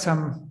here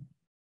some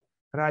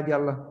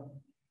radial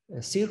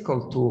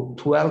circle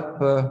to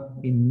help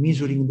in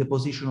measuring the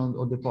position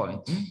of the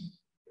point.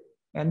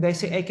 And I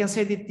can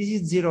say that this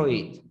is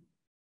 0.8.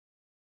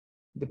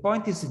 The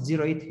point is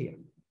 0.8 here.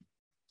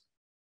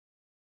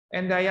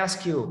 And I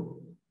ask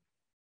you,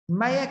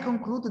 may I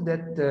conclude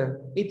that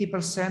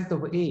 80%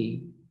 of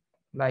A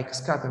like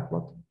scatter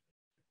plot?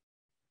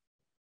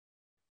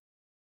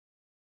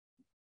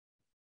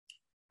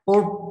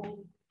 Or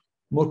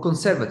more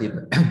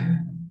conservative,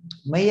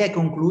 may I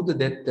conclude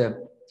that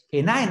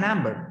a high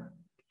number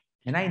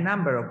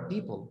of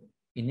people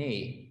in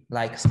A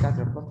like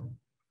scatter plot?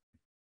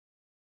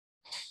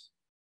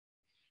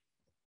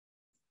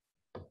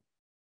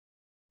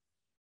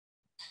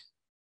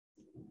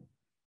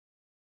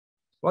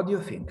 What do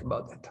you think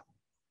about that?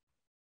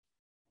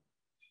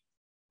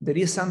 There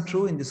is some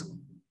true in these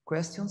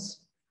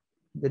questions.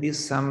 There is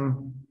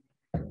some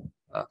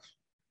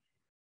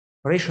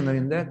rational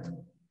in that.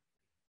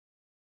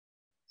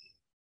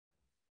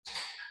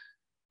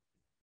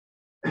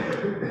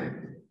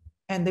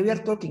 And we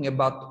are talking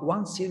about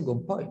one single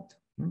point,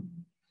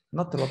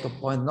 not a lot of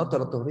points, not a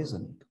lot of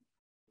reasoning.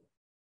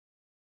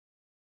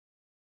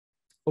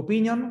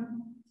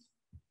 Opinion,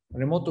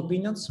 remote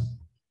opinions,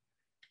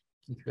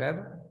 if you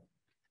have.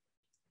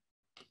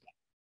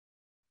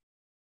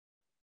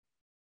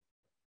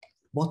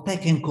 What I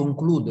can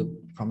conclude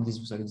from this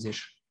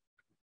visualization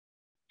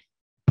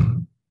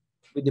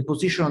with the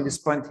position on this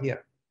point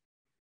here,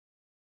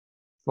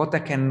 what I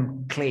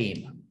can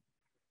claim.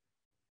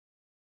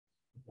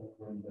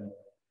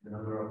 The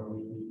number of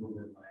people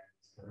that like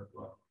scatter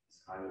plot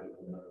is higher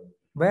than the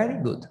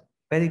Very good,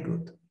 very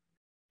good.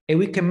 And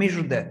we can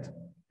measure that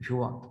if you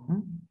want.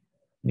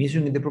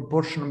 Measuring the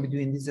proportion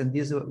between this and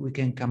this, we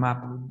can come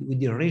up with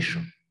the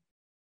ratio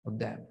of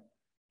them.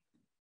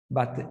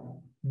 But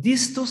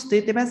these two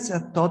statements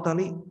are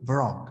totally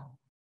wrong.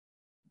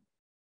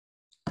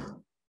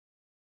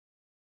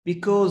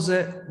 Because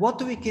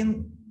what we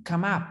can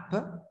come up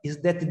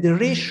is that the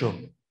ratio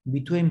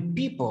between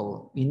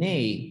people in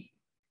A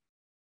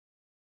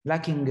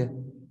lacking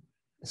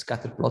a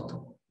scatter plot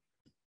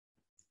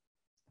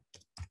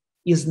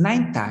is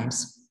 9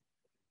 times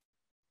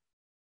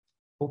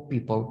of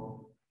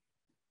people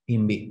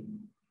in B.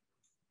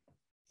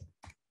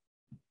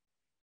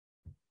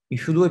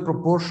 If you do a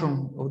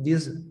proportion of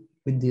this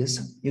with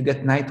this, you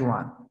get 9 to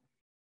 1.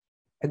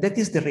 And that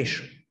is the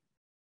ratio.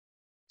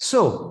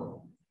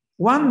 So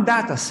one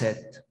data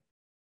set,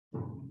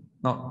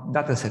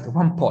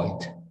 one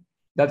point,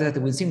 data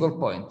set with single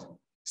point,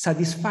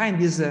 satisfying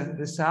this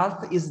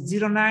result is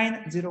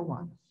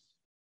 0,901.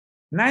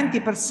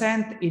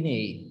 90% in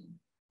A,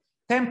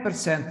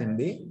 10% in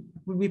B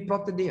will be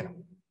plotted here.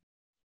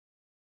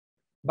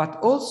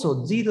 But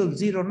also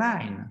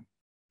 009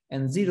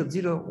 and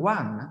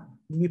 001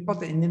 will be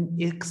plotted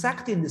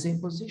exactly in the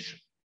same position.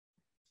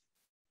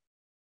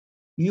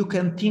 You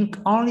can think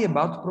only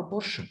about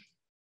proportion.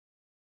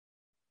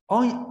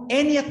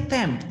 Any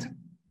attempt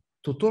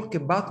to talk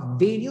about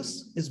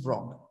values is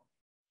wrong.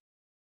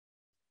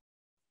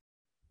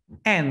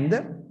 And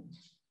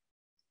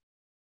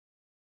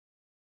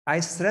I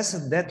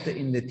stressed that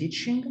in the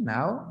teaching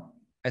now,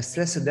 I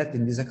stressed that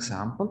in this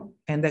example,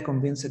 and I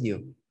convinced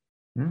you.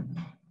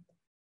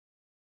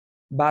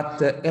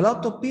 But a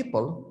lot of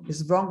people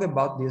is wrong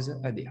about this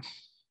idea.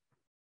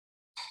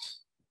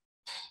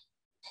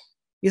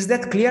 Is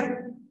that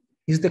clear?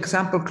 Is the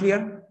example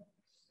clear?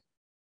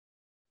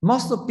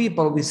 Most of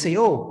people will say,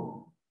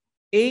 oh,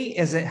 A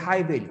has a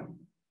high value.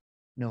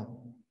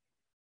 No.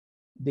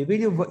 The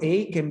value of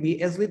A can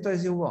be as little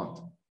as you want.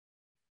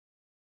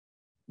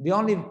 The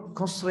only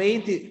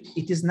constraint,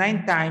 it is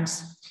 9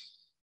 times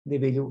the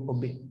value of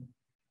B.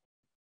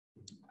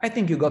 I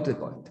think you got the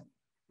point.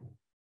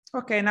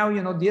 Okay, now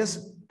you know this.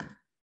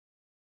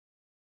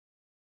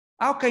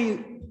 How can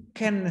you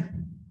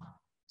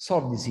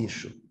solve this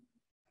issue?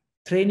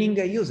 Training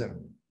a user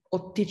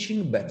or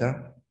teaching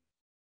better,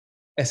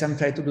 as I'm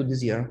trying to do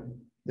this year,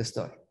 the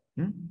story.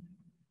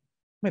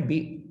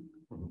 Maybe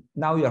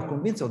now you are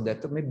convinced of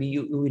that, maybe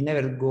you will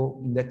never go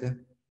in that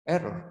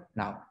error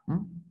now.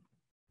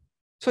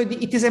 So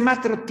it is a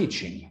matter of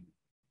teaching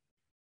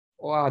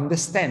or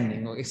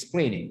understanding or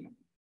explaining.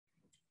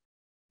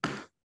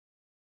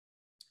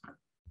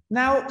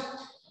 Now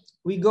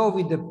we go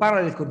with the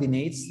parallel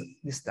coordinates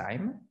this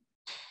time,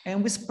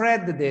 and we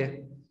spread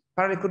the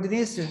parallel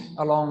coordinates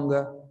along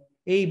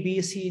A,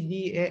 B, C,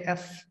 D, E,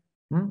 F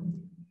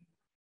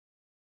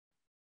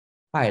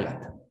pilot.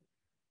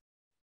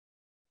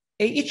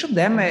 And each of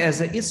them has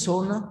its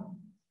own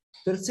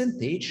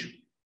percentage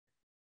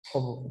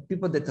of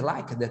people that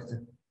like that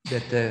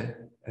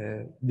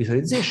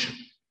visualization.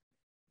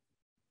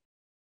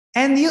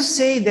 And you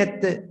say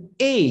that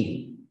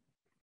A,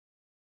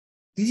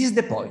 this is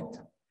the point.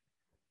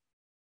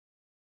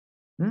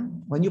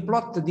 When you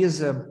plot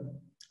these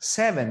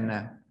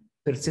 7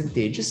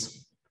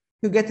 percentages,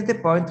 you get the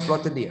point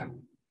plotted here.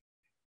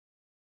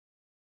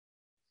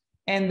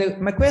 And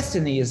my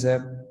question is,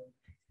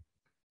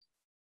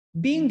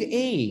 being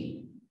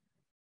A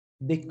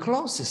the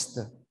closest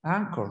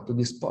anchor to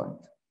this point,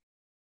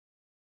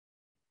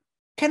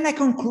 can I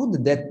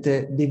conclude that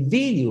the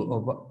value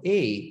of A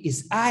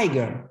is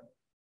higher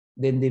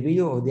than the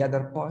value of the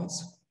other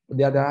points, or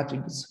the other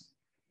attributes?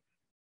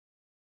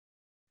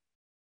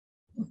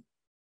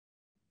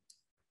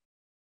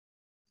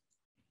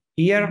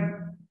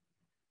 Here,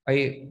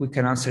 we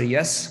can answer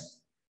yes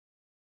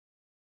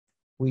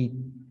with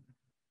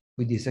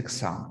this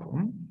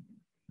example.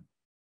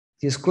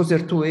 It is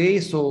closer to A,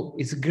 so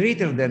it's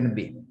greater than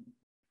B.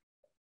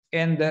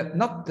 And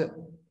not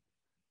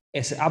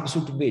as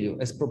absolute value,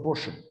 as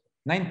proportion,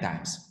 9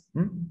 times.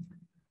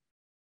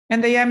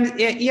 And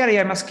here I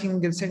am asking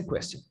the same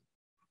question.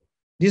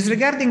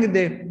 Disregarding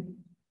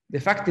the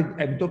fact that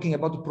I'm talking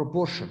about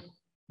proportion.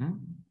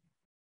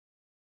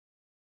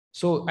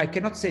 So I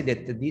cannot say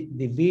that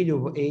the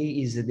value of A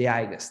is the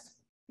highest,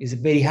 is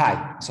very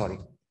high, sorry.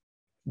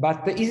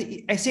 But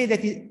I say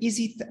that is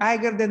it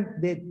higher than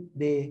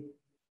the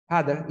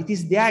other? It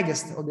is the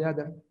highest of the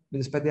other, with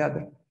respect to the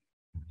other.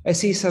 I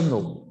say it's a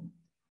no.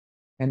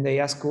 And they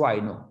ask why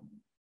no.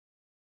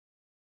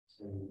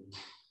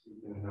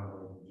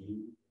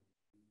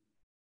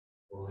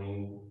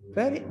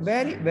 Very,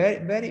 very, very,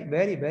 very,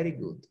 very, very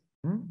good.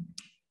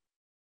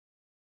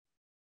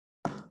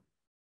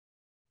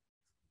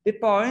 The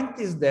point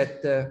is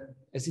that,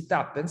 as it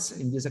happens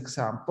in this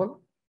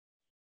example,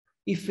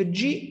 if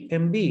G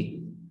and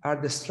B are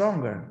the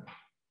stronger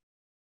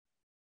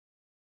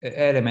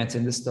elements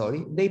in the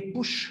story, they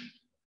push,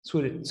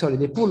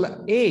 they pull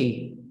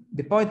A,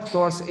 the point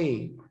towards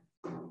A.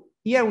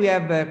 Here we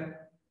have a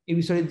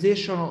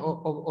visualization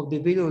of the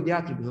value of the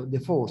attribute, of the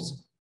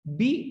force.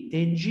 B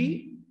and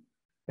G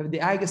have the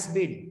highest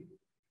value,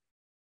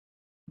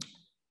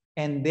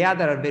 and the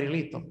other are very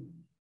little.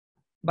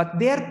 But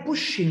they are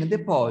pushing the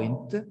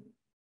point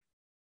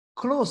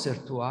closer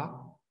to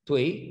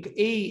A.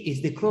 A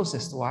is the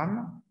closest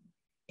one,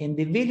 and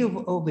the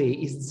value of A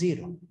is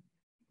 0.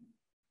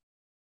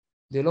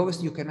 the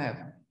lowest you can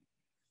have.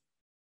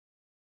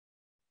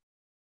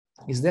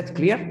 Is that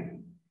clear?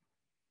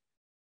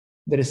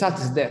 The result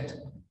is that.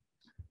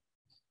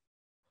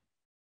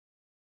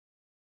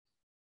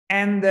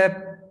 And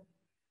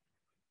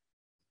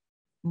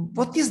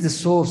what is the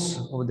source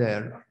of the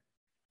error?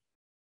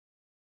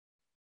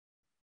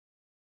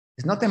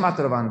 It's not a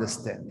matter of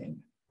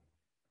understanding.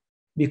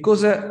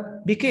 Because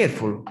be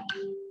careful,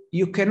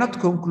 you cannot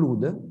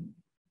conclude,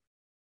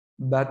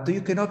 but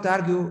you cannot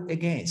argue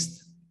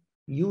against.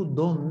 You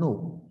don't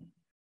know.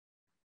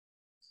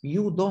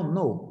 You don't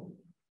know.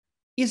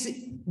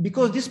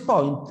 Because this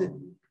point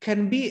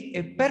can be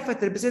a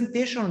perfect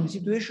representation of the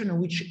situation in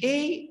which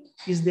A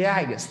is the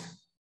highest,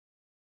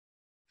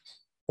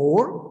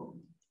 or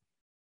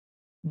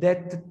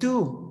that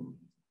two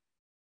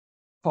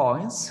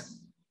points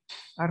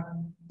are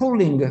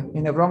pulling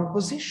in a wrong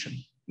position.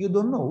 You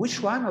don't know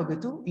which one of the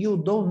two.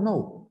 You don't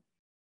know.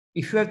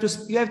 If you have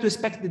to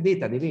expect the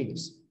data, the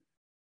values.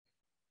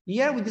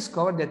 Here we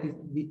discovered that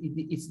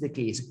it's the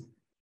case.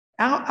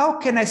 How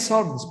can I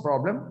solve this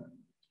problem?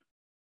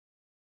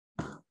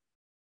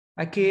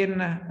 I can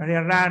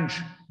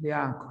rearrange the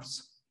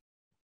anchors.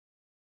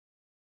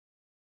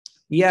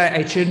 Here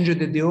I changed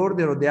the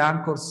order of the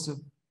anchors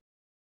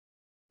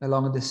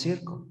along the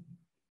circle.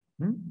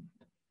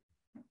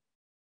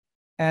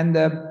 And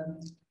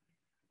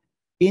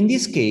in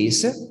this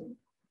case,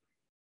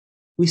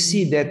 we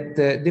see that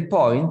the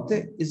point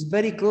is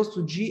very close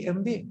to G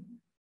and B.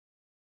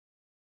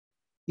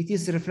 It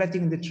is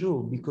reflecting the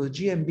truth because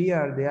G and B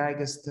are the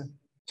highest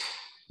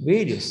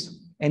values.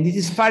 And it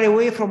is far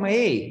away from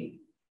A.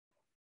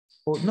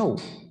 Oh, no,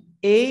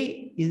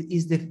 A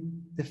is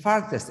the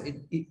farthest.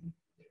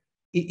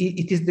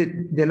 It is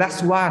the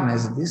last one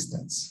as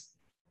distance.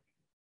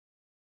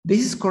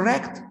 This is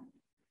correct.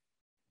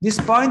 This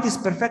point is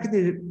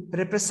perfectly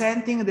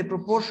representing the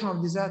proportion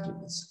of these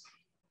attributes.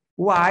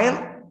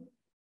 While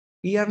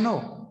here,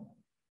 no.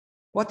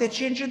 What I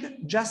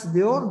changed? Just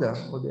the order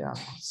of the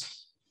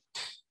anchors.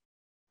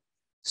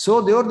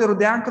 So the order of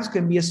the anchors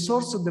can be a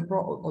source of the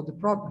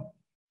problem.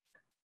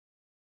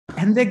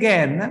 And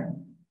again,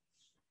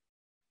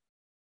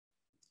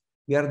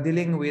 we are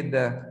dealing with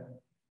a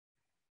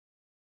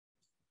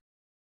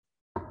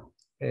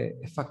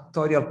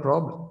factorial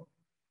problem.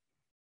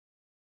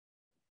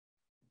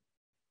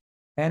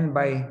 N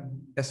by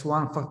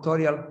S1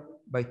 factorial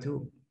by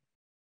 2.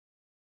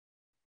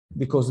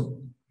 Because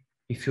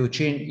if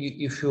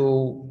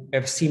you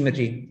have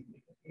symmetry,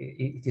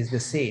 it is the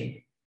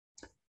same.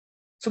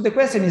 So the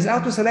question is how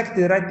to select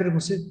the right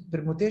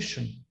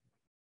permutation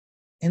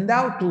and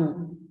how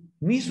to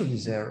measure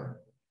this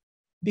error.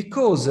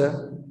 Because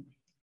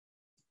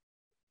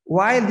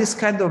while this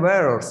kind of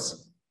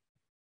errors,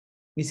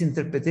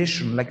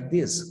 misinterpretation like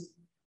this,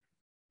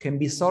 can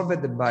be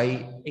solved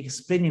by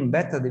explaining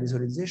better the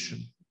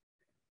visualization,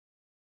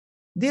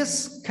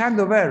 this kind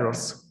of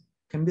errors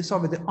can be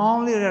solved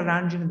only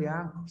rearranging the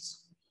anchors.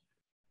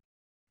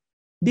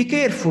 Be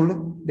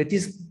careful that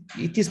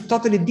it is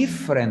totally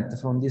different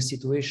from this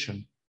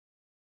situation.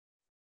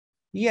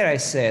 Here I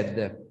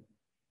said,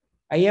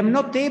 I am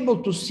not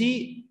able to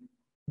see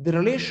the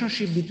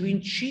relationship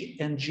between Chi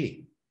and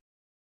G.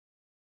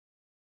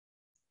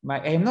 I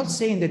am not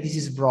saying that this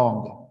is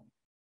wrong.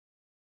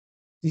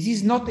 This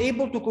is not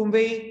able to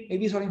convey a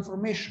visual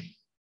information.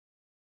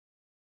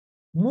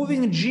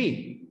 Moving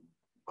G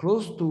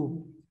close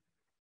to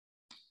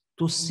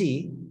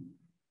C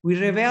will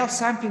reveal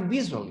something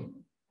visually.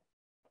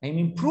 I'm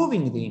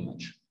improving the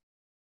image.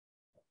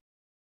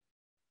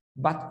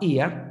 But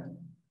here,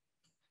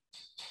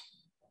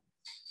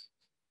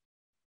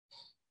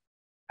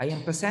 I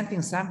am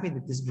presenting something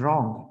that is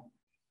wrong.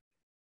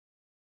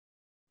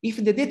 If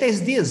the data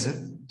is this,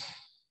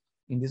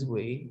 in this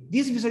way,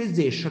 this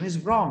visualization is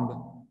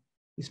wrong.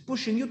 It's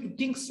pushing you to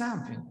think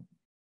something.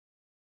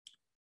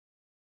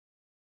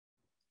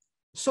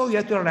 So you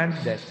have to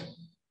arrange that.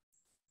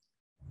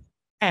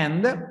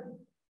 And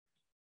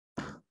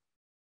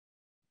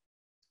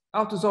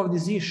how to solve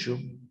this issue?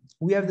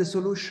 We have the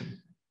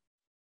solution.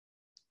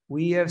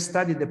 We have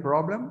studied the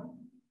problem.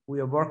 We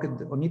have worked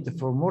on it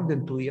for more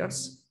than 2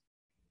 years.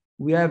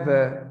 We have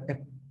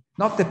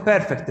not a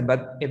perfect,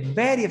 but a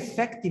very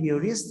effective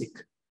heuristic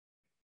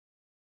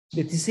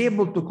that is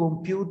able to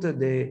compute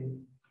the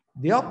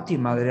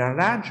optimal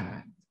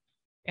rearrangement.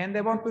 And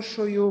I want to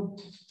show you,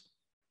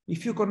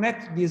 if you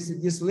connect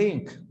this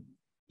link,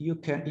 you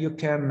can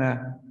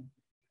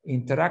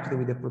interact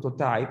with the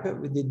prototype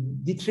with the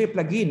D3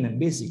 plugin.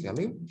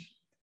 Basically,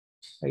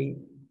 I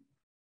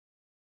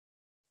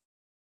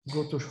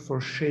go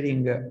for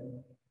sharing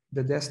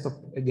the desktop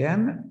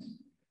again,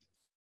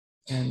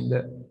 and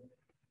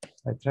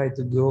I try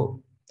to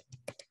go.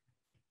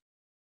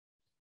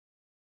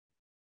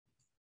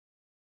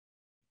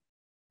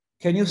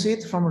 Can you see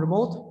it from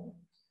remote?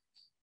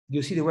 Do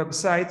you see the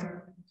website?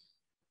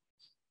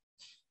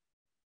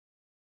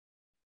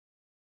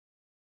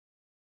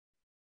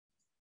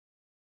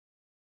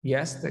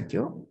 Yes, thank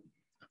you.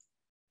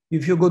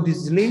 If you go to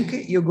this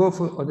link, you go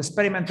for the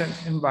experimental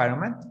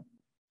environment.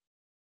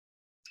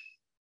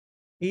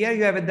 Here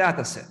you have a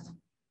data set.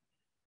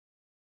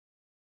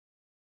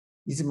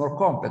 This is more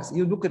complex.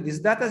 You look at this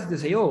data set, you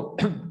say, oh,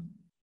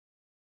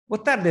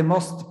 what are the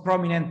most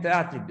prominent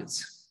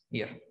attributes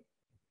here?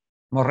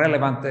 More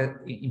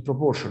relevant in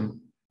proportion.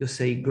 You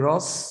say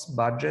gross,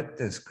 budget,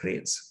 and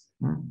screens.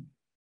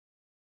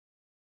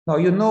 No,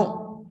 you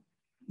know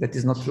that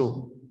is not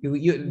true.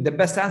 The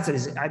best answer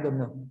is, I don't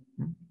know.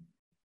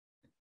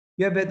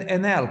 You have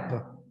an help.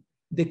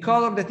 The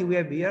color that we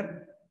have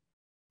here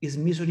is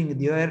measuring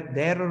the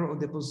error of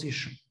the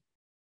position.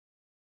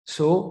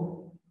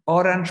 So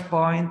orange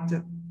point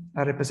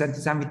are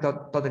representing something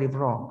totally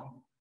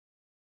wrong.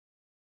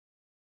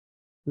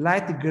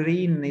 Light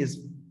green is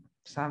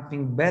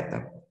something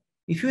better.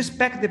 If you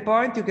inspect the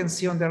point, you can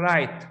see on the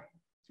right,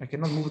 I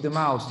cannot move the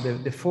mouse,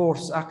 the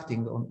force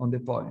acting on the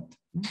point.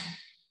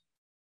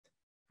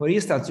 For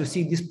instance, you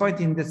see this point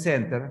in the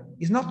center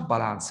is not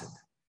balanced,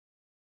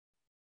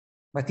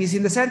 but is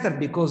in the center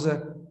because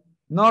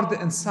north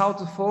and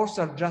south force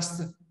are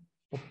just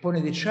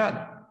opposing each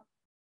other.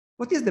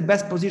 What is the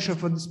best position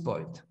for this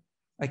point?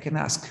 I can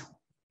ask.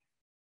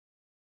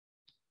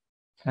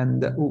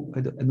 And oh, I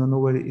don't know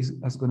where it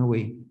has gone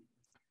away.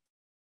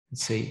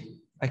 Let's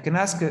see. I can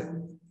ask.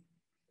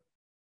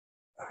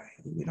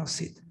 We don't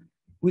see it.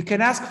 We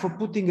can ask for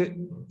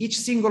putting each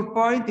single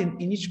point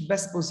in each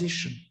best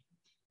position,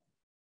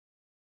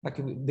 like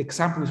the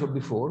example we saw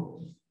before.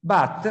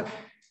 But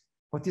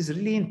what is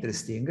really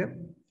interesting,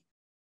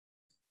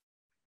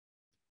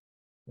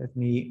 let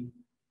me,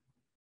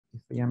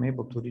 if I am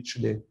able to reach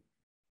the,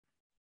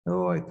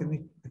 oh, I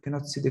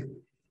cannot see the,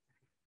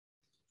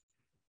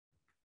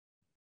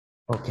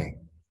 okay.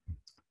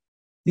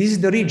 This is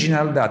the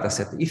original data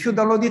set. If you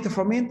download it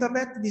from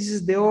internet, this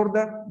is the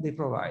order they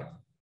provide.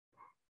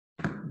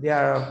 There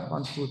are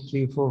 1, 2,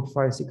 3, 4,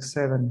 5, 6,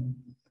 7,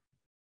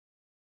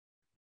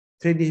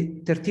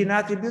 13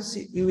 attributes.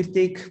 You will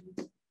take,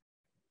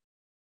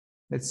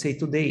 let's say,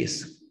 2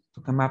 days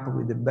to come up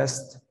with the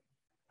best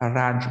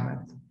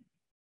arrangement.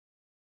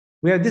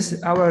 We have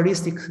this our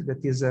heuristic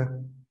that is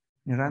in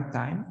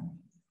runtime.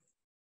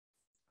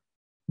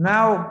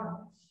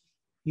 Now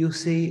you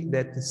see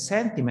that the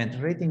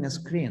sentiment, rating, and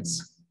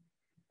screens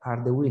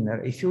are the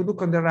winner. If you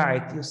look on the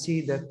right, you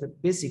see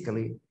that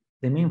basically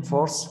the main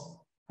force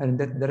are in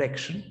that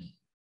direction.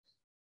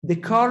 The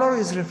color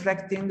is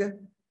reflecting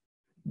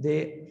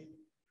the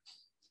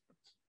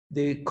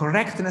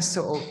correctness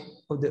of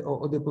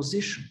the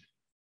position.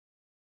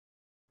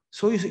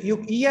 So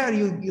here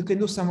you can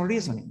do some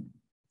reasoning.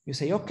 You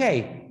say,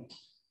 okay,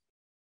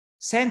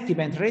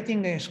 sentiment,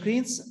 rating, and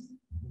screens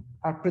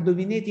are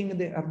dominating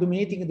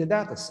the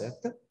data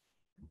set,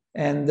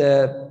 and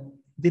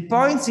the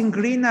points in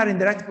green are in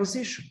the right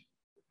position.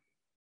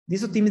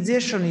 This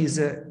optimization is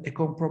a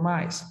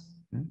compromise.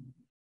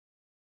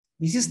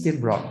 This is still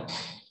wrong.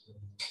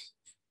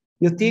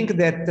 You think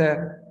that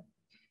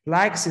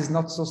likes is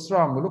not so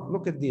strong.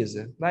 Look at this.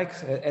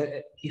 Likes,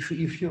 if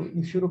you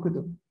look at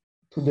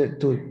to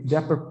the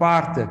upper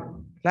part,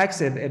 likes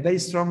have a very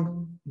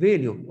strong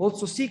value.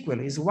 Also, sequel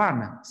is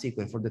one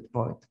sequel for that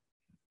point.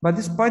 But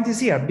this point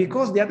is here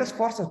because the other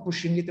forces are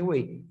pushing it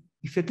away.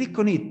 If I click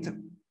on it,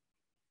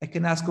 I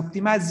can ask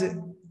optimize.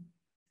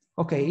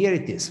 Okay, here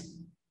it is.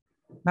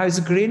 Now it's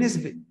green,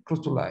 is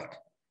close to like.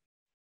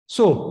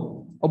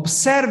 So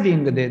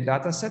observing the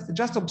data set,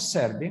 just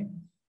observing,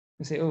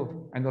 you say,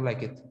 oh, I don't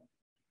like it.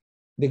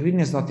 The green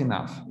is not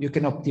enough. You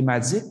can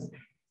optimize it.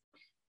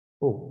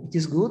 Oh, it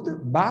is good,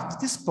 but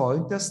this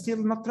point is still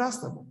not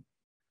trustable.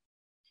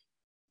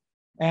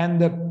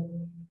 And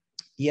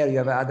here you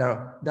have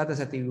other data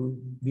set, you will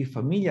be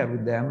familiar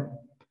with them,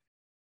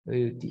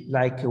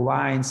 like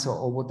wines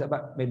or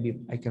whatever.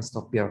 Maybe I can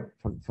stop here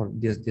for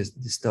this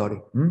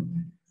story.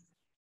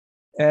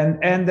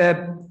 And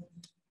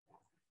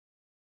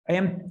I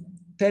am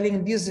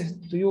telling this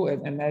to you,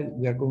 and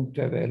we are going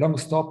to have a long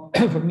stop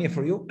for me and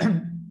for you,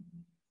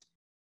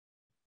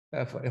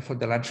 for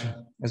the lunch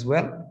as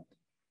well.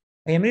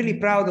 I am really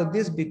proud of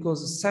this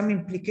because some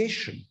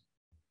implications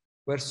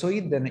were so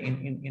hidden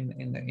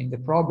in the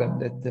problem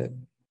that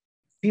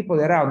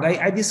people around.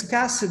 I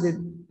discussed the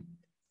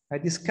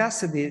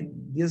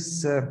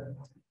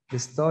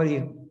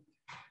story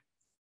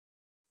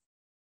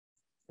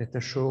that I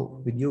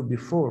showed with you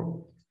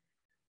before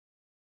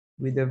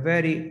with a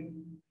very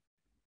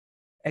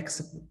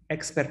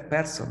expert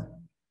person,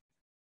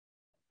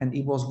 and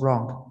he was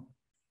wrong,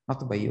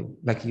 not by you,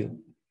 like you,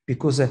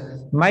 because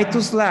my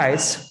 2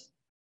 slides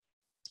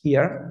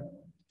here,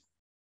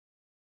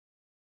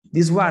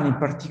 this one in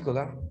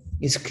particular,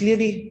 is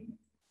clearly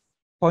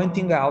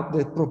pointing out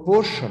that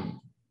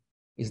proportion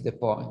is the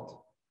point,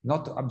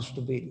 not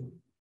absolute value.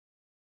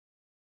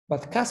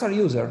 But casual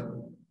user,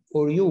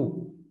 or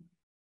you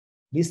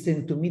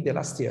listening to me the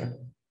last year,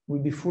 will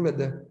be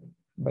fooled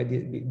by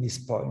this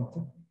point.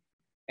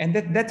 And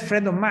that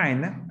friend of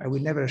mine, I will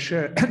never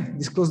share,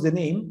 disclose the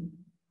name,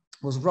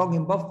 was wrong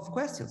in both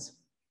questions.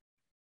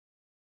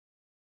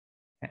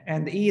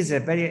 And he is a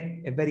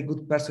very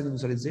good person in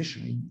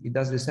visualization. He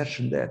does research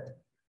on that.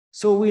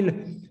 So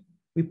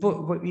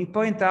we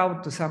point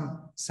out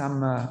some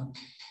some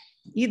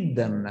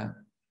hidden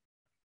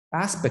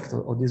aspect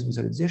of this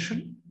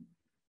visualization.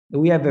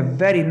 We have a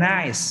very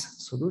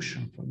nice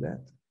solution for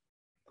that.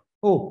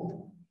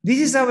 Oh, this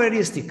is our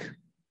heuristic.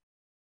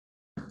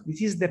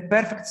 This is the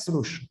perfect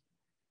solution,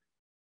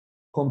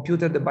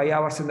 computed by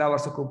hours and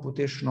hours of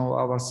computation of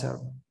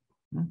ourselves.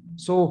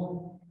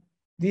 So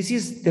this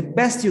is the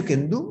best you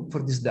can do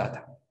for this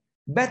data.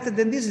 Better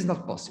than this is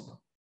not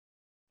possible.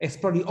 It's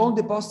probably all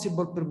the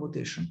possible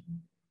permutation.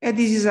 And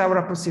this is our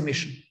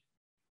approximation.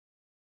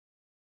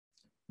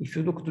 If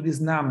you look to this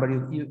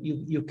number,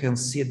 you can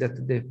see that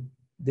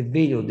the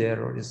value of the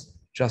error is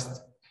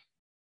just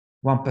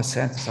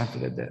 1%,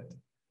 something like that.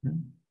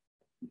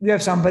 We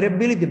have some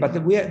variability,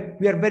 but we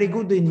are very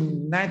good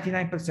in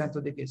 99%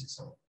 of the cases.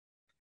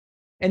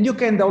 And you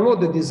can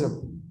download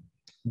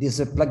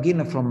this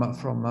plugin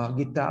from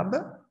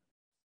GitHub,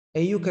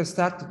 and you can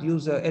start to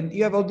use, and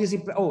you have all these,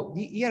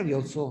 here we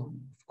also,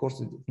 of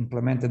course,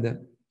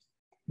 implemented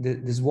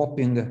the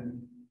swapping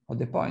of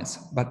the points.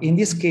 But in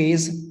this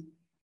case,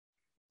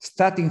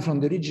 starting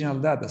from the original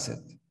data set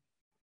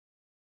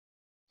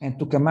and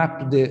to come up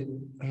to the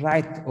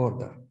right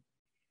order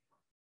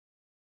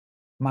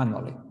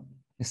manually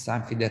is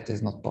something that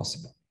is not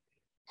possible.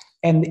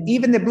 And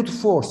even the brute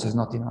force is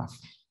not enough.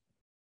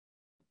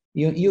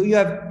 You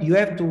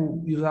have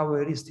to use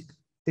our heuristic.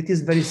 That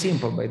is very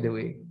simple, by the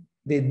way.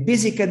 The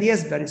basic idea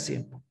is very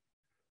simple.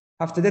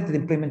 After that, the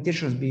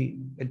implementation will be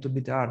a little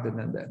bit harder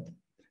than that.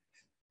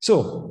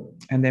 So,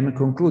 and I'm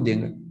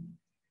concluding.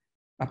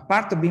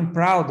 Apart of being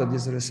proud of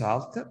this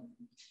result,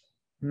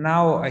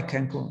 now I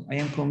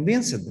am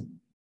convinced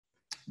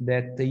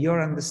that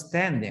your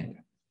understanding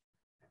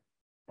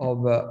of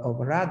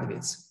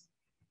Radwitz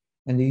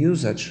and the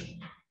usage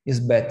is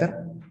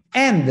better.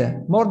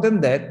 And more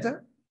than that,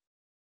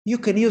 you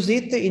can use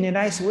it in a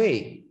nice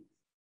way.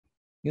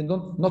 You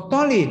don't, not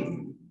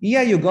only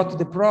here you got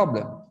the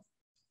problem.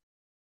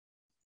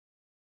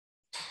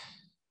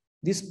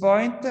 This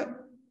point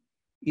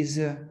is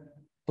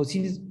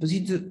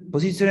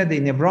positioned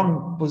in a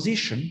wrong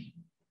position,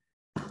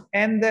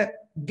 and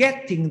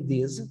getting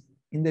this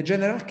in the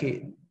general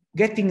case,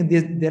 getting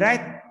the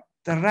right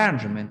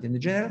arrangement in the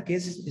general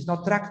case is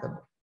not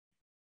tractable.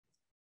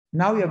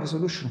 Now you have a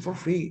solution for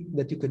free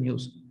that you can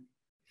use.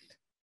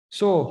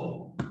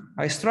 So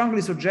I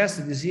strongly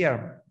suggest this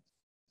year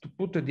to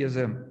put this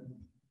a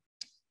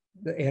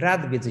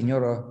Radwitz in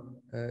your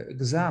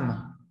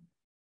exam.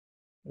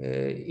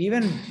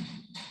 Even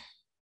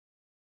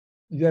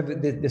you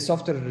have the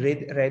software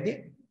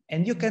ready,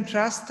 and you can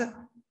trust,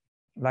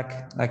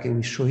 like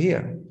we show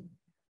here,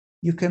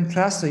 you can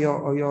trust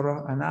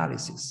your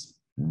analysis.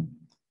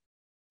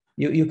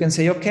 You can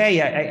say,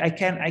 okay, I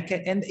can,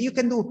 and you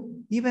can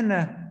do even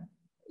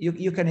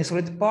you can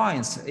isolate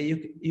points.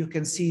 You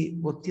can see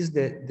what is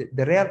the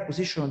real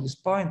position of this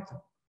point,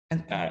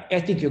 and I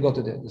think you got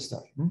to the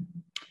start.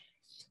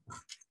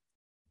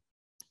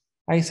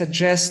 I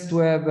suggest to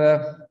have,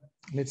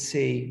 let's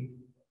say,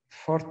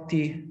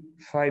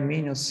 45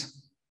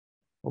 minutes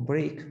of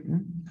break.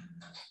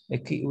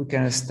 We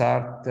can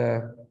start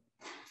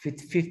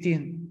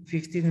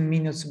 15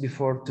 minutes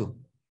before 2.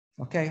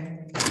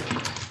 Okay?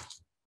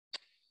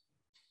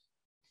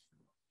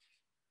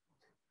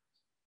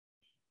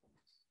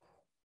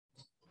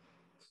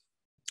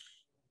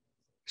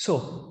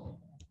 So,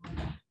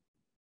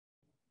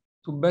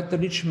 to better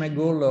reach my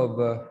goal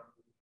of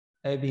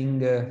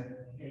having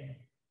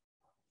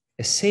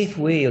a safe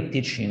way of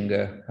teaching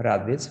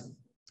Radwitz,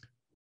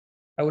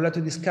 I would like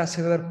to discuss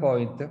another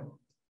point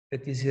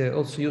that is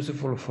also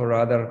useful for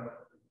other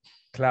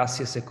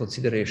classes and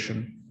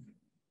consideration: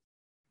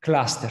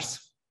 clusters.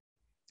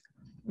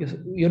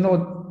 You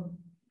know,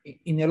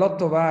 in a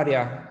lot of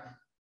area,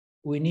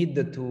 we need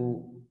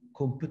to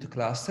compute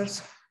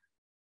clusters,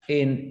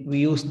 and we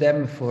use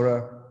them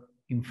for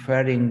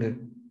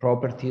inferring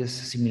properties,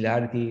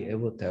 similarity,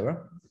 and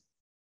whatever.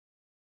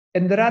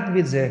 And the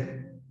Radwitz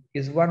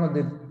is one of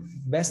the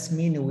best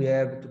means we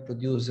have to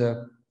produce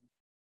a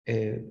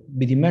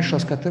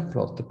bidimensional scatter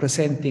plot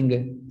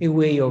presenting a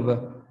way of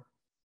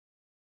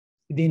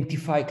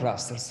identify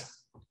clusters.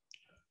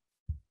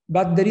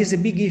 But there is a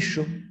big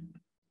issue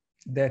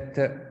that,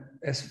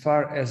 as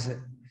far as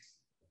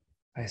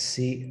I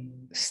see,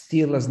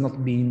 still has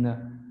not been,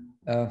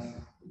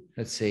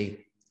 let's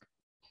say,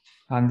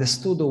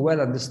 understood or well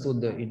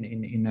understood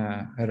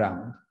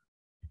around.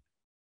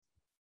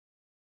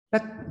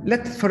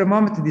 Let's for a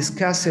moment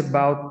discuss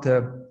about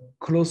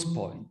close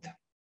point.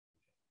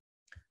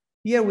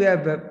 Here we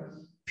have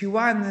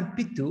P1 and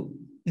P2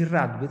 in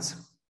Radwitz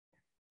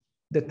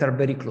that are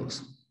very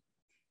close.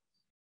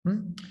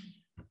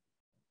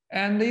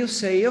 And you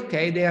say,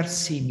 okay, they are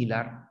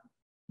similar,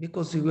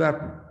 because we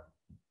are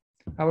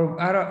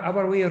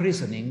our way of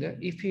reasoning.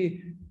 If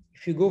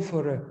you go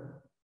for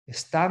a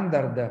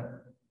standard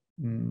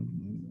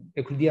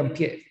Euclidean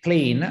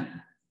plane,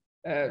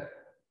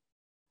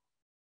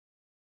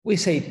 we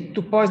say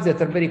 2 points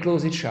that are very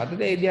close to each other,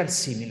 they are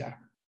similar.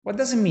 What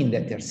does it mean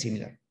that they are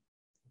similar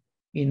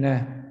in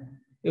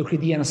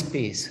Euclidean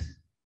space?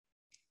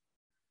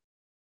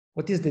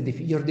 What is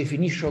your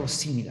definition of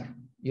similar,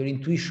 your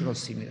intuition of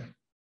similar?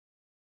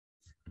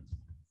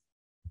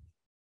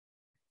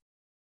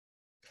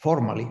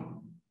 Formally,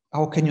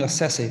 how can you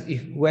assess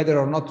if whether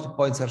or not 2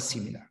 points are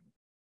similar?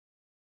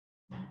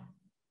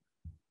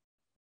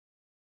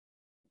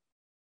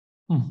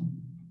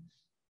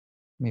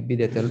 Maybe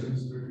that.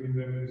 Between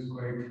them is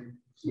quite.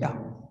 Yeah,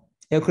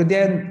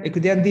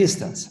 Euclidean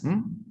distance.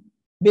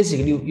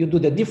 Basically, you do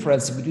the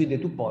difference between the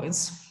 2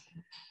 points,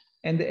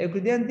 and the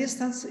Euclidean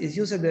distance is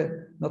used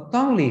not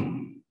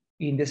only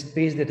in the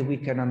space that we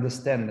can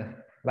understand,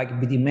 like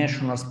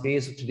bidimensional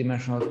space,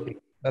 3-dimensional space,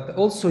 but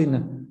also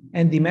in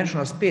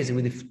n-dimensional space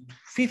with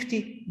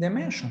 50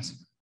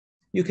 dimensions.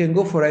 You can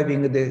go for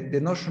having the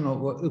notion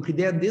of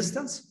Euclidean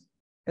distance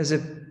as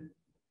a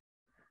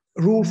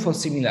rule for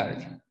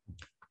similarity.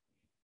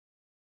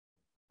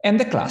 And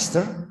the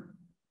cluster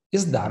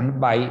is done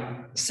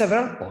by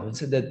several points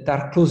that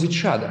are close to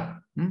each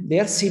other. They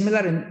are similar,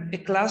 and a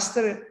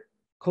cluster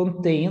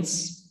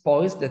contains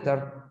points that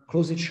are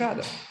close to each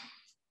other.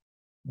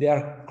 They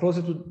are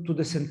closer to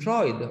the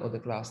centroid of the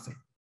cluster.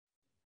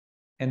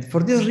 And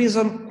for this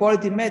reason,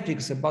 quality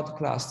metrics about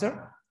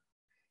cluster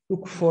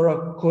look for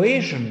a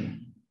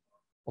cohesion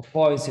of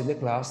points in the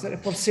cluster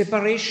and for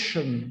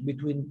separation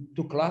between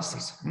 2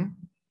 clusters.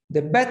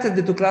 The better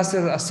the 2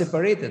 clusters are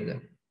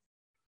separated,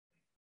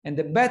 and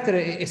the better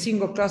a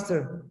single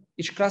cluster,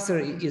 each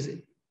cluster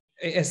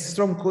has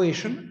strong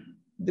cohesion,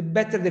 the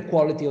better the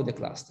quality of the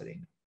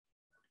clustering.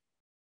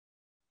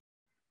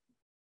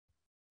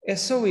 And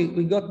so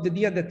we got the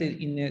idea that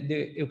in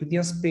the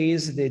Euclidean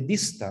space, the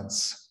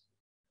distance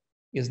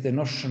is the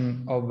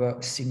notion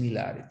of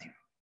similarity.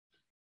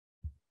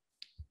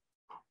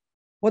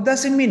 What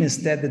does it mean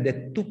instead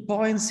that 2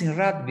 points in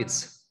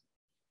Radwitz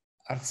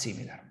are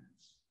similar,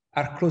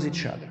 are close to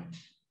each other?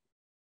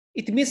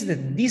 It means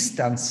that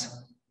distance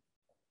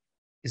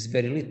is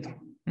very little.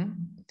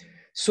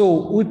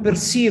 So we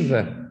perceive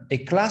a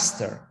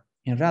cluster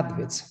in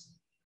Radwitz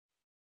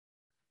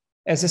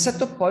as a set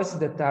of points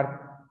that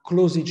are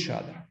close to each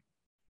other.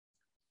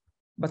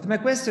 But my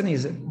question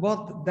is,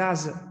 what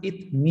does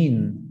it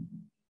mean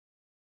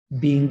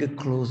being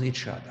close to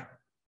each other?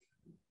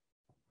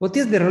 What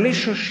is the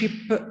relationship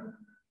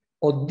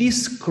of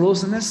this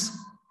closeness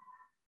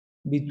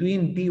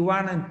between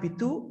P1 and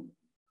P2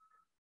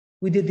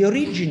 with the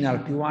original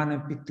P1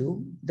 and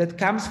P2 that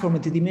comes from a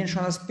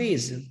 3-dimensional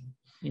space?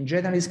 In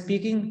generally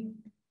speaking,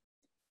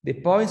 the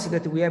points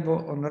that we have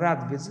on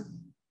Radwitz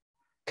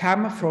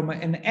come from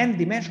an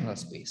n-dimensional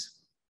space.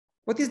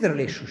 What is the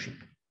relationship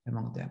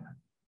among them?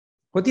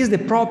 What is the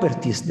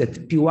properties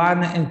that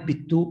P1 and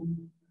P2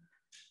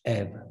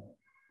 have?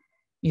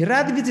 In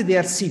Radwitz, they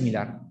are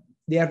similar.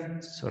 They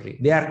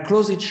are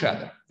close to each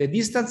other. The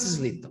distance is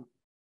little.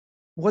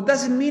 What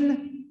does it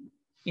mean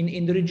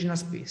in the original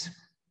space?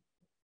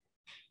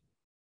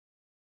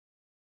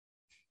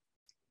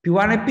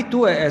 P1 and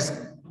P2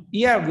 has,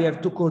 here we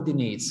have 2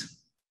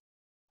 coordinates,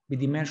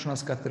 bidimensional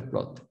scatter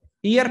plot.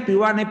 Here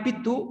P1 and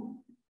P2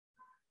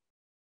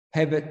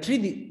 have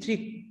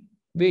 3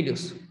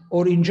 values,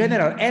 or in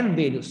general n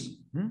values.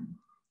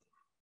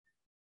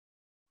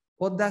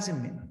 What does it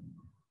mean?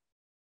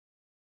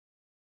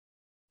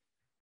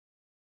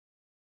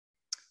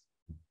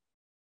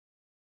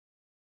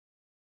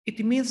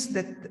 It means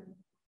that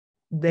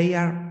they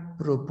are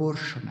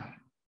proportional.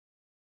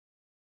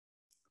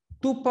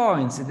 2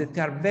 points that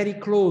are very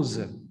close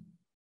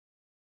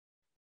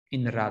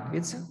in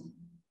Radwitz,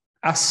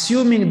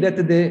 assuming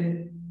that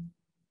the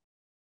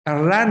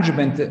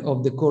arrangement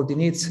of the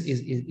coordinates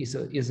is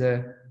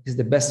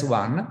the best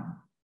one,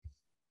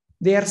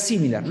 they are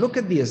similar. Look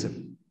at this.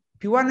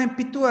 P1 and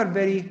P2 are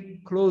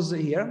very close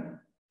here.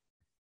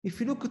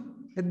 If you look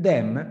at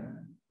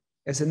them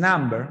as a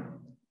number,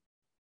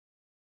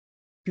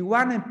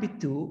 P1 and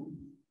P2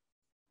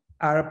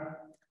 are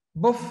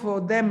both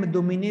of them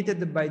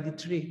dominated by the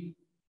 3.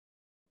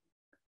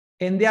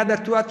 And the other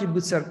 2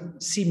 attributes are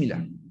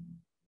similar.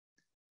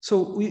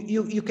 So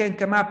you can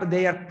come up,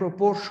 they are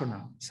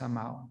proportional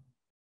somehow.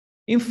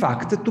 In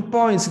fact, 2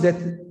 points that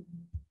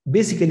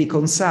basically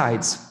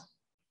coincides,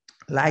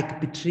 like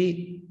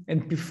P3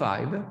 and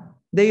P5,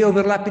 they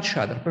overlap each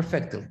other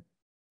perfectly.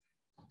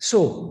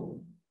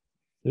 So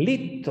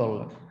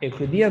little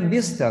Euclidean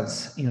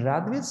distance in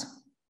Radwitz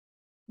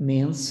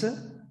means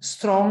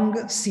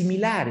strong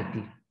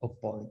similarity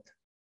of point,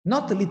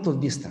 not little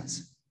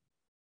distance.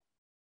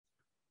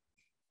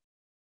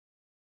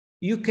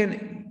 You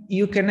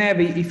can have,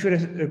 if you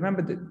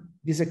remember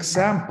this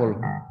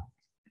example,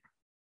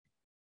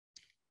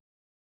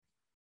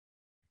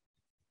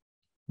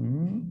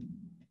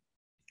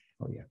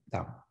 oh yeah,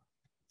 down.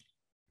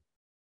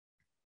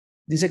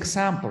 This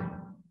example,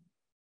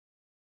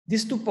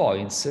 these 2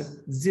 points,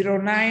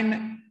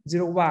 0,9,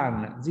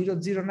 0,1,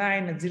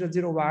 0,09,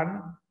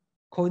 0,01,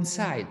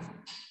 coincide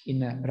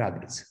in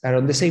Radwitz, are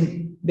on the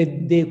same, the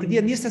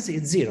Euclidean distance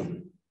is 0.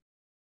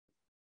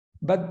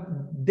 But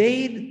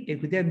their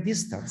Euclidean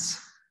distance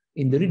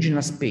in the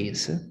original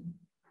space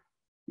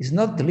is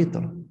not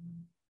little.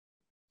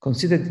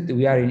 Consider that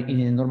we are in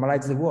a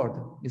normalized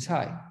world, it's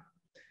high.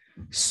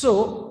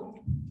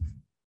 So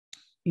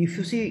if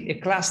you see a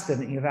cluster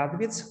in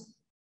Radwitz,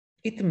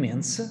 it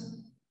means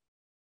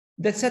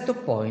that set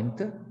of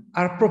points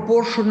are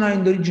proportional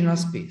in the original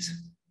space.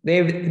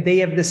 They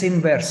have the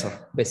same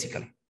versor,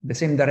 basically, the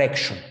same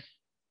direction.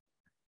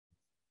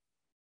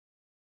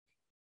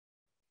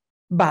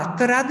 But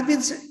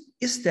Radwitz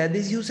instead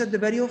is used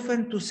very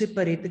often to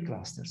separate the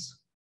clusters.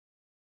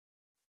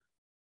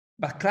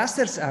 But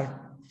clusters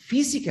are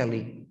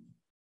physically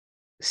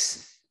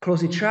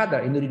close each other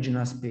in the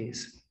original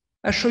space.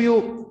 I'll show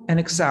you an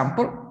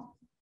example,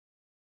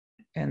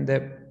 and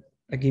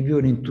I give you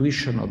an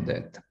intuition of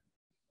that.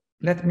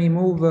 Let me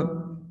move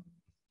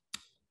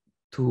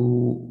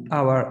to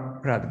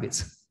our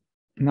Radwitz,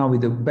 now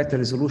with a better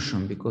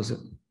resolution, because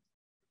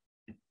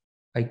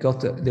I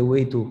got the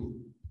way to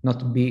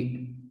not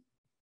be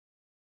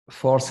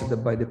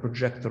forced by the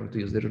projector to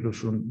use the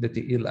resolution that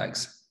he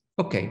likes.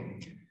 Okay,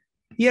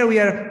 here we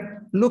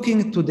are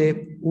looking to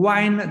the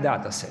wine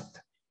dataset.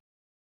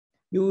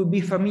 You will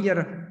be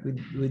familiar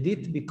with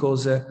it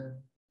because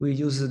we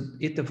use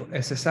it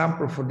as a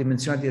sample for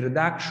dimensionality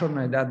reduction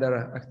and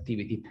other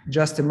activity.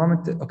 Just a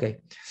moment, okay.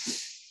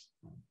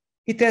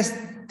 It has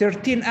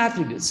 13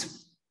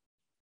 attributes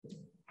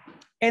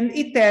and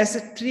it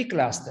has 3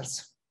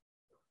 clusters.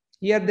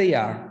 Here they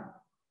are,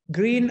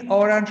 green,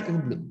 orange,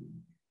 and blue.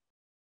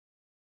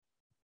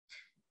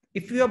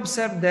 If you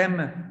observe them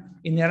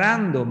in a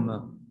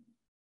random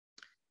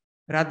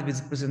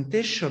Radwitz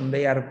presentation,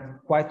 they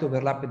are quite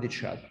overlapped with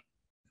each other.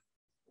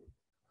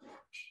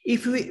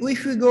 If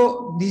we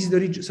go, this is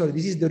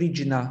the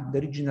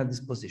original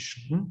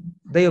disposition.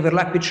 They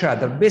overlap each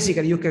other.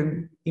 Basically, you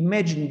can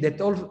imagine that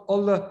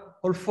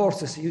all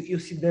forces you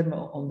see them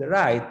on the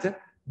right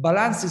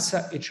balance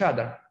each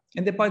other,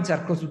 and the points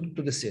are close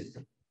to the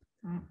center.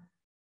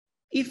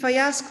 If I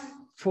ask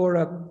for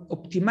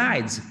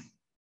optimize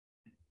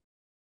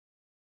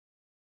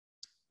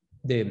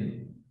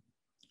the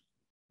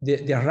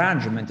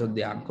arrangement of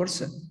the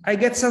anchors, I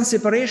get some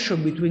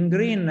separation between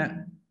green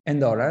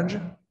and orange,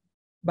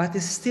 but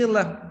it's still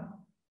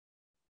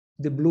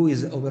the blue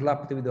is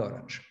overlapped with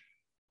orange.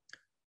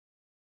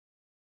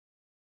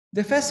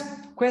 The first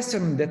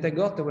question that I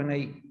got when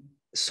I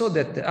saw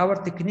that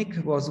our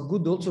technique was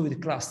good also with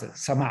clusters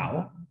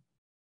somehow,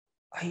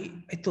 I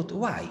thought,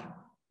 why?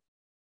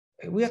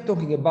 We are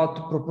talking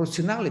about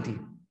proportionality,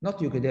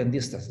 not Euclidean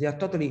distance. They are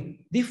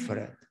totally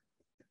different.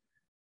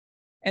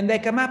 And I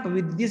come up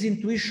with this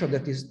intuition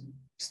that is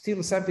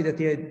still something that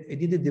I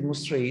didn't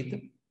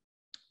demonstrate,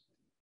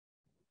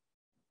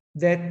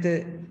 that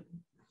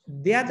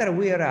the other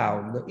way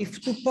around,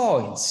 if 2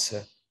 points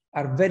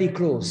are very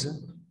close,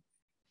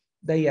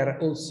 they are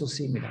also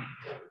similar.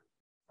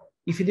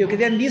 If the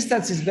Euclidean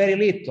distance is very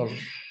little,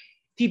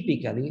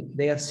 typically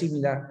they are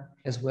similar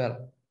as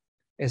well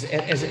as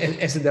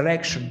a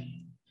direction.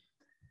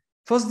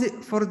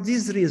 For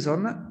this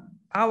reason,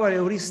 our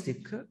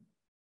heuristic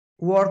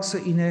works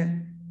in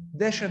a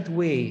decent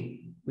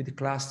way with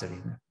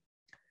clustering.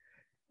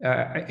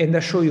 And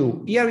I'll show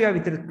you. Here we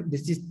have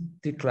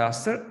the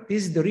cluster.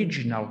 This is the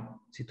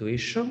original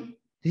situation.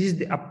 This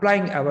is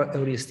applying our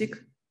heuristic.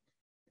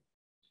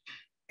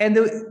 And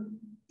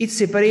it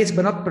separates,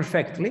 but not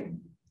perfectly.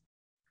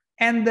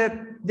 And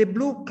the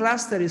blue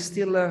cluster is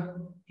still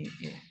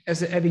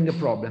having a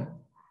problem.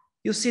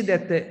 You see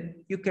that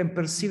you can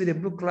perceive the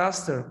blue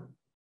cluster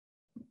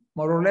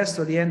more or less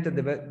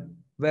oriented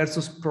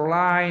versus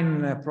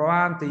proline,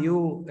 proant,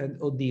 U,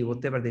 and OD,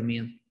 whatever they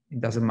mean. It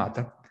doesn't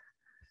matter.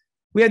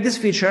 We have this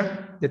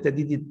feature that I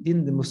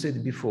didn't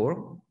demonstrate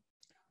before.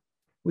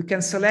 We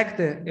can select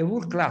a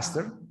whole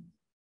cluster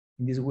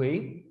in this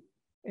way,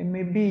 and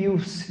maybe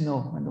use,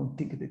 no, I don't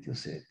think that you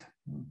see it.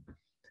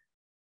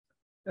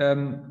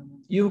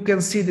 You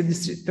can see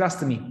the,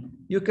 trust me,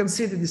 you can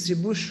see the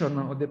distribution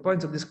of the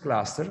points of this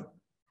cluster,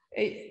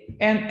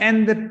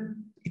 and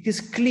it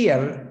is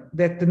clear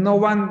that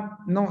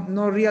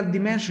no real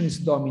dimension is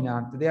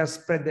dominant. They are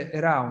spread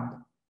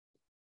around.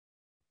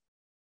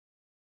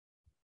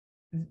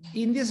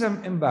 In this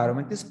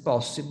environment, it's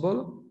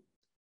possible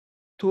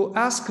to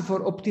ask for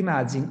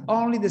optimizing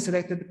only the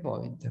selected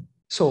point.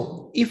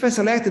 So if I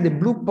select the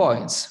blue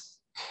points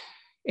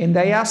and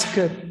I ask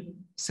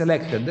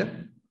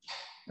selected,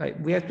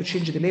 we have to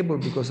change the label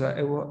because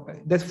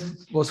that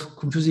was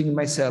confusing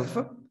myself.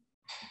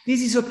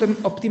 This is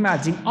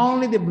optimizing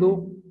only the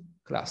blue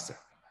cluster.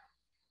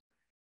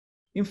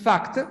 In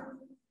fact,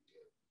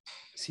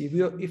 see,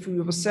 if we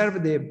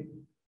observe the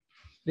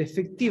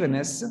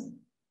effectiveness,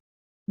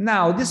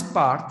 now this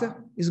part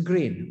is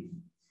green,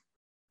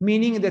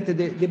 meaning that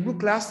the blue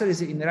cluster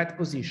is in the right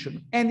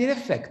position. And in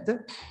effect,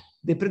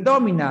 the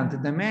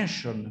predominant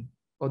dimension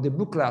of the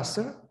blue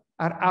cluster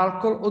are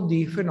alcohol,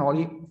 OD,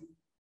 phenoli,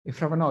 and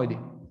flavonoidi.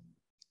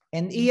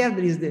 And here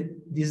there is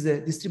this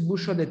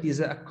distribution that is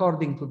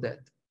according to that.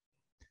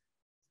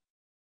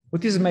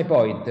 What is my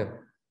point?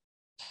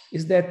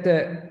 Is that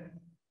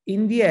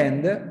in the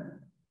end,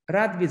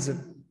 Radwitz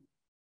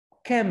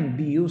can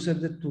be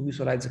used to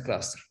visualize a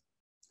cluster.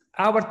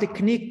 Our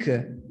technique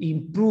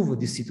improved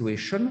this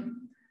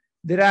situation,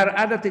 There are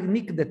other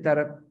techniques that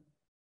are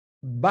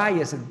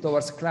biased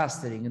towards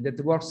clustering that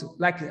works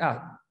like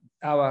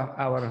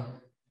our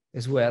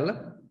as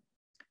well.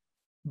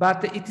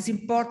 But it is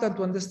important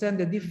to understand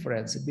the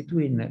difference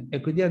between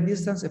equidistant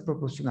distance and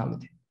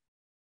proportionality.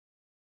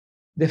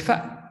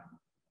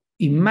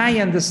 In my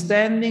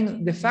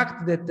understanding, the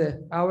fact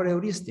that our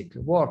heuristic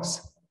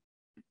works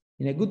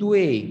in a good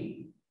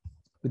way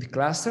with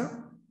cluster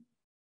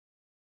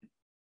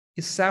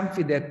is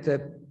something that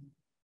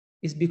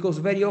is because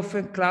very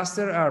often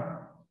clusters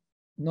are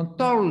not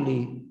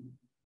only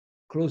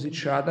close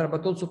each other,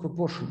 but also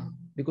proportional.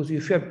 Because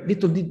if you have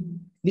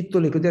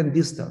little equidistant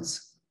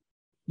distance,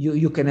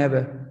 you can have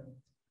a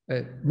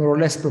more or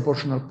less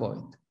proportional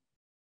point.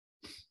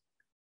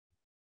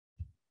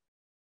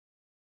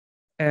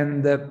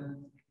 And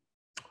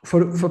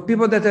for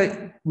people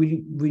that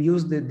will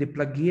use the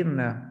plugin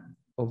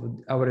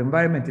of our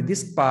environment,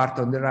 this part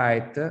on the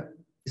right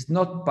is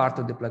not part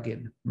of the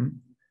plugin.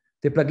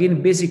 The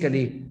plugin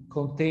basically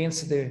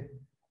contains the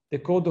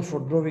code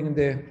for drawing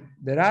the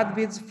rad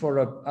widths,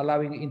 for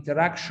allowing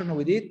interaction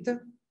with it,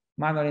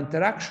 manual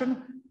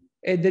interaction,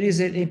 and there is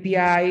an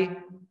API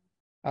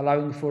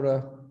allowing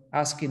for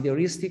asking the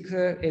heuristic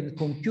and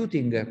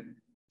computing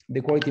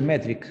the quality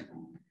metric.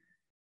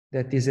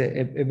 That is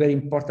a very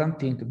important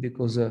thing,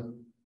 because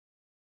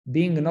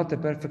being not a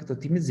perfect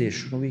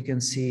optimization, we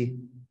can see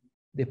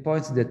the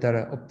points that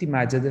are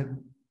optimized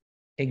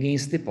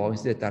against the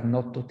points that are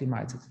not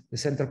optimized. The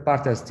central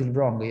part is still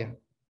wrong here.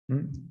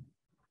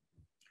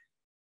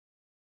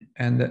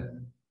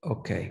 And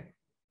okay.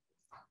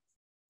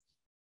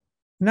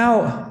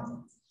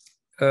 Now,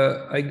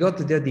 I got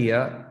the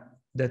idea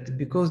that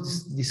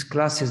because this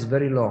class is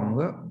very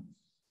long,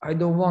 I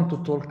don't want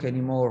to talk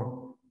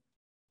anymore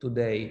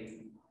today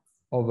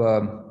of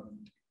a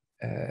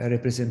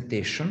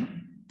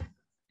representation,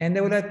 and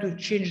I would like to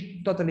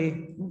change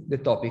totally the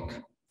topic.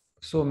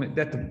 So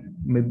that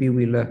maybe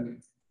will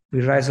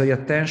raise your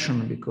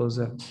attention, because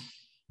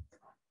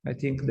I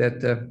think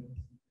that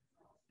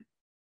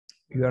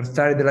you are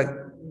started like.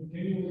 Can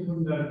you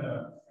open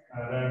that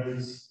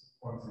rabbits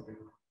once again?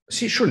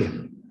 See, surely.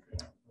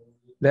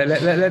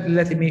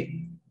 Let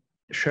me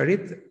share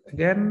it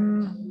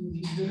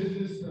again. There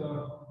is this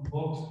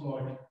box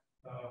plot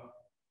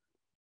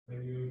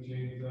when you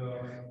change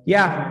the.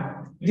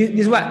 Yeah,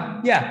 this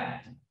one. Yeah,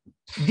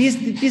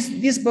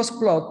 this box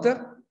plot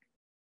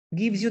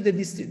gives you the.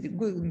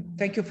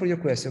 Thank you for your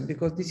question,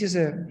 because this is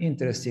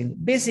interesting.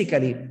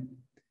 Basically,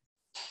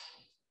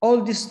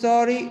 all this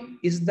story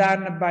is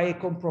done by a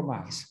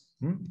compromise.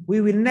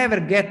 We will never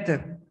get.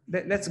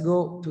 Let's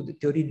go to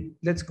the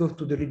let's go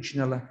to the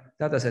original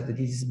data set.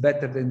 This is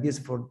better than this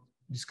for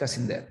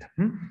discussing that.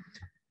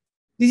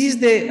 This is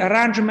the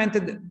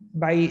arrangement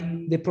by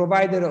the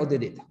provider of the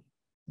data.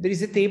 There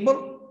is a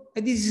table,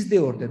 and this is the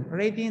order: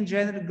 rating,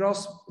 general,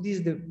 gross. This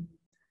is the,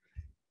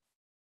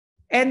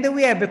 and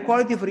we have a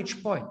quality for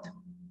each point.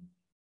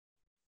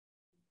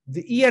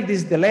 Here, this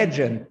is the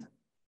legend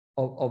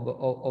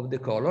of the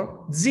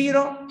color.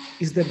 0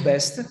 is the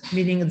best,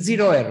 meaning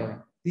 0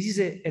 error. This is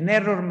an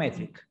error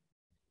metric.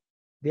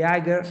 The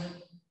higher,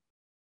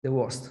 the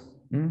worst.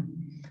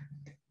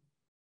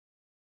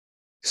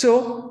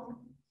 So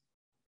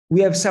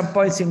we have some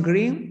points in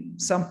green,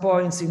 some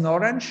points in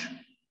orange,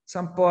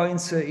 some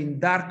points in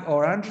dark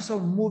orange,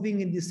 so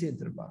moving in this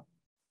interval.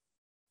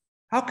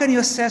 How can you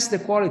assess the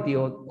quality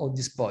of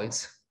these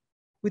points?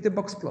 With a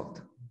box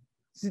plot.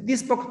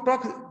 This box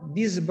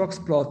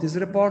plot is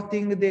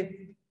reporting the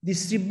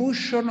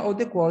distribution of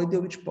the quality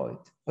of each point,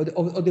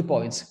 of the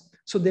points.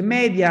 So the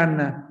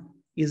median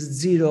is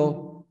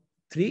 0,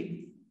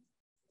 3.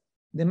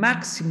 The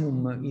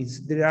maximum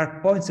is, there are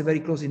points very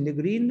close in the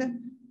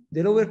green.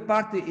 The lower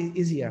part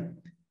is here.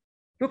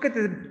 Look at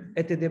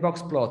the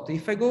box plot.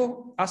 If I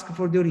go ask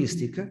for the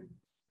heuristic,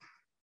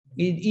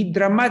 it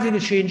dramatically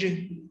changes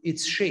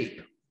its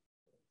shape.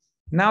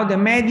 Now the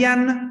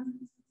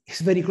median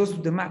is very close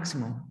to the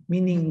maximum,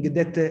 meaning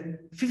that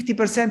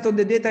 50% of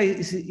the data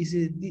is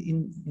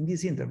in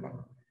this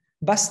interval.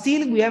 But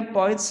still we have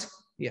points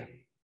here.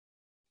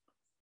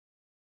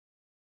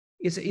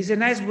 It's a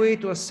nice way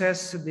to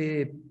assess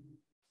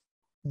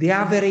the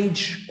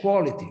average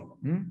quality.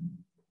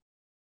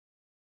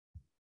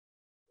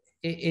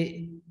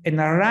 An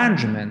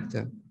arrangement,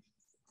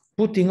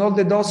 putting all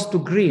the dots to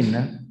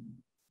green,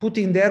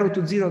 putting the arrow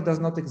to 0 does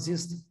not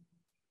exist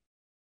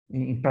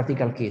in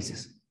practical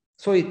cases.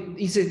 So it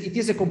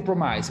is a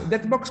compromise.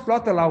 That box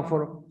plot allows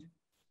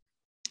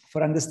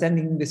for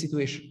understanding the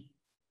situation.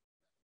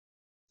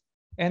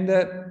 And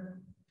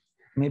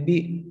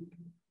maybe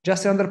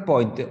just another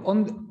point.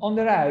 On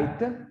the right,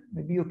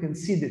 maybe you can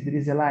see that there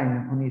is a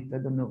line on it. I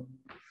don't know.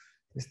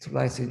 There's two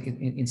lines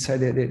inside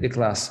the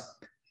class.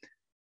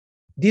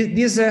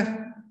 This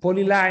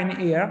polyline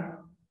here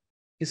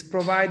is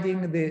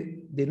providing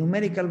the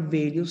numerical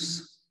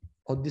values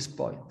of this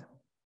point.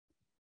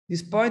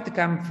 This point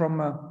comes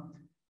from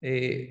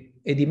a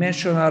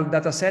dimensional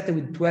data set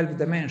with 12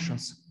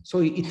 dimensions. So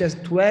it has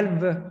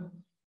 12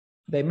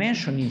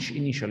 dimensions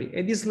initially.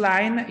 And this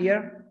line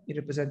here is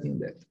representing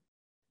that.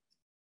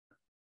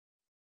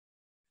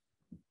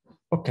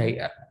 Okay.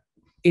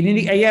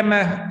 I am.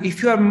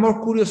 If you are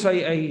more curious,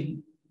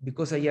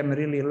 because I am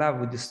really in love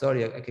with the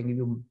story, I can give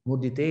you more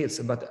details.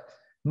 But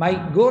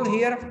my goal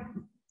here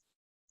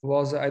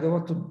was I don't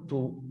want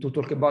to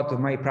talk about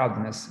my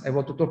proudness. I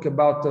want to talk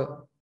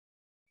about.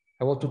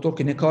 I want to talk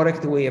in a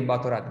correct way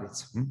about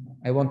Radwitz.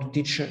 I want to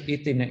teach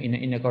it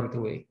in a correct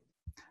way.